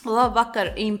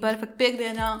Labvakar, Imperfekt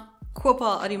piekdienā.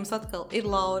 Kopā ar jums atkal ir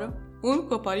Laura. Un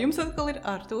kopā ar jums atkal ir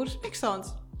Artūrs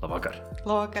Miksons. Labvakar.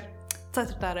 Labvakar.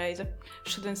 4. reize.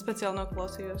 Šodien speciāli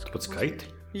noklausījos. Tu pat skaiti?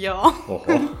 Jā.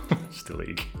 Oho,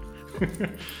 stilīgi.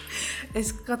 Es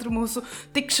katru mūsu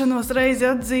tikšanos reizi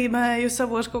atzīmēju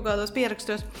savos kaut kādos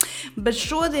pierakstos. Bet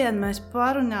šodien mēs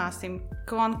parunāsim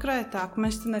konkrētāk.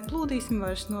 Mēs te neplūdīsim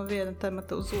vairs no viena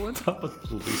temata uz otru. Tāpat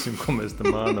plūdīsim, ko mēs tam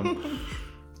mānam.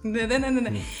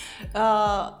 Nē.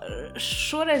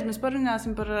 Šoreiz mēs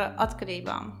parunāsim par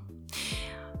atkarībām.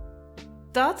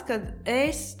 Tad, kad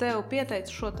es tev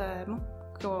pieteicu šo tēmu,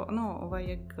 ko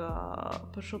vajag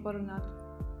par šo parunāt,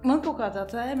 man kaut kā tā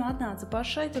tēma atnāca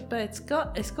pašai, tāpēc, ka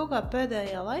es kaut kā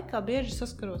pēdējā laikā bieži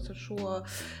saskaros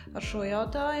ar šo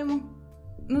jautājumu.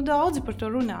 Daudzi par to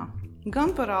runā.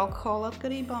 Gan par alkohola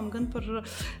atkarībām, gan par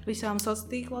visām sociālo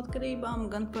tīklu atkarībām,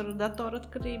 gan par datoru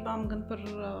atkarībām, gan par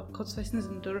kaut ko, es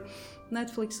nezinu, tur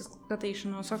Netflix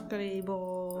skatīšanos atkarību,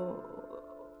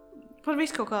 par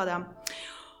visu kaut kādām.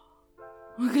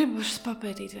 Un gribu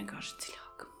papētīt vienkārši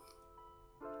dziļāk.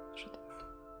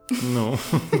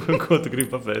 Ko tu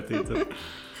gribi papētīt?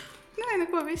 Nē,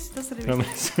 neko viss, tas arī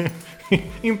viss.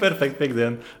 Imperfekt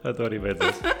piekdiena, to arī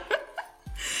vajadzēs.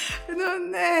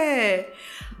 Nē.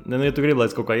 Ja tu gribi, lai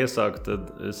es kaut kā iesāku, tad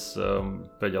es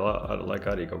pēdējā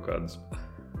laikā arī kaut kādas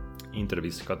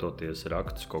intervijas skatoties,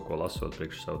 rakstus, kaut ko lasot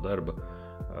priekš savu darbu.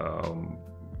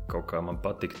 Kaut kā man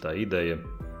patika tā ideja,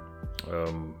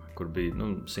 kur bija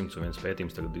 101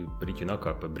 pētījums, tagad riķi nāk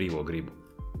par brīvo gribu.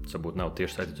 Tas varbūt nav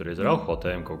tieši saistīts arī ar alkohola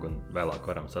tēmu, kaut gan vēlāk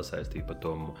varam sasaistīt par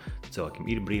to, cilvēkiem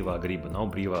ir brīvā griba,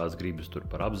 nav brīvās gribas, tur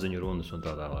par apziņu runas un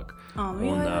tā tālāk.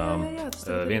 Jā,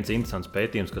 viens interesants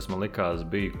pētījums, kas man likās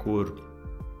bija, kur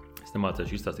es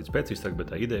nemācēšu izstāstīt specifiskāk,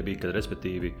 bet tā ideja bija, ka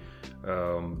respektīvi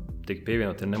tiek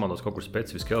pievienot, nemaldos kaut kur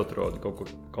specifiski elektrodi kaut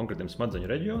kur konkrētiem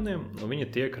smadzeņu reģioniem, un viņi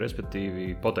tiek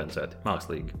respektīvi potencēti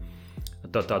mākslīgi.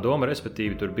 Tā doma,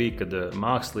 respektīvi, tur bija, kad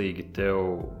mākslīgi tev,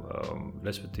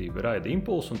 respektīvi, raida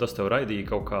impulsu, un tas tev raidīja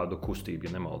kaut kādu kustību,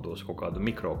 ja nemaldos, kaut kādu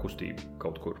mikro kustību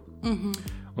kaut kur.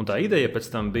 Un tā ideja pēc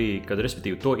tam bija, kad,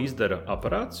 respektīvi, to izdara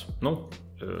aparāts,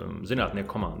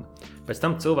 zinātnieku komanda. Pēc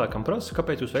tam cilvēkam prasa,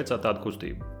 kāpēc jūs veicāt tādu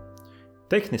kustību.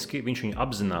 Tehniski viņš viņu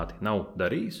apzināti nav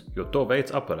darījis, jo to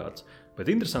veic aparāts.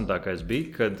 Bet interesantākais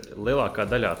bija, kad lielākā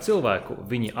daļā cilvēku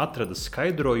viņi atrada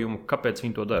skaidrojumu, kāpēc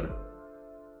viņi to dara.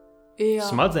 Jā.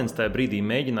 Smadzenes tajā brīdī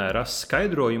mēģināja rast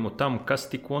skaidrojumu tam, kas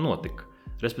tikko notika.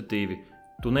 Respektīvi,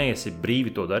 tu neesi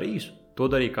brīvi to darījis, to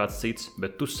darīja kāds cits,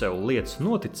 bet tu sev liec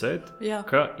noticēt,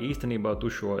 ka īstenībā tu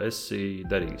šo esi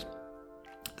darījis.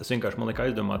 Tas vienkārši man liek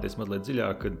aizdomāties mazliet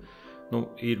dziļāk, kad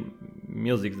ir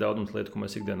milzīgs daudzums lietu, ko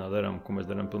mēs ikdienā darām, ko mēs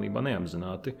darām pilnībā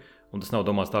neapzināti. Un tas nav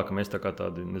domāts tā, ka mēs tā kā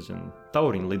tādi,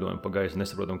 tauriņi lidojam pa gaisu,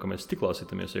 nesaprotam, ka mēs stiklā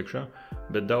sitamies iekšā,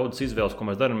 bet daudz izvēles, ko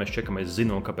mēs darām, mēs čekam, mēs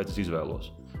zinām, kāpēc es izvēlos.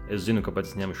 Es zinu,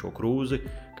 kāpēc es ņemu šo krūzi,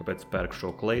 kāpēc pērku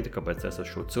šo kleiti, kāpēc es esmu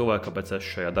šo cilvēku, kāpēc es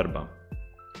esmu šajā darbā.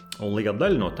 Un liela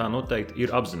daļa no tā noteikti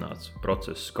ir apzināts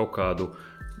process, kaut kādu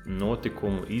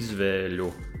notikumu, izvēļu,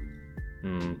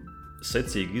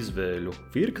 secīgu izvēļu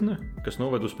virkne, kas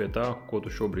novedus pie tā, ko tu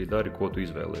šobrīd dari, ko tu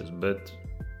izvēlies. Bet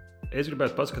es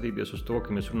gribētu paskatīties uz to,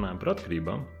 ka mēs runājam par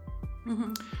atkarībām.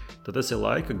 Tad tas ir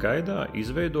laika gaidā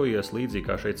izveidojies līdzīgi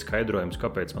kā šeit skaidrojums,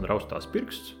 kāpēc man raustās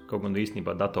pirksts, kaut gan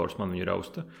īstenībā dators man viņu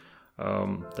rausta.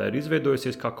 Tā ir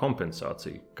izveidojusies kā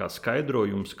kompensācija, kā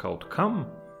skaidrojums kaut kam,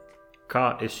 kā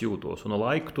es jūtos, un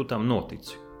laiku tu tam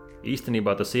notici.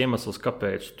 Īstenībā tas iemesls,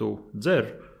 kāpēc tu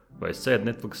dzer, vai es sēdu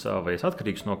Netflixā, vai es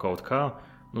atkarīgs no kaut kā,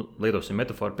 lietosim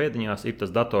metaforu pēdiņās, ir tas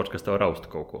dators, kas tev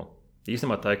rausta kaut ko.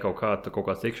 Īstenībā tā ir kaut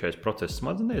kāds iekšējais process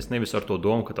smadzenēs, nevis ar to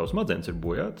domu, ka tavs smadzenes ir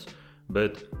bojāts,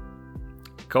 bet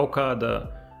kaut kāda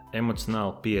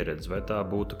emocionāla pieredze, vai tā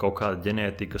būtu kaut kāda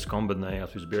ģenētika, kas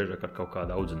kombinējās visbiežāk ar kaut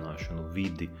kādu audzināšanu,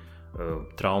 vidi,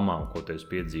 traumām, ko tu esi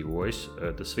piedzīvojis.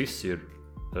 Tas viss ir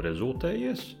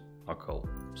rezultējies, atkal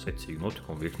secīgi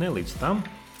notikumu virknē līdz tam,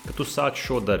 ka tu sāc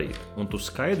šo darīt, un tu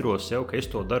skaidro sev, ka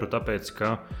es to daru tāpēc,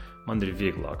 ka man ir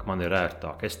vieglāk, man ir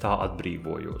ērtāk, es tā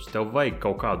atbrīvojos. Tev vajag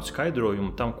kaut kādu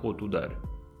skaidrojumu tam, ko tu dari.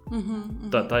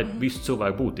 Tā ir visu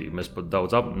cilvēku būtība. Mēs pat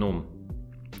daudz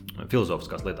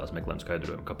filozofiskās lietās meklējam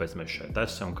skaidrojumu, kāpēc mēs šeit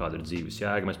esam, kāda ir dzīves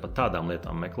jēga. Mēs pat tādām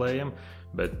lietām meklējam,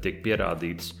 bet tiek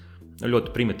pierādīts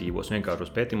ļoti primitīvos,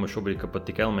 vienkāršos pētījumos šobrīd, ka pat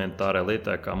tik elementārai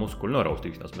lietai kā muskuļu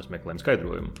noraustīšanās mēs meklējam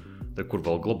skaidrojumu. Tad kur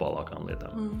vēl globālākām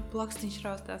lietām? Plakstiņš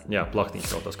raustās. Jā,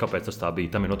 plakstiņš raustās. Kāpēc tas tā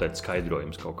bija? Tam ir noteikti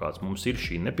skaidrojums kaut kāds. Mums ir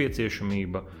šī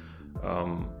nepieciešamība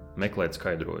meklēt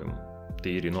skaidrojumu.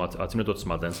 Tīri, acīm redzot,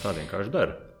 smadzenes tā vienkārši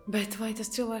dara. Bet vai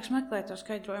tas cilvēks meklē to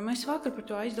skaidrojumu? Es vakar par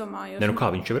to aizdomājos. Kā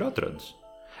viņš jau ir atradis?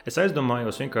 Es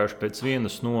aizdomājos vienkārši pēc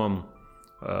vienas no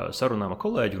sarunām ar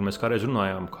kolēģi, kur mēs kādreiz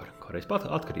runājām, kādreiz pat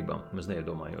atkarībām, mēs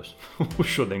neiedomājos uz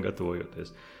šodien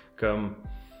gatavojoties, ka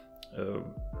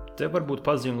te varbūt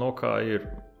pazīme lokā ir,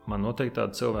 man noteikti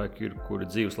tādi cilvēki ir, kuri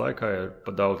dzīves laikā ir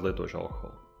pa daudz lietojuši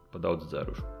alkoholu, pa daudz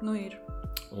dzeruši. Nu ir.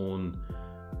 Un,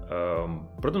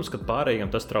 protams, ka pārējiem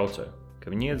tas traucē,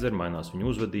 ka viņi iedzer, mainās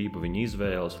viņu uzvedība, viņu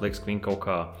izvēles, liekas, ka viņi kaut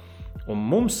kā, un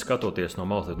mums skatoties no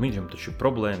malas, viņam taču ir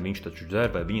problēma, viņš taču dzer,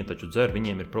 vai viņi taču dzer,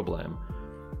 viņiem ir problēma.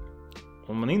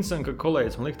 Un man interesanti, ka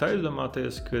kolēģis man liek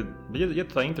aizdomāties, ka, ja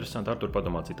tā interesanti, Artur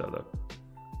padomā citādāk.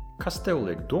 Kas tev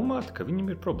liek domāt, ka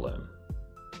viņam ir problēma?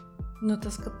 Nu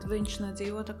tas, ka viņš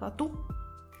nedzīvo tā kā tu.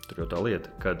 Tur jau tā lieta,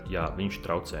 kad jā, viņš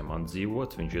traucē man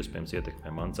dzīvot, viņš iespējams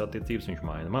ietekmē manas attiecības, viņš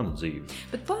maina manu dzīvi.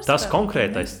 Tas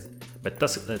konkrētais, bet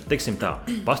tas, teiksim tā,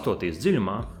 pastoties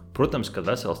dziļumā, protams, ka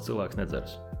vesels cilvēks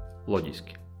nedzers.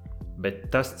 Loģiski.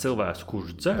 Bet tas cilvēks,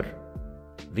 kurš dzer,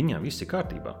 viņam viss ir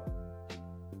kārtībā.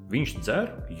 Viņš dzer,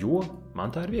 jo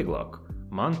man tā ir vieglāk.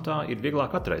 Man tā ir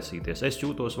vieglāk atraisīties. Es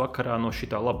jūtos vakarā no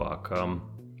šitā labāk.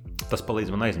 Tas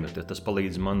palīdz man aizmirties, tas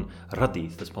palīdz man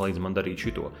radīt, tas palīdz man darīt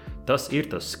šito. Tas ir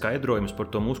tas skaidrojums par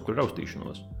to muskuļu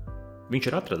raustīšanos. Viņš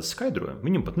ir atradis skaidrojumu,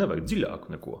 viņam pat nevajag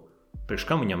dziļāku neko. Priekš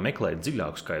kam viņam meklēt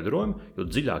dziļāku skaidrojumu, jo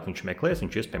dziļāk viņš meklēs,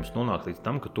 viņš iespējams nonāk līdz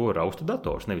tam, ka to rausta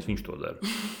dators, nevis viņš to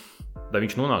dara. Lai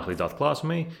viņš nonāk līdz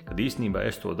atklāsmei, kad īstenībā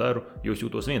es to daru, jo es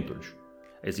jūtos vientuļš.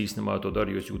 Es īstenībā to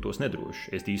daru, jo es jūtos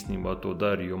nedroši. Es īstenībā to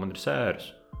daru, jo man ir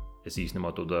sēras. Es īstenībā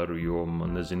to daru, jo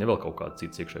man, nezinu, vēl kaut kāds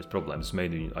cits iekšējais problēmas. Es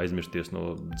mēģinu aizmirsties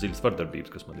no dziļas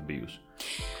vardarbības, kas man ir bijusi.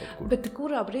 Bet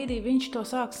kurā brīdī viņš to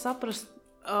sāks saprast?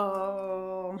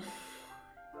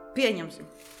 Pieņemsim.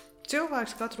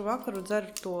 Cilvēks katru vakaru dzer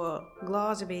to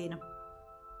glāzi vīna.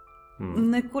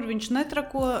 Nekur viņš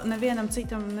netrako, nevienam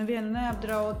citam nevienu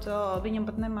neapdraud, viņam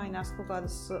pat nemainās kaut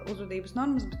kādas uzvedības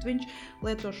normas, bet viņš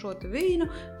lieto šo te vīnu,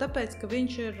 tāpēc, ka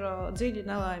viņš ir dziļi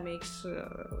nelaimīgs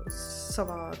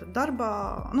savā darbā,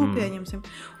 pieņemsim.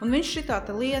 Un viņš šitā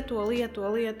te lieto,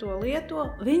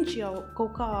 viņš jau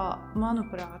kaut kā,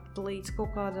 manuprāt, līdz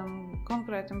kaut kādam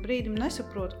konkrētam brīdim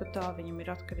nesaprot, ka tā viņam ir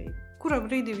atkarība. Kurā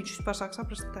brīdī viņš vispār sāk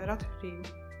saprast, ka tā ir atkarība?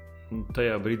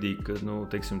 Tajā brīdī, kad,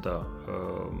 teiksim tā,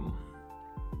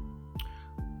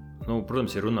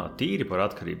 protams, ja runā tīri par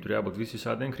atkarību, tur jābūt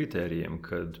visādiem kritērijiem,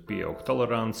 kad pieaug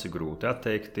toleranci, grūti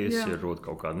atteikties, ir rod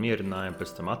kaut kādu mierinājumu,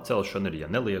 pēc tam atcelšana ir, ja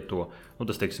nelieto,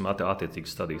 tas, teiksim,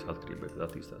 attiecīgas stadijas atkarībai, kad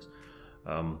attīstās.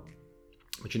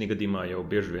 Bet šī gadījumā jau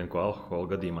bieži vien, ko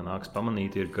alkohola gadījumā nāks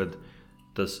pamanīt, ir, kad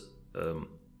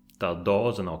tā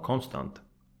doza nav konstanta.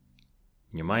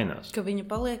 Viņa mainās. Ka viņa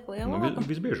paliek lielāka?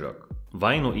 Visbiežāk.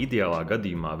 Vai ideālā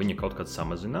gadījumā viņa kaut kad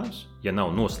samazinās, ja nav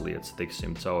noslēdz,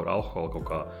 teiksim, caur alkoholu kaut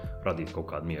kā radīt kaut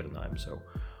kādu mierinājumu sev.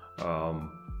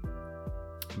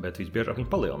 Bet visbiežāk viņa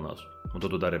palielinās. Un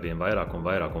to dara vien vairāk un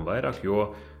vairāk,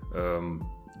 jo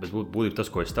būtībā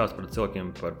tas, ko es stāstu par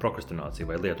cilvēkiem par prokrastināciju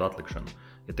vai lietu atlikšanu.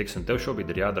 Ja, teiksim, tev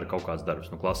šobrīd ir jādara kaut kāds darbs,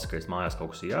 klasiskais mājās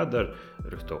kaut kas jādara,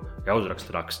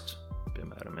 jāuzraksta raksts,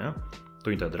 piemēram, ja? Tu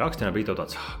viņu tādu rakstienā bija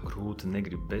tāds, grūti,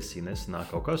 negribu besī,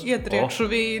 nesanāk kaut kas. Ietriekšu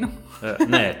vīnu.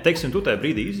 Nē, teiksim, tu tajā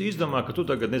brīdī izdomā, ka tu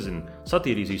tagad,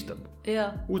 satīrīsi istabu.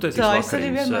 Jā. Uztaisīs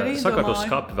vakariņas, sakārtos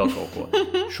skapi vēl kaut ko.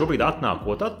 Šobrīd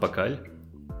atnākot atpakaļ,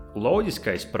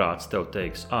 loģiskais prāts tev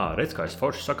teiks, redz, kā es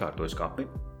forši sakārtoju skapi,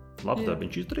 labs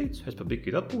darbiņš izdarīts, es pa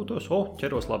bikīt atpūtos,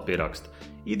 ķeros labi pie raksta.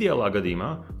 Ideālā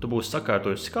gadījumā tu būsi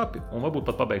sakārtojis skapi un varbūt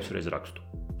pat pabeigsi reiz rakstu.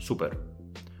 Super.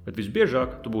 Bet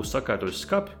visbiežāk tu būsi sakārtojis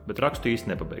skapi, bet rakstu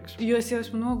īsti nepabeigsi. Jo es jau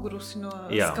esmu nogurusi no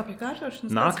skapja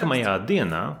kārtošanas. Nākamajā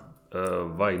dienā,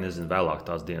 vai vēlāk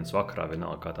tās dienas vakarā,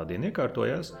 vienalga kā tā diena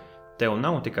iekārtojās, tev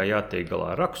nav tikai jātiek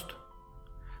galā ar rakstu.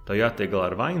 Tev jātiek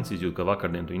galā ar vainas izjūtu, ka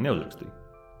vakardien tu viņu neuzrakstīji.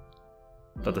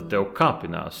 Tātad tev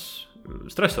kāpinās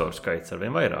stresoru skaits ar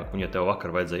vien vairāk. Un ja tev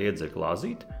vakar vajadzēja iedzert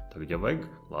glāzīt, tagad jau vajag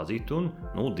glāzīt un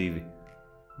 2,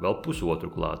 vēl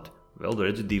pusotru klāt. Vēl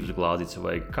redzi 2 glāzītes,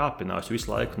 vajag kāpinās,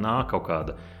 visu laiku nāk kaut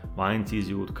kāda vainas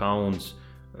izjūta, kauns,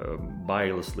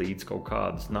 bailes līdz kaut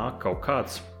kādas, nāk kaut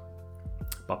kāds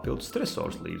papildus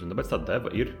stresors līdz, un tāpēc tā deva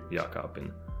ir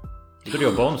jākāpina. Tur jau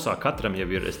bonusā katram jau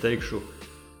ir, es teikšu,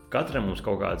 katram mums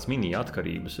kaut kādas mini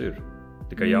atkarības ir.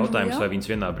 Tikai jautājums, vai viņas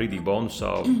vienā brīdī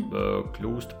bonusā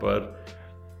kļūst par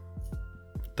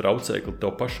traucēkli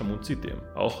tev pašam un citiem.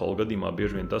 Alkohola gadījumā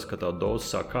bieži vien tas, ka tā doza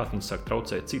sāk kārt, viņas sāk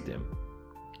traucēt citiem.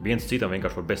 Viens citam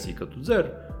vienkārši var besīt, ka tu dzer,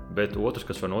 bet otrs,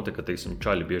 kas var notikt, ka, teiksim,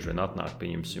 čaļi bieži vien atnāk,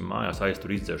 pieņemsim, mājās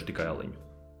aiztur izdzeršu tikai aliņu.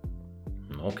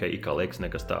 Kā liekas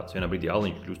nekas tāds. Vienā brīdī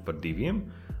aliņš kļūst par 2,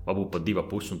 varbūt pat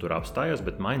 2,5 un tur apstājās,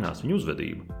 bet mainās viņa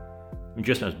uzvedība.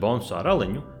 Viņš iespējams bonusā ar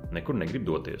aliņu nekur negrib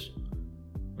doties.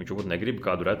 Viņš varbūt negrib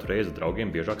kādu retu reizi ar draugiem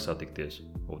biežāk satikties.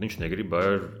 Viņš negrib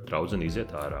ar draudzeni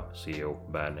iziet ārā, sievu,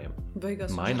 bērniem.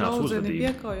 Beigās mainās uzvedība.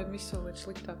 Piekauj un visu vēl ir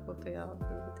sliktāk vēl tajā.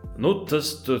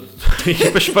 Tas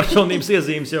īpaši personības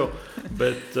iezīmes jau,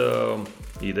 bet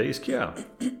idejiski jā.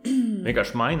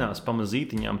 Vienkārši mainās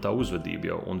pamazītiņām tā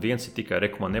uzvedība jau. Un viens ir tikai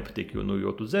man nepatīk,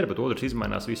 jo tu dzer, bet otrs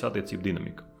izmainās visu attiecību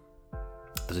dinamiku.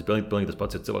 Tas ir pilnīgi tas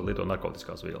pats, ja cilvēki lieto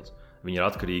narkotiskās vielas. Viņi ir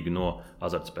atkarīgi no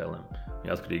azartspēlēm, viņi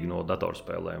ir atkarīgi no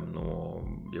datorspēlēm, no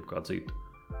jebkā citu.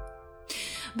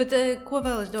 Bet ko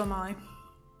vēl es domāju?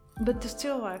 Bet tas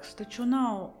cilvēks taču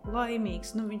nav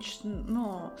laimīgs. Viņš,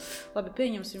 labi,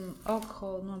 pieņemsim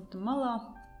alkoholu no malā,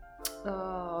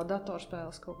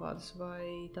 datorspēles kaut kādas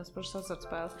vai tās pašas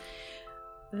azartspēles.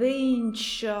 Viņš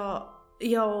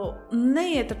jau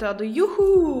neiet ar tādu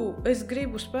juhu, es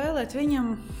gribu spēlēt,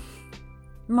 viņam...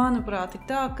 Manuprāt, ir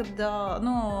tā, ka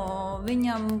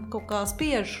viņam kaut kā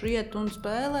spiež iet un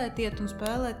spēlēt,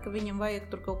 ka viņam vajag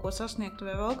tur kaut ko sasniegt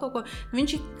vai vēl kaut ko.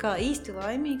 Viņš ir kā īsti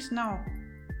laimīgs nav.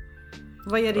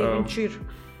 Vai arī viņš ir?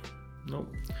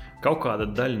 Kaut kāda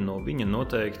daļa no viņa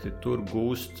noteikti tur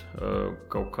gūst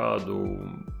kaut kādu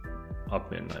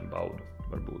apmierinājumu baudu,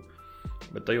 varbūt.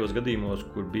 Bet tajos gadījumos,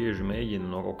 kur bieži mēģina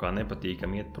no kaut kā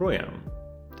nepatīkam iet projām,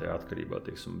 tajā atkarībā,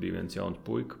 bija viens jauns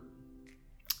puika,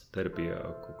 terapijā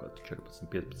kaut kāds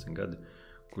 14-15 gadi,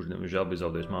 kurš žēl bija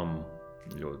zaudējis mammu,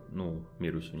 jo,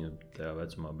 mirus viņa tajā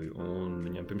vecumā bija. Un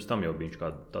viņam pirms tam jau bija viņš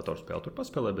kādu datorspēli tur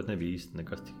paspēlē, bet nebija īsti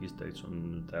nekas tik izteicis.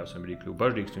 Un tēvs viņam brīdī kļuva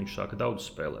bažīgs, un viņš sāka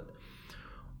daudz spēlēt.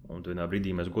 Un vienā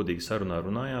brīdī mēs godīgi sarunā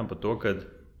runājām par to, ka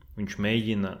viņš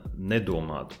mēģina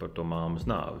nedomāt par to māmas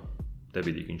nāvi. Te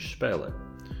brīdī, ka viņš spēlē.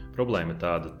 Problēma ir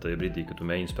tāda, tajā brīdī, kad tu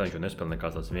mēģini spēlēt, jo nespēlē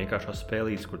nekāds tāds vienkāršās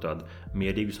spēlītes, kur tāda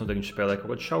mierīgas noteikti viņš spēlē kaut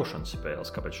kādas šaušanas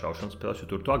spēles. Kāpēc šaušanas spēles? Jo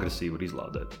tur tu agresīvi var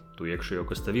izlādēt. Tu iekšējo,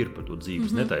 kas tev ir par to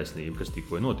dzīves netaisnību, kas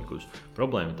tikko ir notikusi.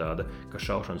 Problēma ir tāda, ka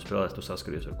šaušanas spēlēs tu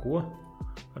saskaries ar ko?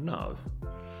 Ar nāvi.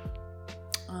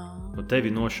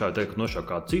 Tevi nošāv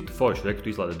kādu citu foršu, tu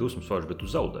izlādē dusmas foršu, bet tu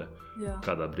zaudē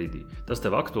kādā brīdī. Tas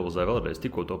tev aktualizē vēlreiz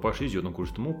tikko to pašu izjūtu, no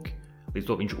kuras tu muki. Līdz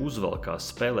to viņš uzvelkās,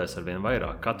 spēlēs ar vien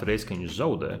vairāk. Katru reizi, kad viņš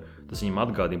zaudē, tas viņam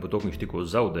atgādina par to, ka viņš tikko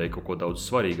zaudēja kaut ko daudz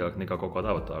svarīgāk nekā kaut kādu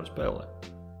avatāru spēlē.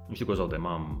 Viņš tikko zaudēja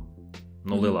mammu.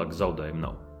 Lielāka zaudējuma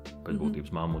nav. Pēc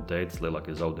būtības mammu un tētis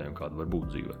lielākie zaudējumi, kāda var būt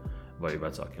dzīvē, vai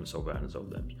vecākiem savu bērnu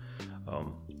zaudējums.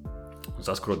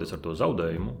 Saskroties ar to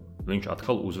zaudējumu, viņš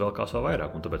atkal uzvelkās vēl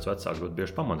vairāk, un tāpēc vecāki ļoti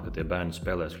bieži pamana, ka tie bērni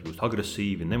spēlēs kļūst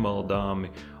agresīvi,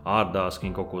 nemaldāmi, ārdās, ka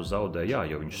viņi kaut ko zaudē,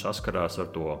 jo viņš saskarās ar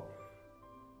to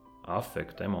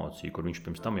afektu, emociju, kur viņš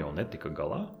pirms tam jau netika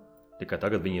galā, tikai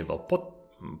tagad viņa ir vēl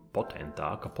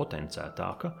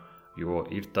potencētāka, jo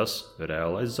ir tas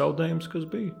reālais zaudējums, kas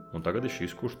bija, un tagad ir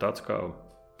šis, kurš tāds kā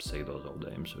pseido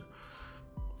zaudējums.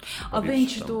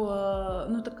 Viņš to,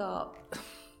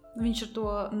 viņš ar to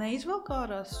neizvelk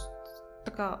ārās,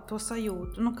 to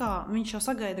sajūtu, viņš jau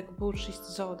sagaida, ka būtu šis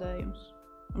zaudējums.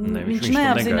 Ne, viņš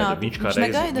neapzināti,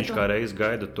 viņš kā reiz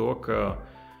gaida to, ka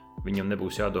viņam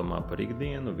nebūs jādomā par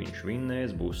ikdienu, viņš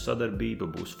vinnēs, būs sadarbība,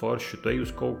 būs forši, tu ej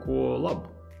uz kaut ko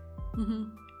labu.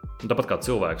 Tāpat kā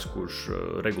cilvēks, kurš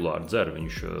regulāri dzer,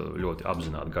 viņš ļoti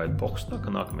apzināti gaida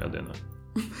boksnāka nākamajā dienā.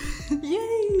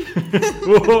 Jej!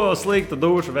 Slikta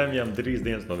duša, vēmjām 3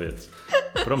 dienas no vietas.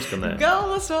 Protams, ka nē.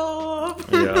 Galvasop!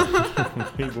 Jā,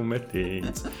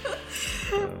 ibumetiņas.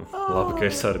 Labi, ka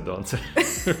es Sardons.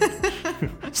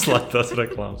 Slēgtās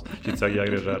reklāmas. Šī cāk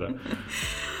jāgriež ārā.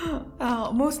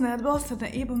 Mūs neatbalsta ne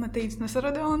ibumetīns, ne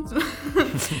Sardons.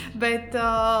 Bet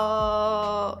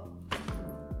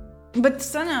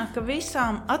sanāk, ka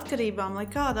visām atkarībām, lai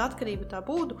kāda atkarība tā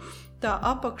būtu, tā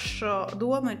apakša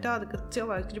doma ir tāda, ka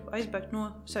cilvēks grib aizbēgt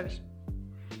no sevis.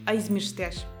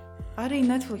 Aizmirsties. Arī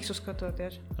Netflix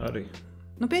uzskatoties. Arī.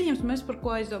 Pieņemsim, mēs par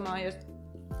ko aizdomājies.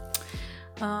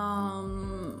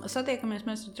 Satiekamies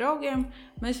mēs ar draugiem,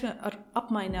 mēs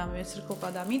apmaināmies ar kaut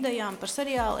kādām idejām par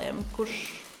seriāliem, kurš,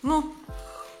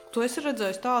 tu esi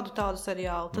redzējis tādu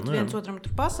seriālu, tad viens otram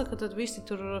tur pasaka, tad visi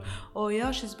tur,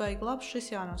 šis baigi labs,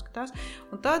 šis jānoskatās.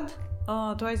 Un tad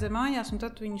tu aizēj mājās, un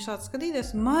tad viņi sāc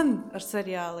skatīties. Man ar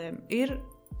seriāliem ir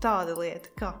tāda lieta,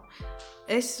 ka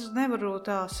es nevaru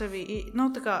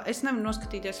es nevaru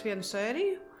noskatīties vienu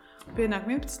sēriju, pienāk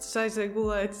 11, es aizēju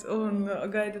gulēt un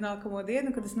gaidu nākamo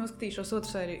dienu, kad es noskatīšos otru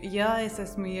sēriju. Ja es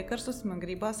esmu iekarsus, man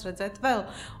gribās redzēt vēl.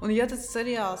 Un ja tas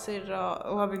seriāls ir,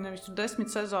 nevis 10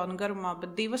 sezonu garumā,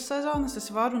 bet 2 sezonas, es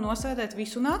varu nosēdēt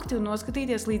visu nakti un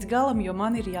noskatīties līdz galam, jo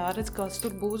man ir jāredz, kāds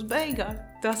tur būs beigā.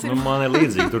 Tas ir... Man ir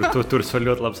līdzīgi, tur es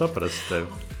varu ļoti labi saprast tevi.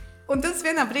 Un tas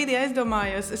vienā brīdī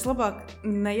aizdomājos, es labāk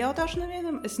nejautāšu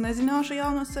nevienam, es nezināšu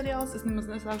jaunos seriālus, es nemaz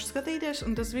nesākšu skatīties,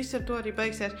 un tas viss ar to arī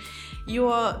beigsies. Jo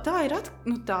tā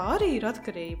arī ir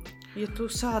atkarība. Ja tu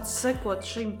sāc sekot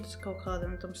šim kaut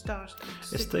kādam tam stāstam.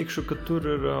 Es teikšu, ka tur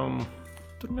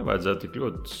nevajadzētu tik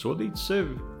ļoti sodīt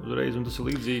sevi uzreiz, un tas ir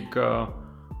līdzīgi kā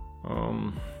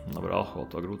ar alkoholu,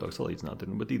 to grūtāk salīdzināt,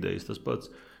 bet idejas tas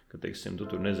pats, ka, teiksim, tu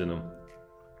tur nezinu,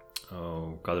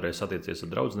 kādreiz satiecies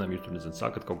ar draudzenēm, jūs tur, nezinu,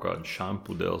 sākat kaut kādu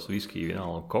šampudeles, viskiju,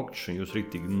 vienalga kokču, un jūs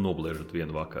riktīgi nobliežat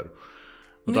vienu vakaru.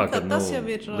 Nu, tā, kad, tas jau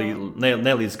ir...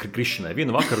 Ne līdz krišanai,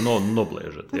 vienu vakaru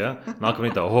nobliežat, ja? Nākamā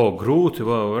tā, grūti,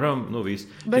 varam, viss.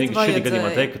 Šī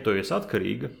gadījumā teikt, ka tu esi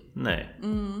atkarīga, nē.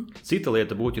 Cita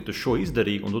lieta būtu, ja tu šo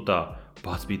izdarīji, un tu tā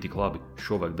pats bija tik labi,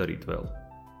 šo vajag darīt vēl.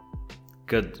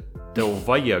 Kad tev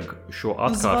vajag šo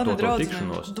atkārtoto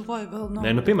tikšanos.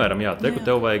 Nē, piemēram,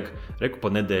 tev vajag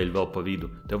pa nedēļu vēl pa vidu,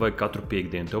 tev vajag katru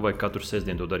piekdienu, tev vajag katru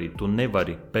sestdienu to darīt. Tu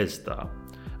nevari bez tā.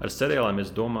 Ar seriāliem,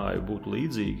 es domāju, būtu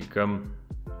līdzīgi, ka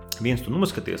viens tu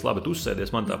noskaties, labi, tu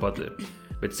uzsēdies, man tāpat ir.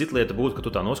 Bet cita lieta būtu, ka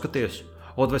tu tā noskaties,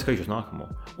 vai skatīšos nākamo.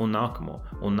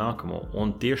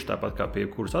 Un tieši tāpat kā pie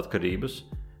kuras atkarības,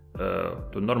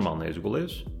 tu normāli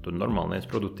neizgulies, tu normāli neesi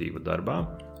produktīva darbā.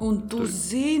 Un tu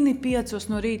zini 5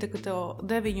 no rīta, ka tev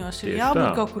 9 ir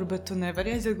jābūt kaut kur, bet tu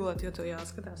nevari aizgulēt, jo tev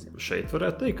jāskatās. Šeit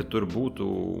varētu teikt, ka tur būtu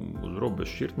uz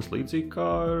robežas šķirtnes līdzīgi kā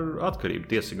ar atkarību.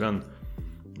 Tiesa gan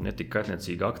ne tik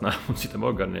kaitniecīgi aknām un citiem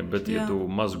orgāniem, bet ja tu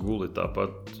maz guli,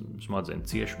 tāpat smadzeņi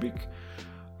cieši bik.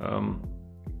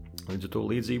 Līdz ar to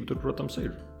līdzība tur, protams,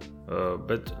 ir.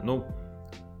 Bet,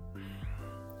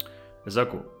 es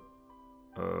saku,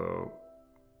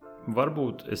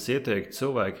 varbūt es ieteiktu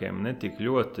cilvēkiem netik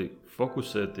ļoti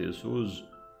fokusēties uz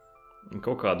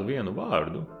kaut kādu vienu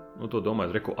vārdu, to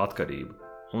domājot, atkarību.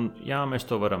 Un mēs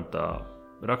to varam tā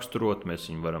raksturot, mēs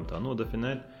viņu varam tā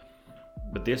nodefinēt,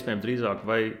 bet iespējams drīzāk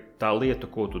vai tā lieta,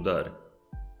 ko tu dari.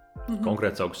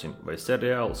 Konkrēti sauksim, vai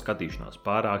seriāla skatīšanās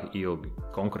pārāk ilgi,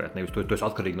 konkrēti, nevis tu esi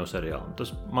atkarīgi no seriāla.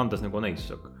 Man tas neko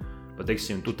neizsaka. Bet,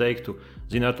 teiksim, tu teiktu,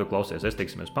 ar to klausies, es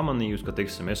pamanīju, ka,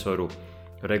 es varu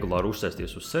regulāri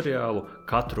uzsēsties uz seriālu,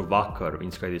 katru vakaru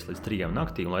viņi skaitīs līdz 3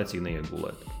 naktī un laicīgi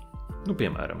neiegulēt.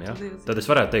 Piemēram, Tad es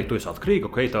varētu teikt, tu esi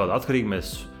atkarīgi, tāda atkarīga,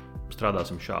 mēs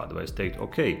strādāsim šādi. Vai es teiktu,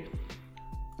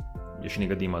 ja šī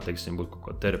gadījumā, būtu kaut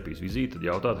kāda terapijas vizīte, tad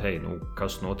jautāt,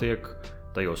 kas notiek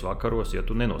tajos vakaros, ja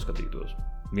tu nenoskatītos.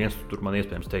 Viens tur man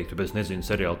iespējams teiktu, bet es nezinu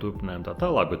seriālu turpinājumu tā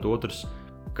tālāk, bet otrs,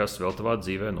 kas vēl tavā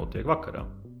dzīvē notiek vakarā.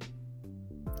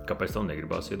 Kāpēc tev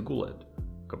negribās iet gulēt?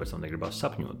 Kāpēc tev negribās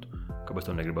sapņot? Kāpēc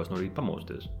tev negribās no rīta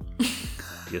pamosties?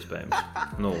 Iespējams.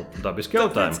 Dabiski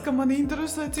jautājumi. Tāpēc, ka man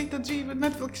interesē cita dzīve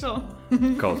Netflixā.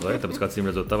 Kaut vai, tāpēc, kā cīm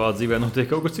redzot, tavā dzīvē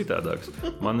notiek kaut kas citādāks.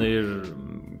 Man ir,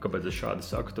 kāpēc es šādi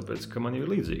saku, tāpēc, ka man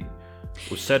ir līdzīgi.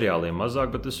 Uz seriāliem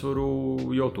mazāk, bet es varu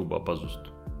YouTube'ā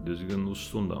pazust diezgan uz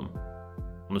stundām.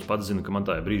 Un es pats zinu, ka man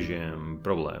tā ir brīžiem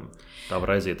problēma. Tā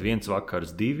var aiziet 1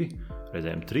 vakars, 2,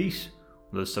 reizēm 3.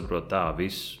 Un tad es saprotu, tā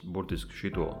viss burtiski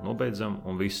šito nobeidzam,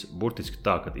 un viss burtiski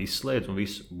tā, kad izslēdz, un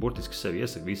viss burtiski sevi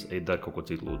iesaka, viss ej dar kaut ko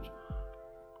citu lūdzu.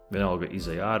 Vienalga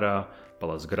izej ārā,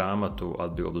 palāc grāmatu,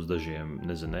 atbild uz dažiem,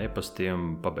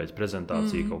 e-pastiem, pabeidz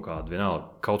prezentāciju kaut kādu,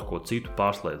 vienalga kaut ko citu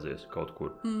pārslēdzies kaut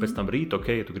kur. Pēc tam rīt,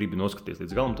 ja tu gribi noskatīties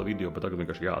līdz galam to video, bet tagad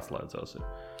vienkārši jāatslēdzās.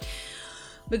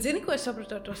 Bet zini, ko es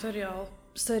sapratu ar to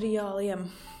seriāliem?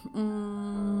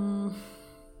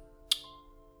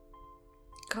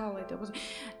 Kā lai tev pasaka?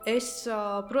 Es,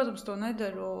 protams, to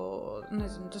nedaru,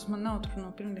 tas man nav tur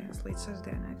no pirmdienas līdz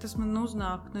sestdienai. Tas man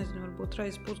uznāk, varbūt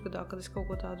reizi pusgadā, kad es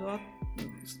kaut ko tādu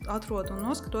atrodu un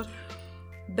noskatos.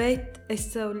 Bet es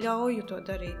sev ļauju to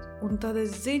darīt. Un tad es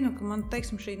zinu, ka man,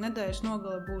 šī nedēļas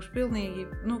nogale būs pilnīgi,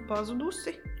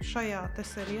 pazudusi šajā te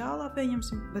seriālā,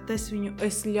 pieņemsim. Bet es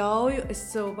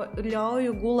sev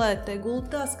ļauju gulēt te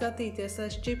gultā, skatīties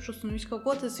aiz čipšus un visu kaut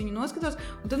ko, tad es viņu noskatos.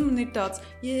 Un tad man ir tāds,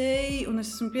 un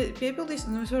es esmu piepildījis,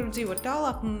 un es varu dzīvot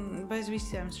tālāk un bez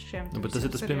visiem šiem. Bet tas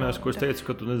ir tas piemērs, ko es teicu,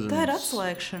 ka tu nezini. Tā ir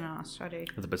atslēgšanās arī.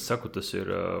 Tāpēc saku, tas ir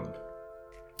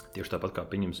tieši tāpat kā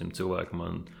pieņemsim cilvēku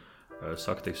man.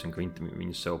 Saka, ka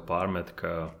viņi sev pārmet,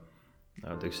 ka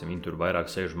viņi tur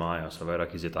vairāk sēž mājās, vai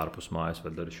vairāk iziet ārpus mājas,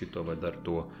 vai dara šito, vai dara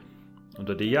to. Un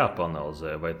tad ir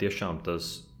jāpanalizē, vai tiešām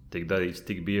tas tiek darīts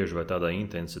tik bieži vai tādā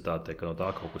intensitātē, ka no tā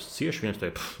kaut kas cieš, viens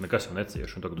teikt, nekas jau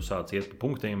necieš, un tad, kad tu sāc iet pa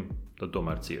punktiem, tad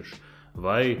tomēr cieš.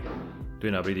 Vai tu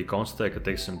vienā brīdī konstatē, ka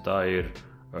tā ir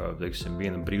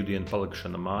viena brīvdiena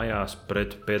palikšana mājās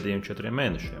pret pēdējiem 4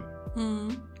 mēnešiem.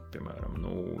 Piemēram,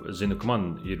 es zinu, ka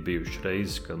man ir bijušas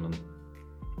reizes, kad man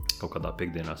kaut kādā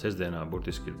piekdienā, sestdienā,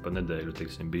 burtiski ir pa nedēļu,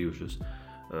 bijušas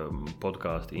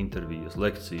podkāsti, intervijas,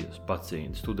 lekcijas,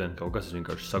 pacienti, studenti, kaut kas es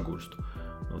vienkārši sagurstu.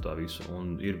 no tā visa.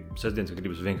 Un ir sestdienas, ka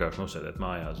gribas vienkārši nosēdēt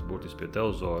mājās, burtiski pie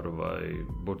televizora vai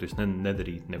burtiski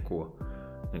nedarīt neko.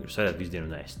 Sēdēt visu dienu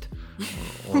un ēst.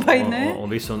 Vai ne?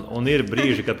 Un ir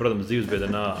brīži, kad, protams,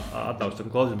 dzīvesbiedrenā atnāks un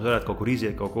klausīs, mums varētu kaut kur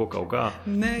iziet, kaut kā.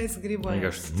 Nē, es gribu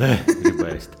ēst. Nē, gribu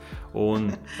ēst.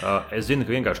 Un es zinu,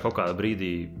 ka vienkārši kaut kādā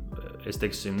brīdī es,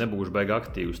 teiksim, nebūšu baigi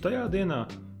aktīvs tajā dienā,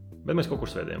 bet mēs kaut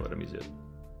kur svētdien varam iziet.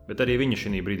 Bet arī viņa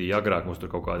šī brīdī agrāk mums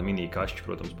tur kaut kāda mini kašķi,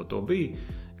 protams, par to bija,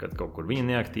 kad kaut kur viņa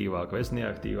neaktīvāk vai es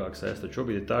neaktīvāk sēst. Tad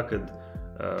šobrīd ir tā, kad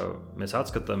mēs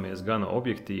atskatāmies gan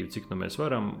objektīvi, cik nu mēs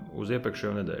varam uz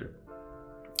iepriekšējo nedēļu.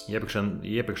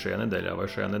 Iepriekšējā nedēļā vai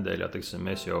šajā nedēļā, teiksim,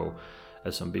 mēs jau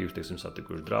esam bijuši, teiksim,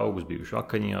 satikuši draugus, bijuši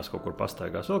vakaņās, kaut kur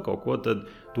pastaigās vēl kaut ko, tad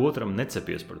tu otram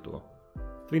necepies par to.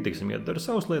 Viņi, teiksim, iet dara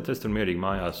savas lietas, es tur mierīgi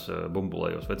mājās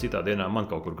bumbulējos, vai citā dienā man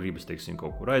kaut kur gribas, teiksim,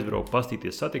 kaut kur aizbraukt,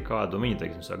 pastīties, satikt kādu, un viņi,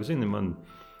 teiksim, saka, zini, man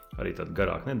arī tāda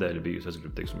garāka nedēļa bijusi, es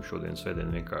gribu, teiksim, šodien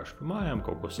svētdien vienkārši pa mājām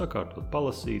kaut ko sakārtot,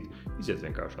 palasīt, iziet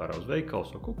vienkārši ārā uz veikalu,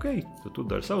 saka, ok, tu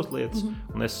dari savas lietas,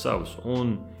 un es savas,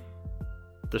 un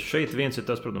tas šeit viens ir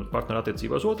tas, protams, partneru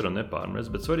attiecībās otram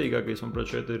nepārmest, bet svarīgākais,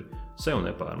 manuprāt, šeit ir sev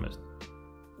nepārmest.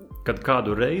 Kad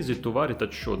kādu reizi tu vari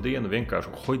taču šo dienu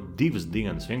vienkārši, 2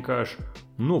 dienas vienkārši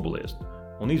nobliest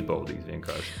un izbaudīt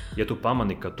vienkārši. Ja tu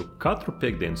pamani, ka tu katru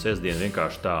piekdienu, sestdienu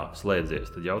vienkārši tā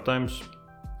slēdzies, tad jautājums,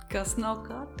 kas nav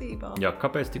kārtībā? Jā,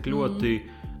 kāpēc tik ļoti...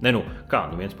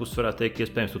 viens puses varētu teikt,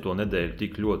 iespējams, tu to nedēļu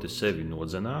tik ļoti sevi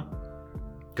nodzenā,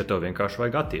 ka tev vienkārši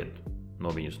vajag attiet no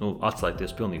viņas,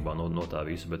 atslēgties pilnībā no tā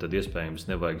visa, bet tad iespējams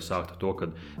nevajag sākt ar to, ka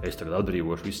es tagad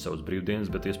atbrīvošu visas savas brīvdienas,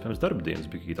 bet iespējams darba dienas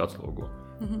bikīt atslogo.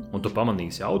 Un tu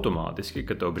pamanīsi automātiski,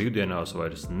 ka tev brīvdienās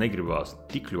vairs negribās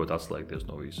tik ļoti atslēgties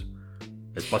no visu.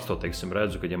 Es pats to, teiksim,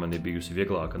 redzu, ka ja man ir bijusi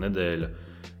vieglāka nedēļa,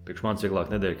 priekš manis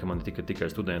vieglāka nedēļa, ka man ir tikai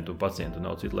studentu un pacientu un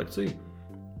nav citu lekciju,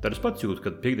 tad es pats jūtu,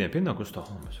 ka piekdiena pienāk un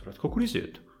mēs varētu kaut kur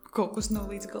iziet. Kaut kas nav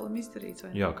līdz galam izdarīts,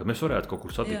 vai? Jā, ka mēs varētu kaut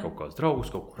kur satikt kaut kāds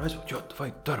draugus, kaut kur aizvot, jā, vai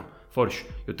daram, forši,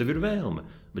 jo tev ir vēlme,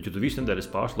 bet jo tu visu nedēļu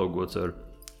esi pārslogots ar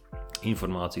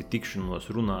informāciju, tikšanos,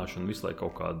 runāšanu, visu laiku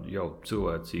kaut kādu jau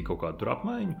cilvēcīgu, kaut kādu tur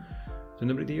apmaiņu,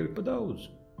 tad brīdī jau ir pa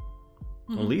daudz.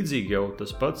 Un līdzīgi jau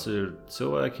tas pats ir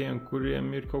cilvēkiem,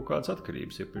 kuriem ir kaut kādas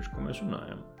atkarības, iepriekš, ko mēs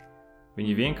runājam.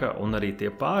 Viņi vienkārši, un arī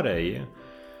tie pārējie,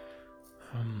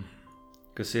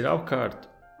 kas ir apkārt,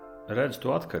 redz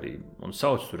to atkarību un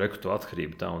sauc to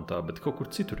atkarību tā un tā, bet kaut kur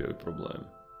citur jau ir problēma.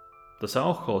 Tas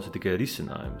alkohols ir tikai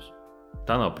risinājums.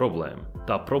 Tā nav problēma.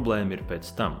 Tā problēma ir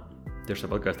pēc tam. Tieši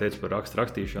tāpat, kā es teicu par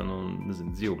rakstīšanu un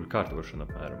dzīvokļu kārtošanu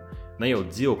apmēram. Ne jau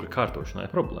dzīvokļu kārtošanā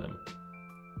ir problēma.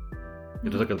 Ja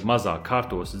tu tagad mazāk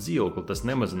kārtos dzīvokli, tas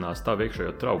nemazinās tā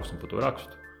iekšējo trauksmi par to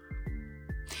rakstu.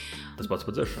 Tas pats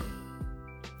par dzeršanu.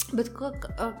 Bet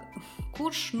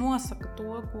kurš nosaka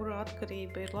to, kura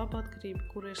atkarība ir laba atkarība,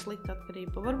 kura ir slikta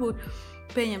atkarība? Varbūt,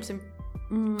 pieņemsim,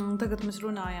 tagad mēs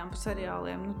runājām par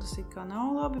seriāliem, tas ir kā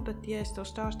nav labi, bet ja es tev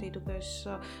stāstītu, ka es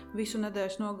visu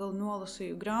nedēļas nogali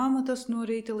nolasīju grāmatas no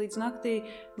rīta līdz naktī,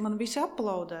 man visi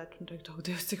aplaudētu un teikt,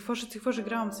 Dievs, cik forši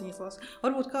grāmatas viņas lasa.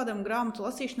 Varbūt kādam grāmatu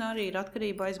lasīšanā arī ir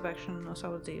atkarība aizbēgšana no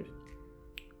savas dzīves.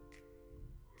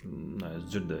 Nē, es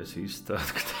dzirdēju īsti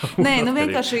tādu, ka tā Nē,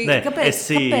 vienkārši, kāpēc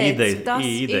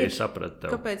ideju sapratu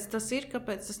tev. Kāpēc tas ir,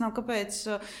 kāpēc tas nav, kāpēc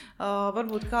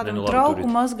varbūt kādam trauku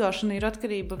mazgāšana ir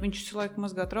atkarība, viņš laiku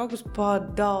mazgā traukus par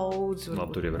daudz.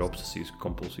 Labi, tur jau ir obsesijas,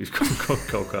 kompulsijas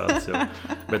kaut kāds jau.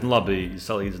 Bet labi,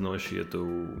 salīdzinoši, ja tu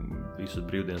visus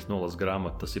brīvdienas nolas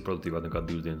grāmatu, tas ir produktīvāk nekā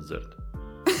 2 dienas dzert.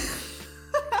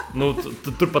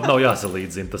 Turpat nav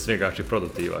jāsalīdzina, tas vienkārši ir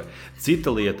produktīvāk.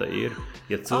 Cita lieta ir,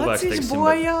 ja cilvēks, acis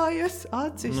bojājas,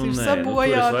 acis ir sabojātas.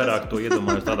 Tur es vairāk to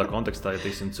iedomājos tādā kontekstā, ja,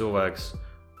 teiksim, cilvēks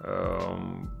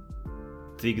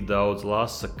tik daudz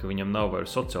lasa, ka viņam nav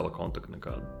vairs sociāla kontakta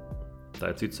nekāda.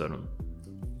 Tā ir cits saruna.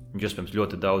 Viņš, iespējams,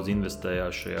 ļoti daudz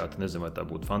investējās šajā, nezinu, vai tā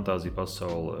būtu fantāzija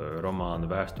pasaule, romāni,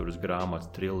 vēstures,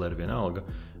 grāmatas, trilleri, vienalga,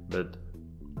 bet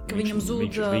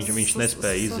viņš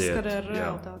nespēja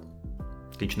iziet.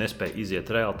 Viņš nespēja iziet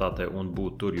realitātē un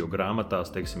būt tur, jo grāmatās,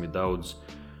 teiksim, ir daudz,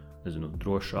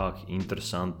 drošāk,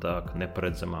 interesantāk,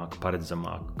 neparedzamāk,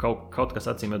 paredzamāk. Kaut kas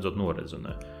acīm redzot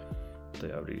norezonē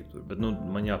tajā brīdī. Bet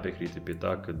man jāpiekrīt pie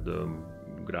tā, ka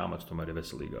grāmatas tomēr ir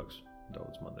veselīgāks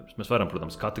daudz manības. Mēs varam,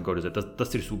 protams, kategorizēt,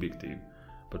 tas ir subjektīvi.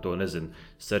 Par to,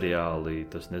 seriāli,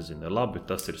 tas, ir labi,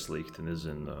 tas ir slikti,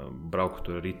 braukt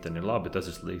tur riteni ir labi, tas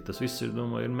ir slikti. Tas viss ir,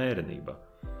 domāju, ir mērenībā.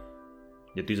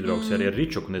 Ja tu izbrauksi arī ar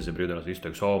Ričuku, brīvdienās, visu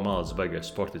teiks, mālas baigais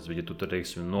sportists, bet ja tu,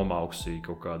 teiksim, nomauksi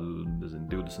kaut kādu,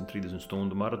 20-30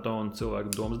 stundu maratonu,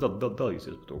 cilvēku domas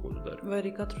dalīsies par to, ko tu dari. Vai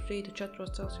arī katru rītu 4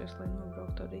 celsies, lai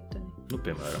nobrauktu ar riteni.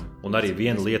 Piemēram. Un arī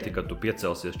viena lieta, kad tu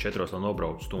piecelsies 4, lai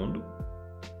nobrauktu stundu,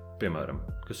 piemēram,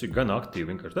 kas ir gan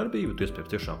aktīva vienkārši darbība, tu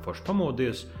iespējams tiešām forši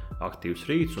pamodies, aktīvs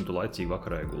rīts un tu laicīgi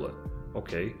vakarā iegulē.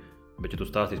 Ok, bet ja tu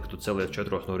stāstīsi, ka tu celies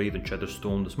 4 no rīta un 4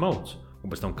 stundas mauc,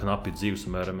 un pēc tam knapi dzīves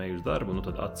samērā ej uz darbu, nu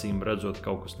tad acīm redzot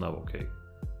kaut kas nav ok.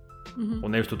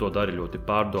 Un nevis tu to dari ļoti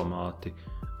pārdomāti,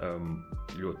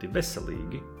 ļoti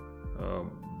veselīgi,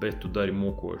 bet tu dari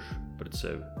mokoši pret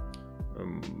sevi.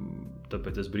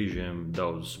 Tāpēc es brīžiem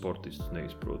daudz sportistus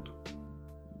neizprotu.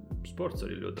 Sports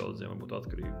arī ļoti daudziem var būt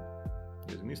atkarība.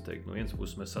 Diezgan izteikti. No vienas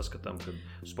puses mēs saskatām, ka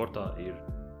sportā ir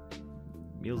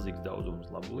milzīgs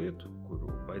daudzums labu lietu,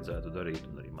 kuru vajadzētu darīt,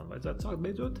 un arī man vajadzētu sākt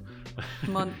beidzot.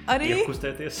 Man arī.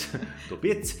 Iekustēties to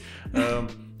 5.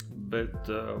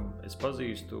 Bet es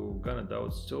pazīstu gan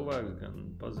daudz cilvēku, gan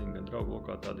pazīstu, gan draugu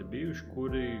lokā tādi bijuši,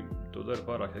 kuri to dara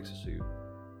pārāk ekscesīvi.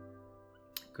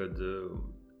 Kad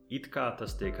it kā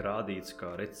tas tiek rādīts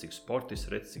kā redz cik sportis,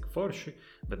 redz cik forši,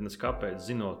 bet nes kāpēc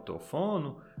zinot to fonu,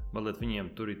 mazliet viņiem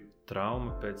tur ir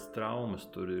trauma pēc traumas,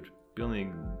 tur ir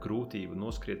pilnīgi grūtība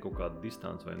noskriet kaut kādu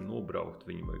distanci vai nobraukt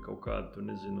viņu vai kaut kādu, tur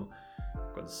nezinu,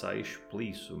 kaut kādu saišu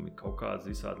plīsumi, kaut kādas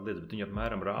visādi lietas, bet viņi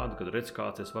apmēram rāda, kad redz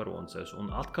kāds es varoncēs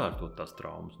un atkārtot tās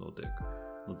traumas notiek.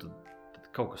 Nu, tad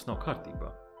kaut kas nav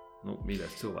kārtībā. Nu,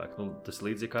 mīļais cilvēks, nu, tas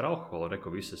līdzīgi kā ar alkoholu, reko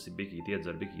visas bikīti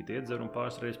iedzer un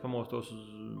pāris reizes pamostos uz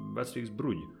vecrīgas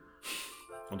bruģi.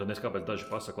 Un tad es kāpēc daži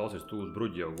pasaka, klausies, tu uz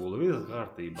bruģi jau guli, viss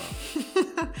kārtībā.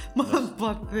 Man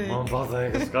patīk. Man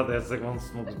patīk, ka skaties, cik man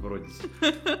smuks bruģis.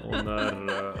 Un ar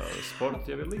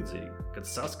sportu jau ir līdzīgi. Kad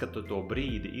saskatu to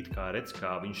brīdi, it kā redz,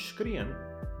 kā viņš skrien,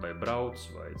 vai brauc,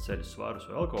 vai ceļ svarus,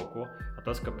 vai vēl kaut ko,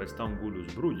 tas, ka pēc tam guļ uz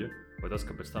bruģa, vai tas,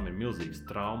 ka pēc tam ir milzīgs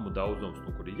traumu daudzums,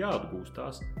 no kur ir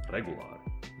jāatgūstās regulāri.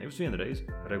 Nevis vienreiz,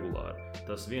 regulāri.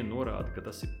 Tas vien norāda, ka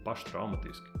tas ir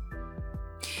paštraumatiski.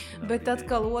 Bet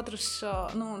atkal otrs,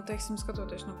 nu, teiksim,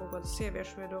 skatoties no kaut kādas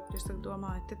sieviešu viedokļa, es tagad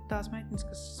domāju, tad tās meitenes,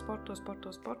 kas sporto,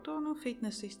 nu,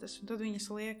 fitnesistas, un tad viņas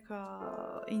liek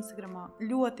Instagramā.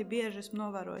 Ļoti bieži esmu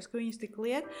novērojis, ka viņas tik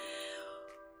liek,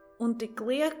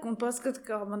 un paskat,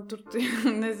 kā man tur,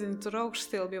 nezinu, tur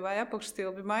augšstilbi vai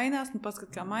apakšstilbi mainās, un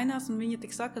paskat, kā mainās, un viņa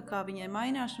tik saka, kā viņai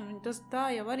mainās, un tas tā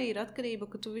jau arī ir atkarība,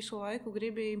 ka tu visu laiku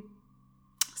gribi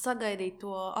sagaidīt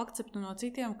to akceptu no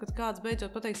citiem, kad kāds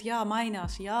beidzot pateiks, jā,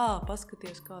 mainās, jā,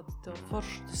 paskaties, kāds tev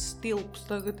foršs stilps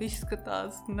tagad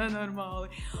izskatās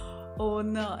nenormāli.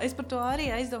 Un es par to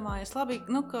arī aizdomājos labi,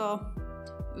 nu, ka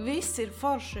viss ir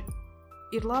forši,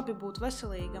 ir labi būt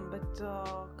veselīgam, bet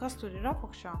kas tur ir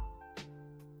apakšā?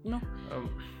 Nu,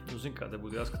 zin kā, te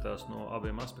būtu jāskatās no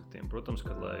abiem aspektiem. Protams,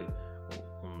 ka lai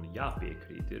un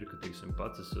jāpiekrīt ir, ka, teiksim,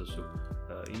 pats es esmu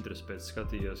interesi pēc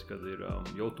skatījos, kad ir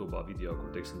YouTube'ā video,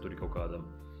 kur, teiksim, tur ir kaut kāda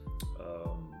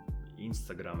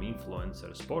Instagram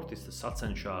influencer sportisti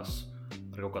sacenšās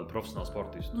ar kaut kādu profesionālu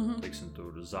sportistu. Teiksim,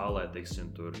 tur zālē, teiksim,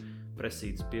 tur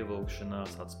presītas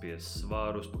pievilkšanās, atspies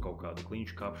svārus pa kaut kādu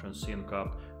kliņšu kāpšanu, sienu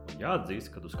kāpt. Un jāatzīst,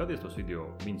 kad tu skaties tos video,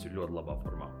 viņas ir ļoti labā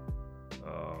formā.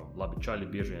 Labi čaļi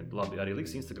bieži vien, labi arī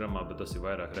liks Instagramā, bet tas ir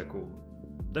vairāk reku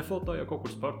defaultā jau kaut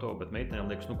kur sporto, bet meitenēm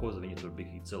liekas, nu ko viņi tur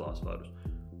bikīti celās svarus.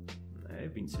 Nē,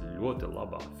 viņas ir ļoti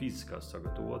labā fiziskā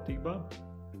sagatavotībā,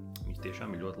 viņas tiešām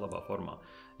ir ļoti labā formā.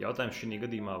 Jautājums šī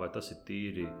gadījumā, vai tas ir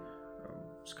tīri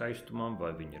skaistumam,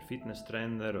 vai viņi ir fitness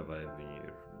treneri, vai viņi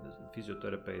ir, nezinu,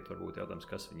 fizioterapeiti, varbūt jautājums,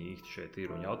 kas viņi īsti šeit ir,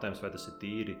 un jautājums, vai tas ir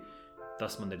tīri,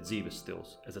 tas man ir dzīves stils.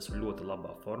 Es esmu ļoti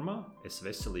labā formā, es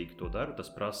veselīgi to daru, tas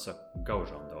prasa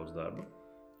gaužām daudz darba.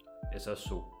 Es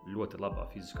esmu ļoti labā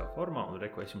fiziskā formā, un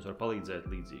reku es jums varu palīdzēt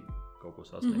līdzīgi kaut ko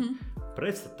sasniegt.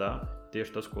 Pretstatā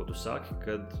tieši tas, ko tu saki,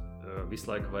 kad visu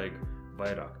laiku vajag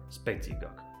vairāk,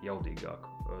 spēcīgāk, jaudīgāk.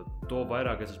 To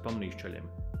vairāk es esmu pamanījis čaļiem.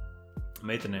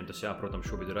 Meitenēm tas, jā, protams,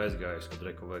 šobrīd ir aizgājis, kad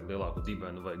reku vajag lielāku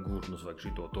dibenu, vajag gurnus, vajag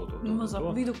šito, to. Mazāk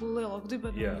viduklu lielāku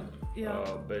dibenu. Jā.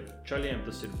 Bet čaļiem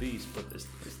tas ir bijis, pat es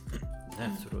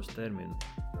neatceros terminu.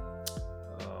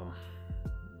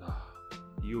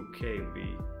 UK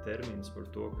bija termins par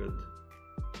to, kad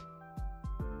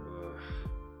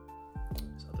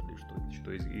es atradīšu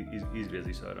to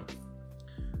izgriezīs ārā.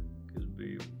 Es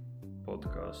biju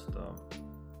podkastā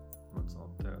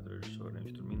Nacionālajā teātra režisoriem,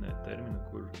 viņš tur minēja terminu,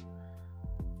 kur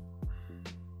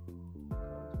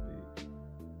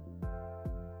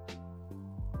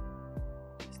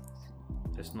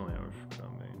es nojaušu, kā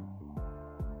bija.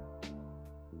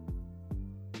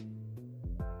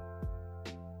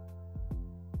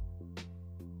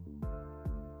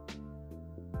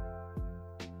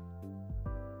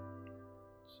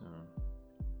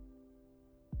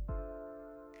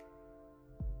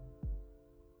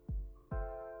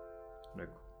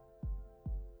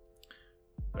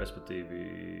 Respektīvi,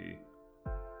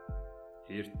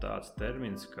 ir tāds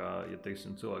termins, kā, ja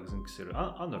teiksim, cilvēki zina, kas ir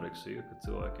anoreksija, kad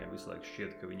cilvēkiem visu laiku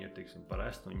šķiet, ka viņi ir, teiksim, par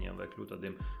ēstu, viņiem vajag kļūt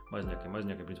tādiem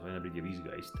mazņākiem, principā vienā brīdī jau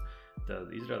izgaist.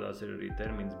 Tad izrādās ir arī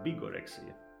termins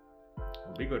bigoreksija.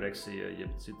 Un bigoreksija,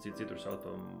 jeb citur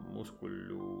saucamo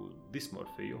muskuļu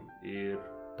dismorfiju, ir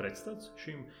pretstats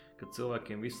šim, kad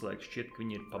cilvēkiem visu laiku šķiet, ka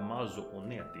viņi ir pa mazu un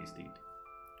neattīstīti.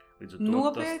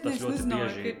 Nopietni, es nezināju,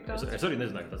 bieži, es arī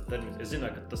nezināju, ka tas termins, es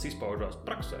zināju, ka tas izpaužās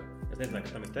praksē, es nezināju,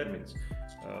 ka tam ir termins,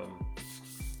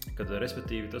 kad,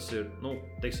 respektīvi, tas ir,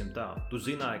 teiksim tā, tu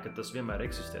zināji, ka tas vienmēr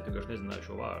eksistē, tu vienkārši nezināji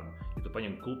šo vārdu, ja tu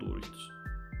paņem kultūristus.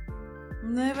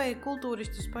 Nevajag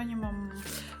kultūristus, paņemam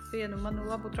vienu manu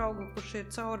labu draugu, kurš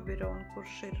ir caurbiro un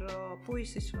kurš ir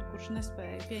puisis un kurš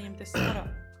nespēja pieņemties svarā.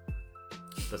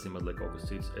 Tas ir mazliet kaut kas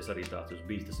cits. Es arī tāds esmu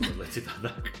bijis, tas ir mazliet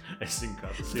citādāk. Es zinu,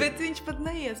 kā tas ir. Bet viņš pat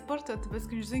neies sportot, tāpēc,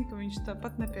 ka viņš zina, ka viņš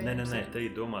tāpat nepieņems. Nē, te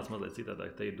ir domāts mazliet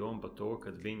citādāk. Te ir doma par to,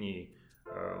 ka viņi,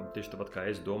 tieši tāpat kā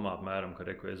es domāju, apmēram, ka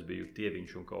es biju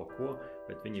tieviņš un kaut ko,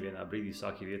 bet viņi vienā brīdī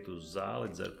sāk iet uz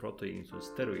zāli, dzer proteīnus un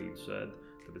steroīdus ēd,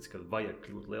 tāpēc, ka vajag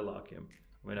kļūt lielākiem.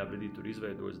 Vienā brīdī tur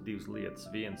izveidojas divas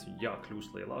lietas. Viens,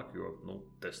 jākļūst lielāk, jo,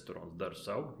 testosterons dara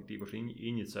savu, ir tīpaši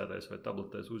injicētais vai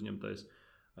tabletēs uzņemtais.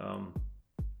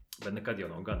 Bet nekad jau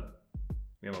nav gan.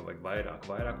 Vienmēr vajag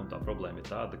vairāk, un tā problēma ir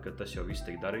tāda, ka tas jau viss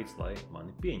tiek darīts, lai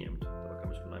mani pieņemtu. Tā kā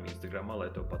mēs runājam Instagramā, lai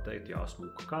tev pateikt,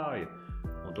 smuka kāja,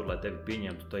 un tur, lai tevi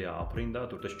pieņemtu tajā aprindā,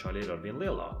 tur taču čaļi ir arvien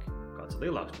lielāki. Kāds ir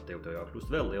lielāks, tad tev jākļūst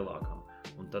vēl lielākam.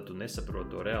 Un tad tu nesaproti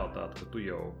to realitāti, ka tu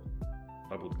jau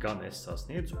varbūt gan esi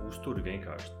sasniedz, uzturi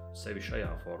vienkārši sevi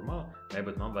šajā formā,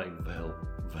 bet man vajag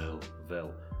vēl.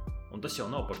 Un tas jau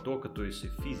nav par to, ka tu esi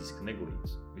fiziski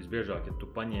neglīts. Visbiežāk, ja tu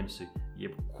paņemsi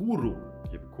jebkuru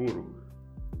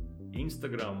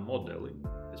Instagram modeli,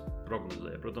 es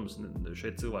prognozēju, protams,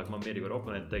 šeit cilvēki man mierīgi var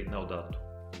oponēt, teikt, nav datu.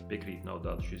 Piekrīt, nav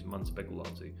datu, šis man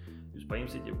spekulācija. Jūs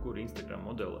paņemsiet jebkuru Instagram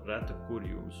modeli, reta, kur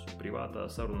jums privātā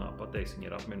sarunā pateiks, viņi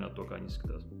ir apmierināti to, kā viņi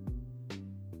izskatās.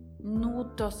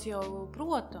 Tas jau,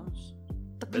 protams.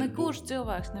 Tak nekurš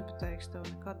cilvēks nepateiks tev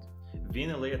nekad.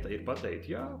 Viena lieta ir pateikt,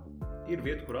 jā, ir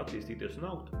vieta, kur attīstīties un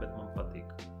augt, bet man patīk.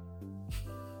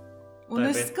 Un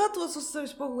es skatos uz sevi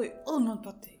spogulī, un man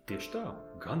patīk. Tieši tā,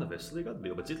 gana veselīga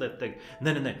atbilde, bet cita lieta teikt,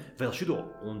 nē, vēl šito,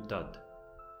 un tad.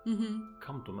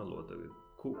 Kam tu melo tagad?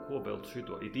 Ko vēl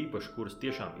šito? Ir īpaši, kuras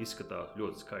tiešām izskatās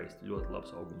ļoti skaisti, ļoti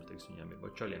labs augums, teiksim, viņam ir,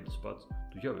 vai čaļiem tas pats.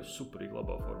 Tu jau esi superīgi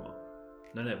labā formā.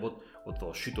 Nē,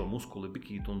 vēl šito muskuli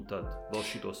bikīt, un tad vēl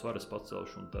šito svaras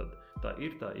pacelšu, un tad. Tā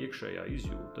ir tā iekšējā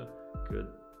izjūta, ka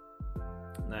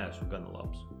neesmu gana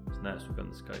labs, es neesmu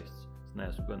gana skaists, es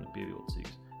neesmu gana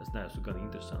pievilcīgs, es neesmu gana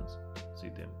interesants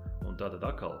citiem. Un tātad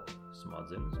atkal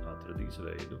smadzenes atradīs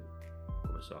veidu,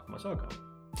 ko mēs sākumā sākām.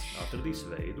 Atradīs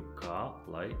veidu, kā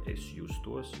lai es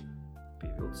justos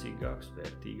pievilcīgāks,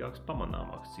 vērtīgāks,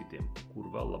 pamanāmāks citiem, kur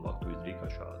vēl labāk tu izdarīji kā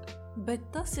šādi. Bet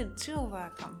tas ir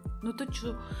cilvēkam.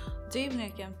 Taču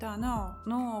dzīvniekiem tā nav.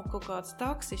 Kaut kāds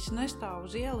taksis nestāv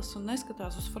uz ielas un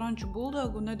neskatās uz franču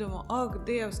buldogu un nedomā, ak,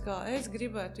 Dievs, kā es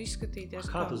gribētu izskatīties.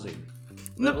 Kā tu zini?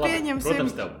 Pieņemsim.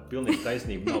 Protams, tev pilnīgi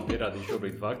taisnība nav pierādīta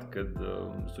šobrīd fakti, kad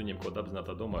suņiem kaut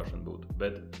apzinātā domāšana būtu.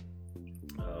 Bet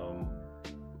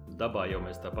dabā jau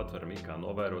mēs tāpat varam it kā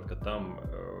novērot, ka tam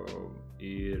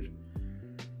ir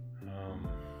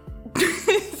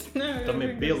tam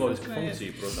ir bioloģiska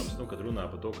funkcija, protams, kad runā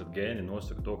par to, ka gēni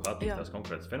nosaka to, kā attīstās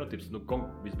konkrēts fenotips.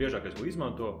 Visbiežākais, ko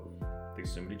izmanto,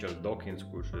 tiksim, Richards Dawkins,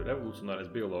 kurš ir revolucionārais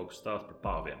biologs, stāst par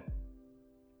pāviem.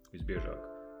 Visbiežāk,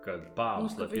 kad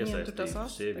pāvs, lai piesaistītu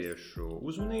sieviešu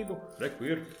uzmanību, reku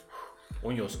ir,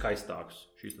 un jo skaistāks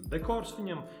šīs dekors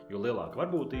viņam, jo lielāka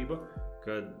varbūtība,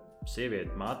 kad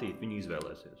sieviete mātīt viņu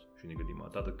izvēlēsies šī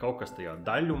gadījumā. Tātad kaut kas tajā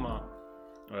daļumā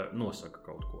nosaka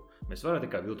kaut ko. Mēs varam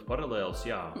tikai vilkt paralēlus,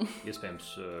 iespējams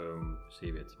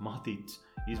sievietes mātītes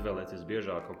izvēlēties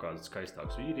biežāk kaut kādus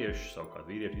skaistākus vīriešus, savukārt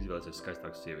vīrieši izvēlēties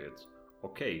skaistākas sievietes.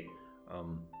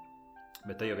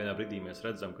 Bet te jau vienā brīdī mēs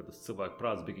redzam, ka tas cilvēku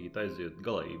prāts bigīt aiziet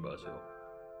galējībās jau.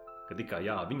 Ka tikai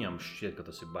viņam šķiet, ka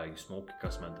tas ir baigi smuki,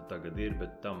 kas man te tagad ir,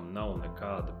 bet tam nav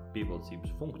nekāda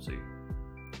pievilcības funkcija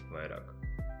vairāk.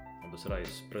 Un tas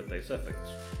raisa pretējs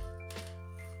efekts.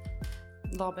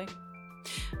 Labi.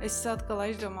 Es atkal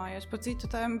aizdomājos par citu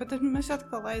tēmu, bet mēs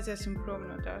atkal aiziesim prom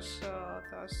no tās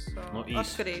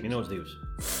atkarības. Minūtes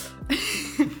 2.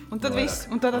 Un tad viss,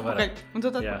 un tad atpakaļ.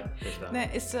 Nē,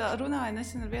 es runāju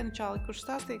nesen ar vienu čāli, kurš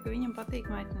stāstīja, ka viņam patīk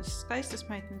meitenes, skaistas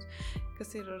meitenes,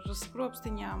 kas ir ar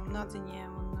skropstiņām un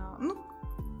nadziņiem,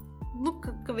 un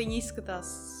ka viņi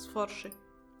izskatās forši.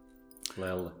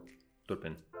 Lēla,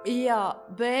 turpini. Jā,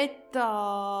 bet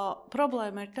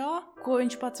problēma ir tā, ko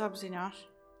viņš pats apzinās.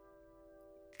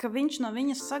 ka viņš no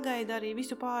viņas sagaida arī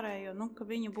visu pārējo, nu, ka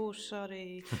viņa būs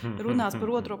arī runās par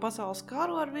otro pasaules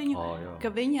karu ar viņu, ka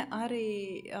viņa arī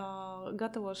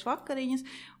gatavos vakariņas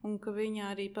un ka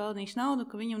viņa arī pelnīs naudu,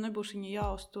 ka viņam nebūs viņa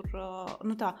jāuztur,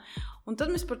 nu tā. Un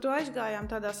tad mēs par to aizgājām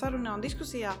tādā sarunā un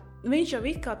diskusijā. Viņš jau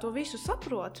it kā to visu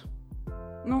saprot,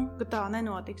 nu, ka tā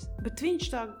nenotiks, bet viņš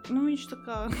tā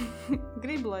kā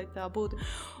grib, lai tā būtu.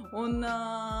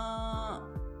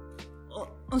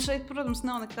 Un šeit, protams,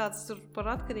 nav nekāds par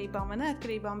atkarībām vai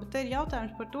neatkarībām, bet te ir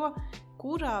jautājums par to,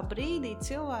 kurā brīdī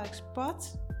cilvēks pats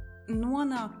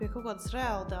nonāk pie kaut kādas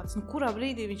realitātes. Nu, kurā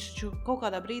brīdī kaut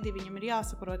kādā brīdī viņam ir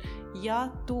jāsaprot, ja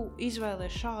tu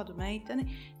izvēlies šādu meiteni,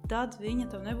 tad viņa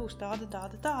tev nebūs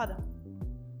tāda.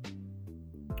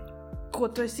 Ko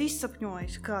tu esi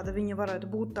izsapņojis, kāda viņa varētu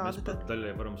būt tāda? Mēs pat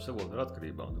daļai varam savot ar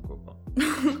atkarībām kopā.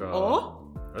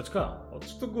 Redz kā?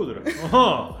 Ots tu gudra.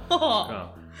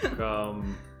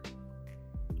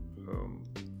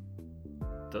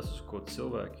 Tas, uz ko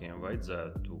cilvēkiem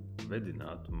vajadzētu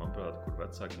vedināt, un, manuprāt, kur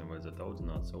vecākiem vajadzētu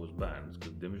audzināt savus bērnus,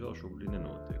 kas, diemžēl, šobrīd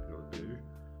nenotiek ļoti bieži,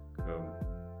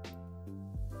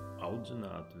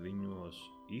 audzināt viņos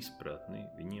izpratni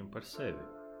viņiem par sevi.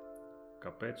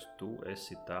 Kāpēc tu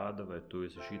esi tāda vai tu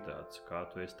esi šitāds, kā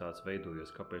tu esi tāds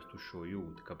veidojies, kāpēc tu šo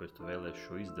jūti, kāpēc tu vēlies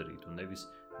šo izdarīt un nevis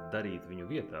darīt viņu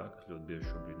vietā, kas ļoti bieži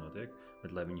šobrīd notiek,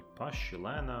 bet lai viņi paši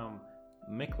lēnām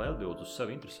meklē atbildes uz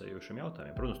sevi interesējošiem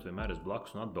jautājumiem. Protams, tu vienmēr esi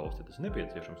blakus un atbalsti, ja tas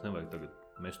nepieciešams, nevajag tagad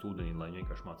mest ūdenī, lai viņi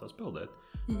vienkārši mācās peldēt,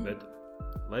 bet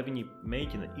lai viņi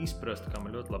mēģina izprast, kā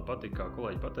man ļoti labi patīk, kā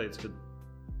kolēģi pateica,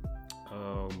 ka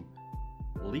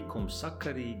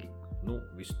likumsakarīgi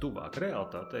vistuvāk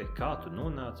realitātei, kā tu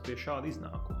nonāci pie šāda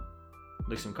iznākuma.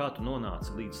 Teiksim, kā tu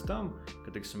nonāci līdz tam,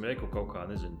 ka, teiksim, reiku kaut kā,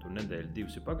 tur nedēļa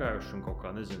 2 ir pagājuši un kaut kā,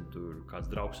 tur kāds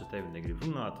draugs ar tevi negrib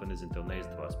runāt, vai, tev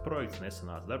neizdevās projekts,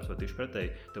 nesanāca darbs, vai tieši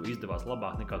pretēji tev izdevās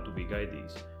labāk nekā tu biji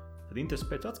gaidījis. Tad interesi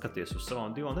pēc atskaties uz savām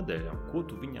 2 nedēļām, ko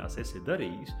tu viņās esi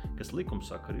darījis, kas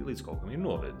likumsakarīgi līdz kaut kam ir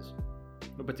novedis.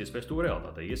 Bet iespējams to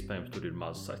realitātei, iespējams tur ir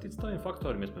maz saistīts tādiem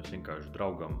faktoriem, iespējams vienkārši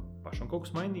draugam pašam kaut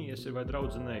kas mainījies vai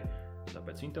draudzenei,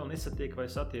 tāpēc viņi tev nesatiek vai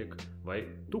satiek, vai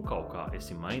tu kaut kā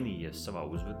esi mainījies savā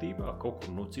uzvedībā, kaut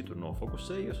kur citur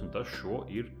nofokusējies, un tas šo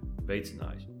ir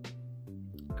veicinājis.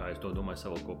 Kā es to domāju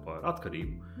savā kopā ar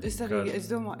atkarību. Es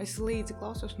līdzi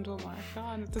klausos un domāju, kā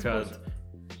tas būs.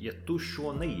 Ja tu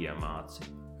šo neiemāci,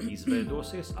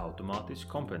 izveidosies automātiski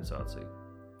kompensācija.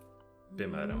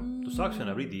 Piemēram, tu sāksi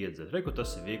vienā brīdī iedzert, reku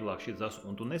tas ir vieglāk šitas,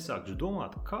 un tu nesāksi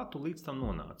domāt, kā tu līdz tam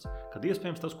nonāci. Kad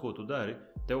iespējams tas, ko tu dari,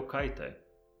 tev kaitē.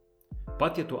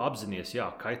 Pat ja tu apzinies,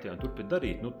 kaitē un turpini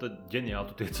darīt, tad ģeniāli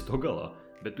tu tiec to galā,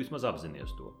 bet tu vismaz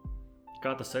apzinies to.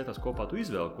 Kā tas saistās kopā tu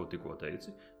izvēli, ko tikko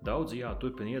teici, daudzi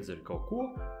turpina iedzert kaut ko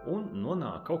un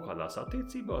nonāk kaut kādās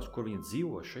attiecībās, kur viņi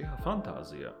dzīvo šajā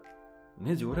fantāzijā.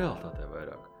 Nedzīvo realitātē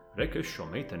vairāk. Reka, es šo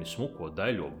meiteni smuko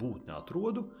daļo būtni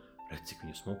atrodu, redz, cik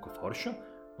viņa smuka forša,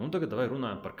 un tagad vai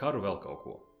runājam par karu vēl kaut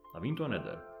ko. Viņi to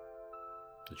nedara.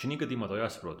 Tad šī gadījumā to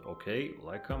jāsaprot,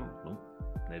 laikam,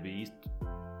 nebija īsti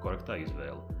korektā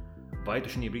izvēle. Vai tu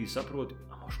šī brīdī saproti,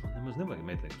 man nemaz nevajag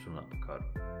meiteni, kas runā par karu.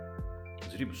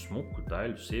 Es gribu smuku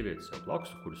daļu sievietes sev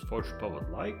blakus, kuras forši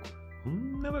pavada laiku, un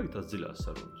nevajag tās dziļās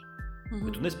sarunas.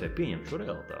 Bet tu nespēji pieņemt šo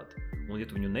realitāti, un ja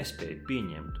tu viņu nespēji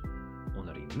pieņemt un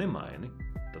arī nemaini,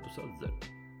 tad tu sāc dzert.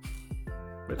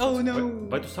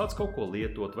 Vai tu sāc kaut ko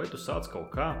lietot, vai tu sāc kaut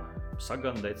kā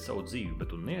sagandēt savu dzīvi, bet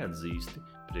tu neatzīsti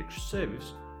priekš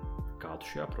sevis, kā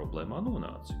tu šajā problēmā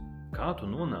nonāci. Kā tu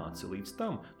nonāci līdz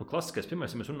tam? Klasiskais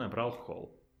piemērs, ja mēs runājam par alkoholu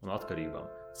un atkarībām.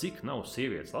 Cik nav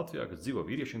sievietes Latvijā, kas dzīvo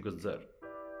vīriešiem, kas dzer?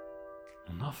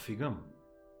 Nafigam.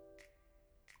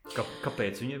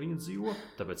 Kāpēc viņa dzīvo?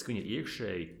 Tāpēc, ka viņa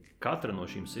iekšēji, katra no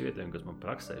šīm sievietēm, kas man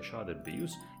praksē šādi ir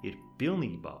bijusi, ir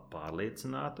pilnībā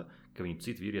pārliecināta, ka viņa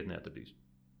citu vīrieti neatradīs.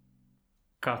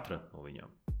 Katra no viņām.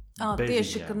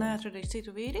 Tieši, ka neatradīs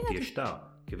citu vīrieti? Tieši tā,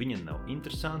 ka viņa nav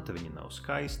interesanta, viņa nav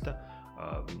skaista,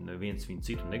 neviens viņu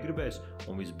citu negribēs,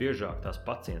 un visbiežāk tās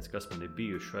pacients, kas man ir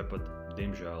bijuši, vai pat,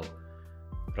 diemžēl,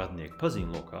 radnieku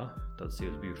pazīmlokā, tādas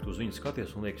sievas bijuši, tu uz viņu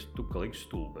skaties un liekas, tu kā liekas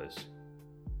stulbēs.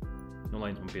 Lai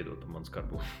viņas man piedod par manu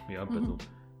skarbu, bet,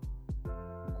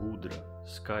 gudra,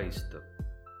 skaista,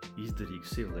 izdarīga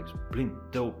sieva, liekas,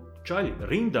 tev čaļi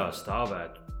rindā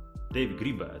stāvētu, tevi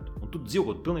gribētu, un tu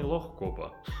dzīvot pilnīgi lohu kopā.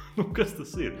 Kas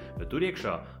tas ir? Bet tur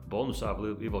iekšā bonusā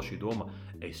vēl šī doma,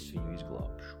 es viņu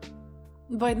izglābšu.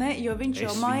 Vai ne, jo viņš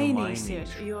jau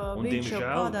mainīsies, jo un, viņš jau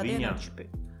kādā dienā.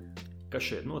 Kas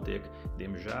šeit notiek?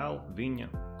 Diemžēl viņa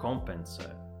kompensē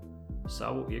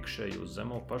savu iekšējo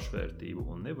zemo pašvērtību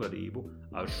un nevarību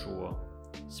ar šo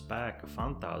spēka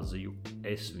fantāziju,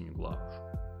 es viņu glābšu.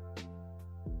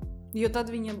 Jo tad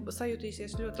viņa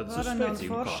sajutīsies ļoti varana un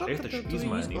forša, es taču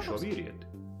izmainīju šo vīrieti.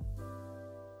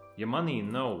 Ja manī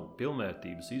nav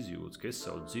pilnvērtības izjūtas, ka es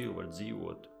savu dzīvi varu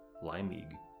dzīvot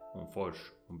laimīgi un forši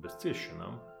un bez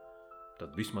ciešanām,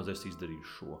 tad vismaz es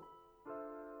izdarīšu šo.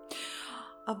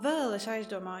 Vēl es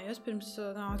aizdomājos pirms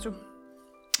nācu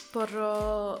par...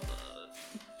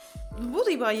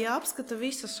 būtībā jāapskata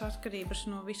visas atkarības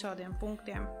no visādiem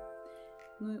punktiem.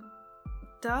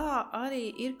 Tā arī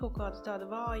ir kaut kāda tāda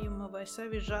vājuma vai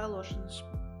sevi žēlošanas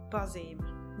pazīme.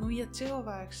 Ja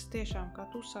cilvēks tiešām, kā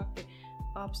tu saki,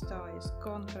 apstājas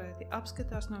konkrēti,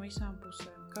 apskatās no visām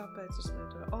pusēm, kāpēc es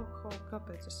lietoju alkoholu,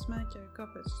 kāpēc es smēķēju,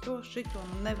 kāpēc es to šito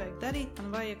man nevajag darīt,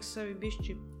 man vajag sevi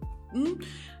bišķi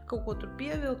kaut ko tur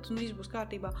pievilkt un viss būs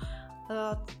kārtībā.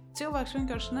 Cilvēks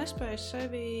vienkārši nespēja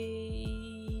sevi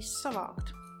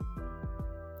savākt.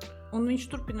 Un viņš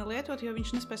turpina lietot, jo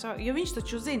viņš nespēja savākt. Jo viņš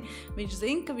taču zina,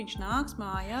 ka viņš nāks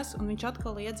mājās un viņš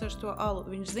atkal iedzers to alu.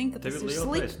 Viņš zina, ka tas ir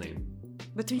slikti.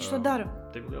 Bet viņš to dara.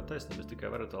 Tev ir liela taisnība. Es tikai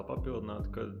varu tā papildināt,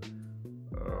 ka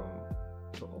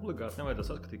to obligāti nevajadzētu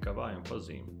saskatīt kā vājumu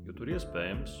pazīmi. Jo tur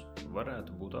iespējams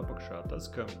varētu būt apakšā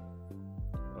tas, ka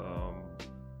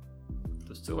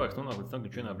tas cilvēks nonāk līdz tam, ka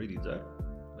viņš vienā brīdī dzer,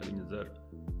 vai viņa dzer,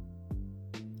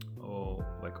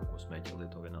 vai kaut ko smēķē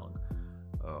lieto vienalga.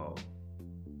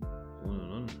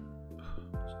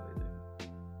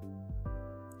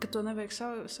 Ka to nevajag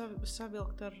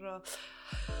savilkt ar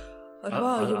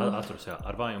vājumu. Atceros, jā,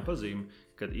 ar vājumu pazīmi,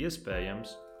 kad iespējams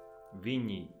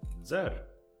viņi dzer,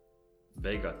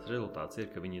 beigās rezultāts ir,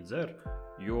 ka viņi dzer,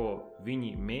 jo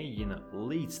viņi mēģina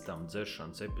līdz tam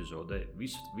dzeršanas epizodē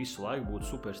visu laiku būt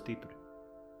super stipri.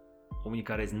 Un viņi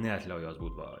kādreiz neatļaujās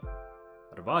būt vāji.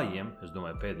 Ar vājiem, es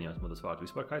domāju, pēdiņās man tas vārds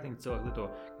vispār kaitīgi cilvēki lieto,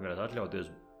 viņi varētu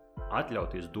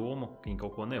atļauties domu, ka viņi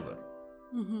kaut ko nevar.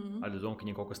 Atļauties domu, ka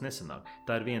viņiem kaut kas nesanāk.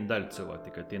 Tā ir viena daļa cilvēku,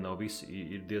 tikai tie nav visi.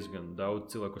 Ir diezgan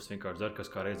daudz cilvēku, kas vienkārši dzer, kas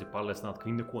kā reiz ir pārliecināti, ka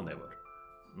viņi neko nevar.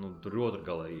 Tur ir otra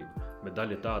galējība. Bet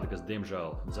daļa ir tāda, kas diemžēl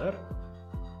dzer.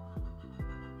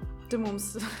 Tu mums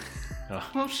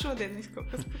šodien kaut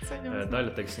kas paceļams.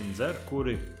 Daļa, teiksim, dzer,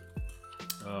 kuri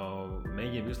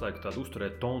mēģina visu laiku tādu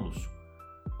uzturēt tonusu.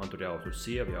 Man tur jāuztur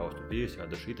sievi, jāuztur vīrs,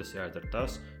 jādara šitas, jādara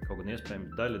tas. Kaut gan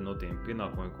iespējams daļa no tiem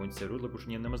pienākumiem, ko viņi sev ir uzlikuši,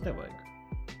 viņiem nemaz nevajag.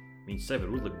 Viņi sev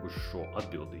ir uzlikuši šo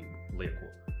atbildību lieko.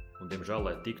 Un, diemžēl,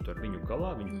 lai tiktu ar viņu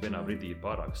galā, viņi vienā brīdī ir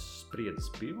pārāk spriedzes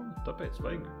pilni, tāpēc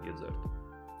vajag iedzert.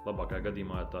 Labākajā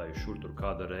gadījumā, ja tā ir šur tur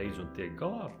kāda reize un tiek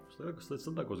galā, kas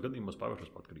sliktākos gadījumos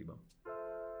pārvēršas par atkarībām.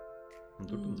 Un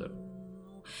turpin dzert.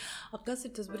 Kas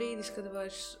ir tas brīdis, kad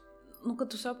vairs... kad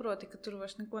tu saproti, ka tur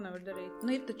vairs neko nevar darīt.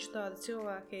 Ir taču tādi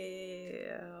cilvēki,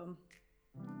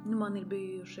 man ir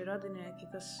bijuši radinieki,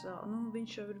 kas,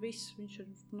 viņš jau ir viss, viņš ir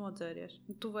nodzēries.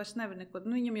 Tu vairs nevari neko,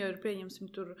 viņam jau ir, pieņemsim,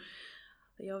 tur,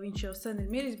 jau viņš jau sen ir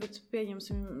miris, bet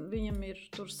pieņemsim, viņam ir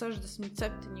tur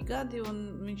 67 gadi,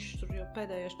 un viņš tur jau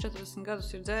pēdējos 40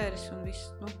 gadus ir dzēris, un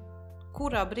viss,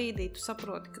 kurā brīdī tu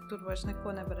saproti, ka tur vairs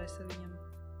neko nevarēs ar viņam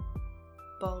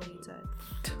palīdzēt?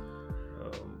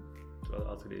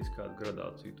 Atkarīgs kādu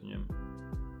gradāciju tu ņem.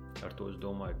 Ar to es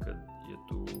domāju, ka, ja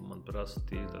tu man prasi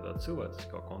tīri tādā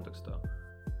cilvēciskā kontekstā,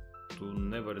 tu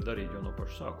nevari darīt jau no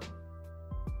paša sākuma.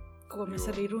 Ko mēs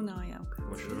arī runājām.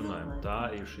 Tā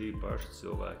ir šī paša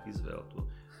cilvēka izvēle.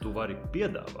 Tu vari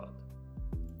piedāvāt,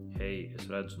 hei, es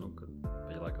redzu, ka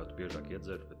pēdējā laikā tu biežāk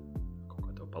iedzer, bet kaut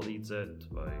kā tev palīdzēt,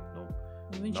 vai,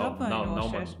 viņš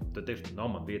apvainosies. Tad tieši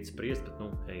nav man vietas spriest, bet,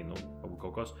 hei,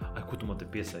 kaut kas, ko tu man te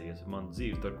piesējies, man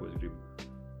dzīve dar, ko es gribu.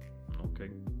 Okay.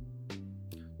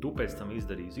 Tu pēc tam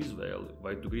izdarīsi izvēli,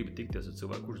 vai tu gribi tikties ar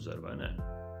cilvēku, kurš dzer, vai nē.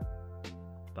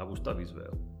 Tā būs tava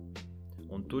izvēle.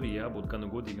 Un tur ir jābūt gan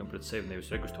godīgam pret sevi,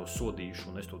 nevis reku, es tev sodīšu,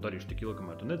 un es to darīšu tik ilgi,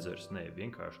 kamēr tu nedzers. Nē,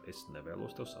 vienkārši es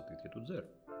nevēlos tev satikt, ja tu dzer.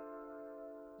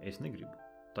 Es negribu.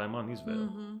 Tā ir mana izvēle.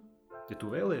 Ja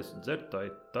tu vēlies dzert, tā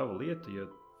ir tava lieta, ja,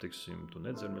 teiksim, tu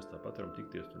nedzer, mēs tāpat varam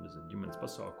tikties, tu nezinu, ģimenes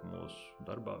pasākumos,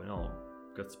 darbā, vienalga,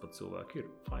 kas tas pat cilvēki ir,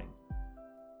 fine.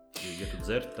 Ja tu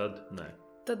dzer, tad nē.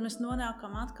 Tad mēs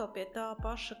nonākam atkal pie tā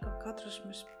paša, ka katrs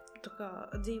mēs tā kā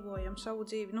dzīvojam savu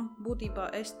dzīvi.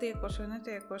 Būtībā es tiekos vai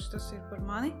netiekos, tas ir par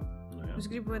mani. Es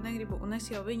gribu vai negribu, un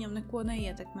es jau viņam neko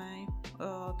neietekmēju.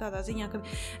 Tādā ziņā, ka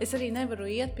es arī nevaru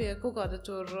iet pie kaut kāda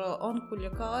tur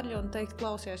onkuļa Kārļa un teikt,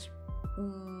 klausies,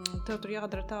 tev tur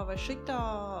jādara tā vai šitā,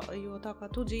 jo tā kā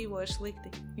tu dzīvo ir slikti.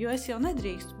 Jo es jau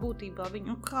nedrīkstu būtībā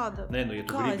viņu kāda... Nē, ja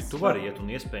tu gribi, tu vari iet un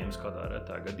iespējams kādā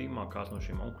retā gadījumā kāds no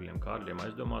šiem onkuļiem Kārļiem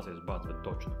aizdomāsies bāc, bet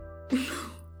točni.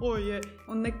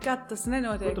 Un nekad tas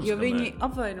nenotiek, protams, jo viņi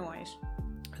apvainojas.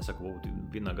 Es saku,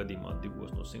 vienā gadījumā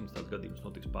 2 no 100 tāds gadījums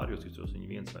notiks pārjos, viņi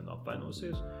viens vai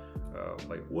apvainosies,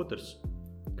 vai otrs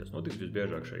Kas notiks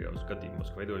visbiežāk šajos gadījumos,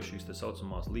 ka veidojas šīs te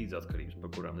saucamās līdzatkarības,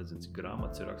 par kurām nezinu, cik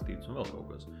grāmatas ir rakstītas un vēl kaut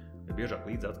kas. Ja biežāk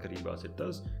līdzatkarībās ir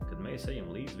tas, kad mēs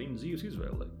ejam līdz viņu dzīves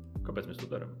izvēlē. Kāpēc mēs to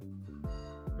darām?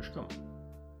 Paši kam?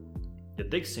 Ja,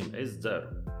 teiksim, es dzeru,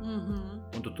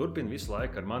 un tu turpini visu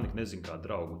laiku ar mani, nezinu, kā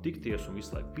draugu tikties, un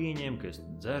visu laiku pieņem, ka es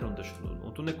dzeru,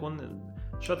 un tu neko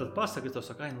šādi pasaka, es tev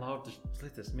saku, Laura, tu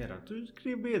sliecies mierā, tu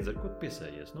gribi iedzer, ko tu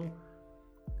piesējies,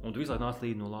 Un tu visu laiku nāc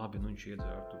līdzi, labi, viņš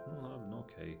iedzer, tu, labi,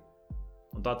 okei.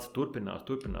 Un tāds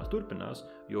turpinās,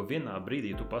 jo vienā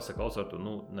brīdī tu pasaki, klausā, tu,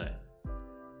 nē,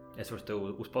 es varu tev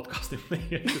uz podkastiem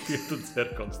neiet, ja tu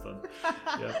dzer konstanti.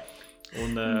 Ja.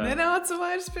 Nenāca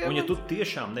vairs pie un ja tu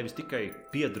tiešām nevis tikai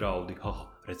piedraudi,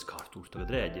 redz, kā Artūrs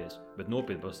tagad rēģēs, bet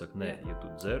nopietni pasaki, nē, ja tu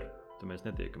dzer, tad mēs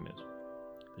netiekamies.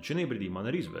 Tad šī brīdī man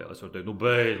ir izvēle. Es varu teikt,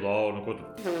 beidz, Laura,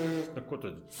 ko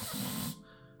tu?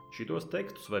 Šitos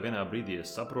tekstus vai vienā brīdī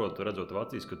es saprotu, redzot tev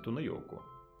acīs, ka tu nejoko.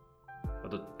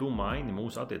 Tad tu maini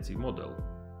mūsu attiecību modeli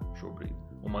šobrīd.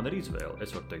 Un man ir izvēle.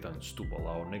 Es varu teikt, stupā,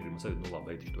 Laura, negribu sevi,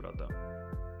 labi, eitiši turātā.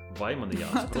 Vai man ir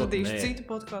jāsaprot? Atradīšu citu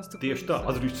podcastu. Tieši tā,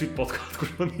 atradīšu citu podcastu,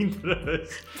 kurš man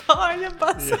interesē. Pāļa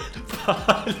bazars.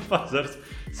 Pāļa bazars.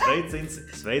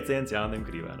 Sveiciens Jānim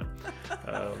Krīvēnam.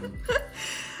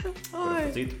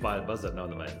 Citu Pāļa bazaru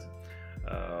nav neviens.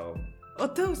 O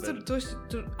tev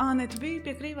tur, ne, tu biji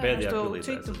pie Krīvēnam. Pēdējā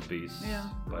pilītēs tas bijis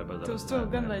Pāļa bazarā. Tu uz to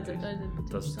gan vajadzētu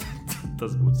aiziet.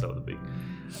 Tas būtu savdabīgi.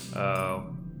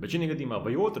 Bet šī gadījumā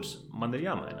vai otrs man ir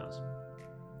jāmainās.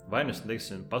 Vai es,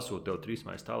 teiksim, pasūtu tev 3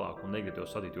 maiņas tālāk un negribu tev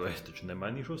sadīt, jo es taču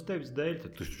nemainīšos tevis dēļ,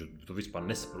 tad tu vispār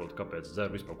nesaproti, kāpēc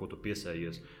dzeru, vispār, ko tu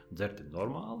piesējies, dzert ir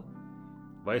normāli.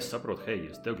 Vai es saprotu, hei,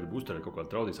 ja es tev gribu uzturēt kaut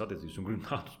kādu draudzīgas attiecības un gribu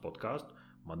nākt uz podcastu,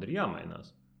 man ir jāmainās.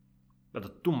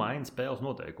 Tad tu maini spēles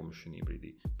noteikumus šī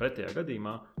brīdī. Pretējā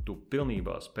gadījumā tu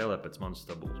pilnībā spēlē pēc manas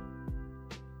stabulas.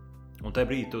 Un tajā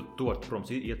brīdī tu var,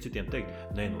 protams, iet citiem teikt,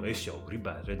 nē, es jau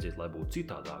gribētu redzēt, lai būtu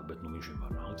citādāk, bet viņš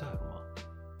vienmēr nāk dzērumā.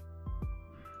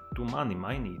 Tu mani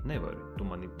mainīt nevari.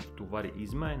 Tu vari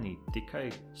izmainīt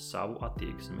tikai savu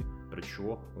attieksmi pret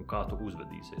šo un kā tu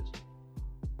uzvedīsies.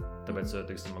 Tāpēc,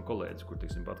 teiksim, man kolēģis, kur,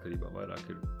 teiksim, atkarībā vairāk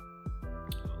ir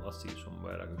lasījis un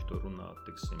vairāk viņš to runā,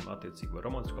 teiksim, attiecīgi vai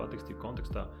romantisko attiecību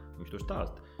kontekstā, viņš to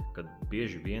stāsta, kad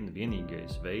bieži vien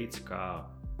vienīgais veids, kā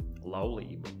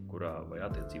laulība, vai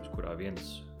attiecības, kurā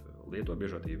viens lieto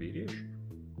biežāk tie vīrieši,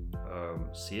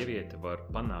 sieviete var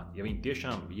panākt, ja viņa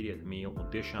tiešām vīrieti mīl un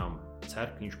tiešām cer,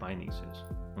 ka viņš mainīsies.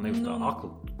 Un nevis tā akli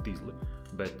tizli,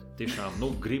 bet tiešām,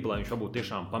 grib, lai viņš varbūt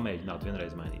tiešām pamēģinātu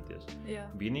vienreiz mainīties. Jā.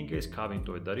 Vienīgais, kā viņi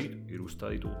to darīt, ir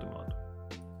uzstādīt ultimātu.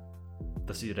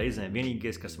 Tas ir reizēm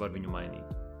vienīgais, kas var viņu mainīt.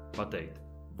 Pateikt,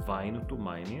 vai nu tu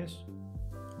mainies,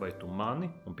 vai tu mani,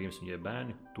 un pirms viņai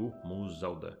bērni, tu mūs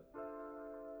zaudē.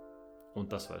 Un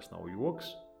tas vairs nav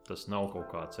joks, tas nav kaut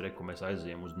kāds ko mēs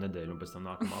aizējam uz nedēļu un pēc tam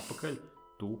nākam atpakaļ,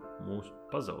 tu mūs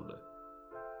pazaudē.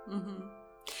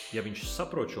 Ja viņš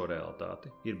saprot šo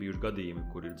realitāti, ir bijuši gadījumi,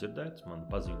 kur ir dzirdēts, man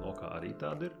paziņu lokā arī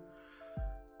tāda ir,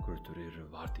 kur tur ir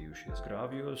vārtījušies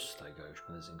grāvjos, staigājuši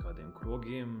pa nezinu kādiem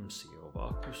krogiem, sievu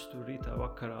vakus tur rītā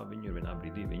vakarā, vienā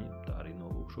brīdī viņi tā arī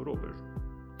nolūk šo robežu.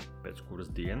 Pēc kuras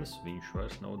dienas viņš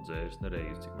vairs nav dzēris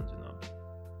nereizi, cik man zināms.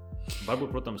 Varbūt,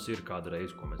 protams, ir kāda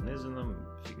reize, ko mēs nezinām,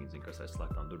 cik viņi zina, kas aiz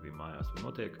slēgtām durvīm mājās tur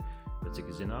notiek, bet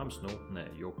cik zināms, nē,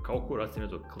 jo kaut kur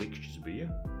atcīmredzot klikšķis bija,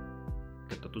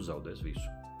 ka tad tu zaudēs visu.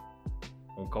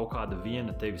 Un kaut kāda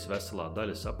viena tevis veselā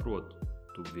daļa saprot,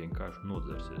 tu vienkārši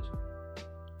nodzersies.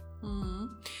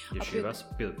 Ja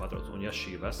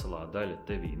šī veselā daļa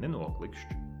tevī nenoklikšķ,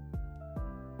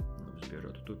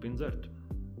 visbiežāk tu turpini dzert.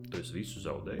 Tu esi visu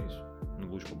zaudējis,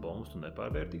 gluži pa bonus tu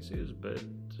nepārvērtīsies, bet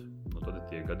tad ir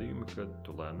tie gadījumi, kad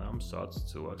tu lēnām sāc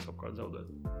cilvēks apkārt zaudēt.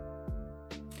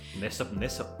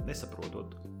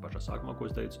 Nesaprotot pašā sākumā, ko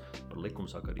es teicu par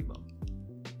likumsakarībām.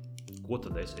 Ko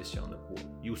tad es jau neko?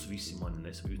 Jūs visi mani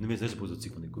nesaprotat. Neviens nesaprotat,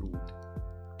 cik man ir grūti.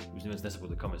 Jūs neviens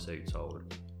nesaprotat, kam es eju cauri.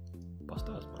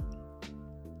 Pastāst man.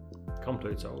 Kam tu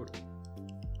eji cauri?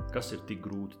 Kas ir tik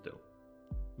grūti tev?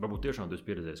 Varbūt tiešām tu esi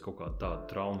pieredzējis kaut kādu tādu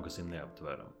traumu, kas ir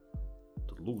neaptverama.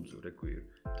 Tad lūdzu, reku ir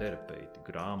terapeiti,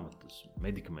 grāmatas,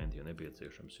 medikamenti, ja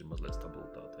nepieciešams, ir mazliet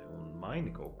stabilitātei un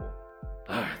maini kaut ko.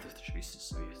 Tas taču viss ir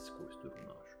sviests, ko es tur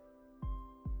runāšu.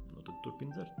 Tad turpin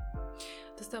dzert.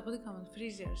 Tas tāpat kā man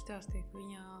frizieri stāstīja, ka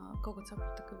viņa kaut kad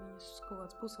saprata, ka viņas kaut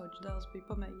kāds pusauģis dēls bija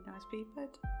pamēģinājis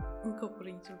pīpēt, un kaut kur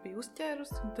viņa tur bija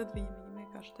uzķērus, un tad viņa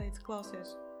vienkārši teica,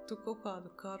 klausies, tu kaut kādu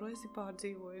karu esi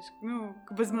pārdzīvojis,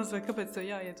 bez maz vai kāpēc tev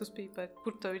jāiet uz pīpēt,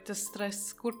 kur tev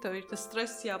ir tas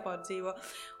stress jāpārdzīvo,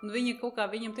 un viņa kaut kā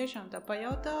viņam tiešām tā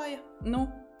pajautāja,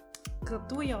 ka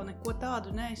tu jau neko tādu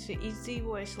neesi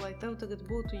izdzīvojis, lai tev tagad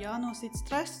būtu jānosit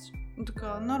stress. Un tā kā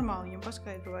normāli viņam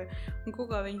paskaidroja. Un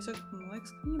kaut kā viņi saka, man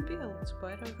liekas, ka viņam pielicis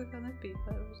vairāk, tā kā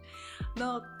nepīpējus. No,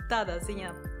 tādā ziņā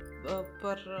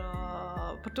par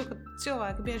to, ka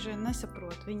cilvēki bieži vien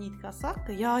nesaprot. Viņi kā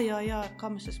saka, jā,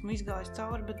 kam es esmu izgājis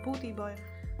cauri, bet būtībā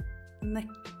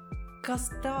nekas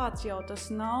tāds jau tas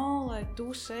nav, lai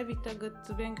tu sevi tagad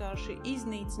vienkārši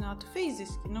iznīcinātu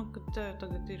fiziski, ka tev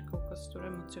tagad ir kaut kas tur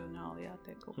emocionāli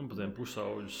jātiek. Un par tiem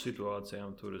pusauģu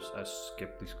situācijām tur es esmu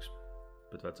skeptisks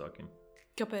pret vecākiem.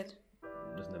 Kāpēc?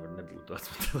 Es nevaru nebūt tāds,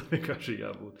 bet vienkārši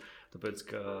jābūt. Tāpēc,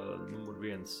 ka numur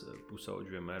 1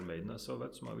 pusauģi vienmēr mēģinās savu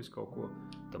vecumā visu kaut ko.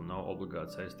 Tam nav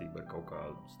obligāti saistība ar kaut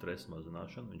kādu stresa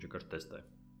mazināšanu. Viņš vienkārši testē.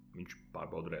 Viņš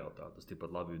pārbauda realitāti. Tas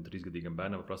tikpat labi 3-gadīgam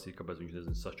bērnam prasīja, kāpēc viņš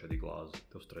nezina sašķēdīt glāzi.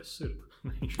 Tev stress ir.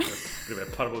 Viņš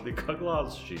gribēja pārbaudīt, kā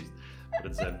glāzes šķīst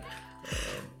pret zemi.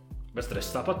 Bet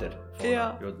stress tāpat ir. Fonā,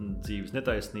 jo dzīves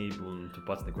netaisnība un tu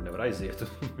pats nekur nevar aiziet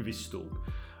un viss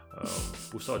stulbi.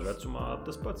 Pusauģu vecumā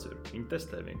tas pats ir. Viņi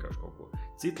testē vienkārši kaut ko.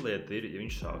 Cita lieta ir, ja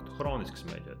viņš sāktu hroniski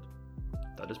smēķēt.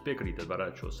 Tad es piekrītu, ka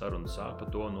varētu šo sarunu sākt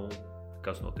par to,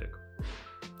 kas notiek.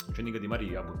 Un šī gadījumā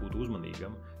arī jābūt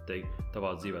uzmanīgam, teikt,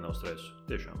 tavā dzīvē nav stresu.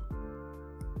 Tiešām.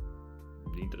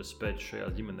 Intereses pēc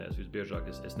šajās ģimenēs visbiežāk,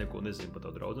 es neko nezinu par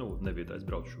tavu draudzi, nebija tā, es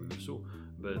braucu virsū,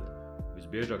 bet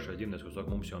visbiežāk šajā ģimenēs, ko saka,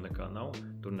 mums jau nekā nav,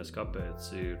 tur neskāpēc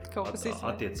ir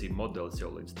attiecība modelis jau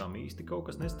līdz tam īsti kaut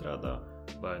kas nestrādā,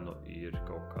 vai ir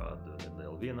kaut kāda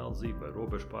neliela vienaldzība, vai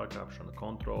robežu pārkāpšana,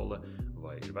 kontrole,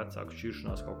 vai ir vecāku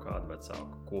šķiršanās kaut kāda,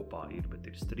 vecāku kopā ir, bet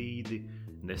ir strīdi,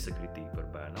 nesakritība par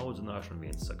bērnu audzināšanu,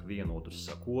 viens saka vienu, otrs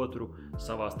saka otru,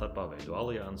 savā starpā veido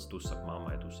aliansi, tu saka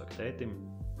mammai, tu saka tētim.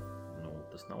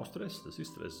 Tas nav stress, tas ir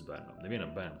stress bērnam. Nevienam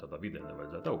bērnam tādā vidē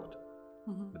nevajadzētu augt,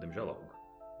 bet diemžēl aug,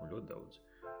 un ļoti daudz.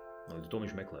 Līdz to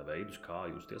viņš meklē veidus, kā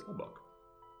justies labāk.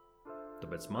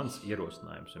 Tāpēc mans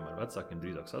ierosinājums vienmēr vecākiem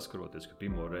drīzāk saskaroties, ka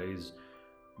pirmo reizi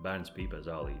bērns pīpē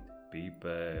zālīti,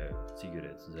 pīpē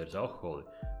cigaretes, dzers alkoholi.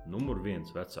 Numur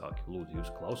 1 vecāki, lūdzu,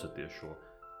 jūs klausaties šo,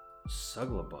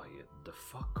 saglabājiet the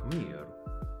fuck mieru.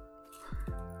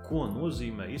 Ko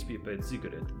nozīmē izpīpēt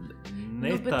cigareti?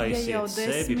 Netaisiet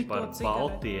sevi par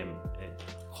baltiem,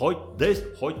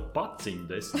 hoļ paciņu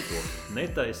 10.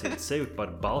 Netaisiet sevi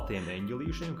par baltiem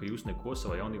eņģelīšiem, ka jūs neko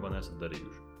savā jaunībā nesat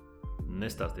darījuši.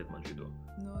 Nestāstiet man šito.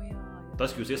 Jā.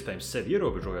 Tas, ka jūs iespējams sevi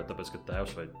ierobežojāt, tāpēc, ka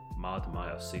tēvs vai māte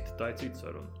mājās sita, tā ir cits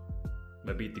saruna.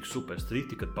 Vai bija tik super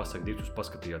strikti, kad jūs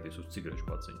paskatījāties uz cigarešu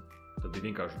paciņu. Tad ir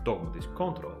vienkārši dogmatiska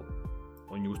kontrole.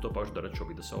 Un jūs to pašu darat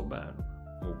šobrīd ar savu bērnu,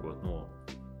 mūkot no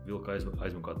vilka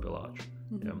aizmukāt pie lāča.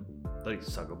 Ja? Tad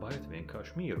saglabājiet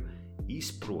vienkārši mieru.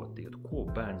 Izprotiet, ko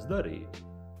bērns darīja.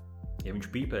 Ja viņš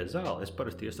pīpē zāli, es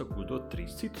parasti iesaku uzdot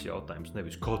 3 citus jautājumus.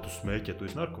 Nevis, kā tu smēķi, ja tu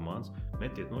esi narkomāns,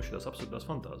 metiet no šitās absurdās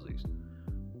fantāzijas.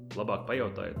 Labāk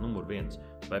pajautājiet numur 1,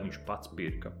 vai viņš pats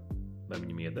pirka, vai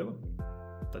viņam iedeva.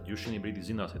 Tad jūs šī brīdī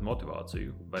zināsiet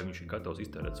motivāciju, vai viņš ir gatavs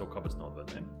iztērēt savu kabatas naudu vai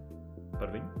ne par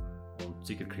viņu, un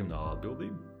cik ir krimināla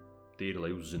atbildība. Tīri,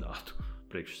 lai uzzinātu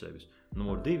priekš sevis.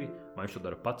 Numur 2, vai viņš to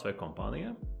dara pats vai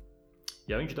kompānijā.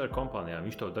 Ja viņš dara kompānijā,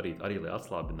 viņš to darīt arī, lai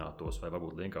atslābinātos, vai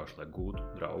varbūt vienkārši, lai gūtu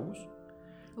draugus.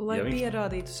 Lai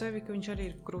pierādītu sevi, ka viņš arī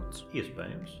ir kruts.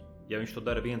 Iespējams. Ja viņš to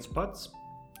dara viens pats,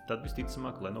 tad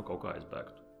visticamāk, lai no kaut kā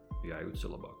aizbēgtu. Jājūtas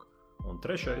ir labāk. Un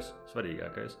 3,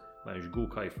 svarīgākais, vai viņš gū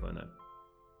kaifu vai ne.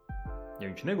 Ja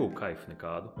viņš negū kaifu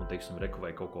nekādu, un, teiksim, reku vai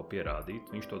kaut ko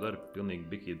pierādīt, viņš to dara pilnīgi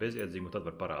bikīt bezjēdzību, un tad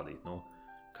var parādīt.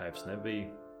 Kaifs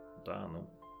nebija, tā,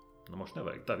 moš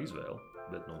nevajag, tā izvēle,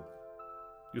 bet,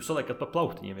 jūs saliekat pa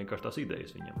plauktiņiem vienkārši tās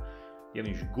idejas viņam. Ja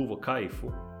viņš guva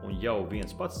kaifu un jau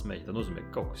viens pats smēķi, tad nozīmē,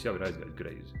 ka kaut kas jau ir aizgājis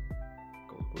greizi.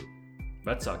 Kaut kur.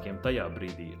 Vecākiem tajā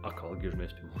brīdī, atkal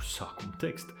griežamies pie mūsu sākuma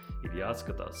teksta, ir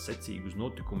jāatskatās secīgi uz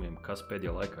notikumiem, kas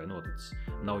pēdējā laikā ir noticis.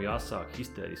 Nav jāsāk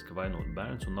histēriski vainot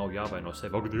bērns un nav jāvaino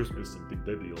sevi, ak, Dievs, mēs esam tik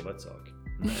debīli vecāki.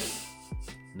 Nē.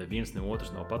 Neviens, ne otrs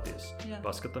nav patiess.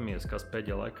 Paskatāmies, kas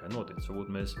pēdējā laikā ir noticis.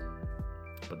 Varbūt mēs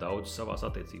pa daudz savās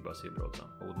attiecībās iebraucām.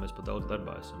 Varbūt mēs pa daudz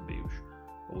darbā esam bijuši.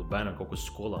 Varbūt bērnam kaut kas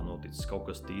skolā noticis, kaut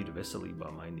kas tīri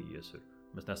veselībā mainījies.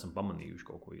 Mēs neesam pamanījuši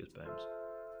kaut ko iespējams.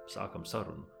 Sākam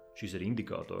sarunu. Šis ir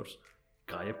indikators,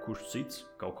 kā jebkurš cits,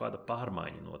 kaut kāda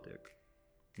pārmaiņa notiek.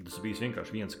 Tas bijis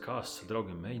vienkārši viens kass,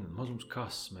 draugiem mēģināt, mazums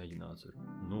kass mēģināts ir.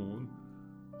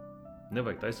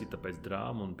 Nevajag taisīt tāpēc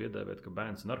drāmu un piedēvēt, ka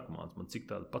bērns ir narkomāns. Man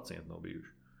cik tādi pacienti nav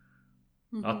bijuši.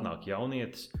 Atnāk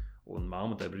jaunietis, un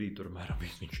māma tajā brīdī tur mēram,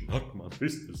 viņš ir narkomāns,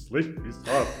 viss ir slikti, viss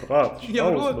ārprāts,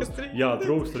 šausmas. Jā,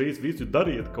 drūks rīts, visi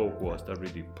dariet kaut ko. Tā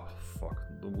brīdī,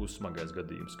 būs smagais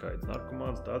gadījums skaidrs.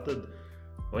 Narkomāns, tātad,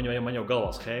 man jau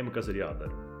galvā schēma, kas ir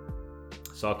jādara.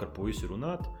 Sāk ar puisi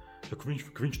runāt, ka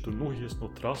viņš tur noies no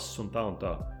trases un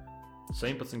tā.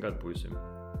 17 gadu puisim.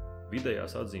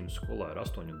 vidējās atzīmes skolā ir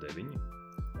 8 un 9,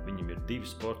 viņam ir 2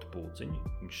 sporta pulciņi,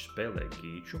 viņš spēlē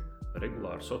gīču,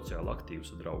 regulāri sociāli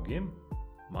aktīvs ar draugiem,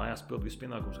 mājās pild visu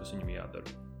pienākumus, kas viņam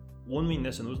jādara. Un viņi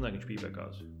nesen uzzināja, ka viņš pīpē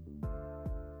kāzi.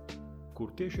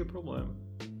 Kur tieši ir problēma?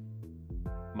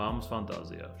 Māmas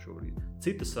fantāzijā šobrīd.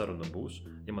 Cita saruna būs,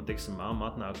 ja man, teiksim, māma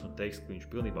atnāks un teiks, ka viņš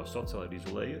pilnībā sociāli ir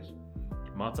izolējies,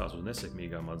 mācās uz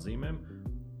nesekmīgām atzīmēm,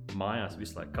 mājās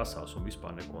visu laiku kasās un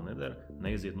vispār neko nedara,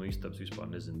 neiziet no istabas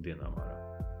vispār nezinu dienām ārā.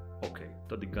 Ok,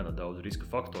 tad ir gana daudz riska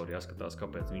faktori jāskatās,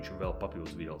 kāpēc viņš vēl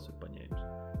papildus vielas ir paņēmis.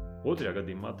 Otrajā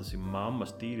gadījumā tas ir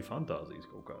mammas tīri fantāzijas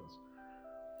kaut kādas.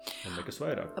 Un nekas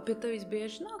vairāk. Pie tevis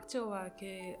bieži nāk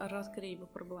cilvēki ar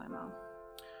atkarību problēmām?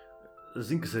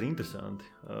 Zini, kas ir interesanti,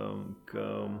 ka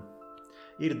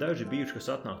ir daži bijuši, kas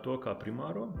atnāk to kā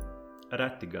primāro,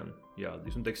 reti gan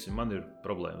jāatzīst. Un, teiksim, man ir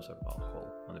problēmas ar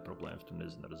alkoholu, man ir problēmas, tu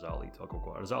nezinu, ar zālīti vai kaut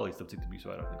ko. Ar zālīti, starp citu, bijis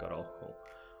vairāk nekā ar alkoholu.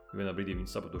 Vienā brīdī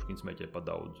viņi sapratuši, ka viņi smēķē pa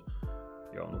daudz.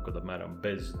 Jā, kad apmēram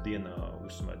bez dienā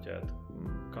uzsmēķēt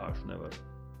kāšu nevar,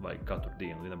 vai katru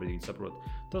dienu. Vienā brīdī viņi saprot,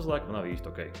 tas laikam nav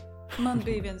īsti ok. Man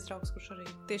bija viens draugs, kurš arī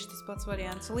tieši tas pats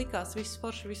variants. Likās viss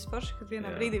forši, kad vienā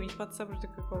brīdī viņš pats saprata,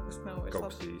 ka kaut kas nav. Kaut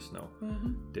kas īsti nav.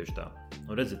 Tieši tā.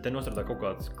 Un redziet, te nostrādā kaut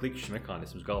kāds klikšķis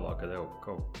mehānisms galvā, kad jau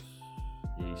kaut kas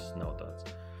īsti nav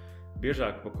tāds.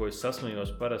 Biežāk, pa ko es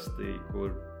sasmējos parasti,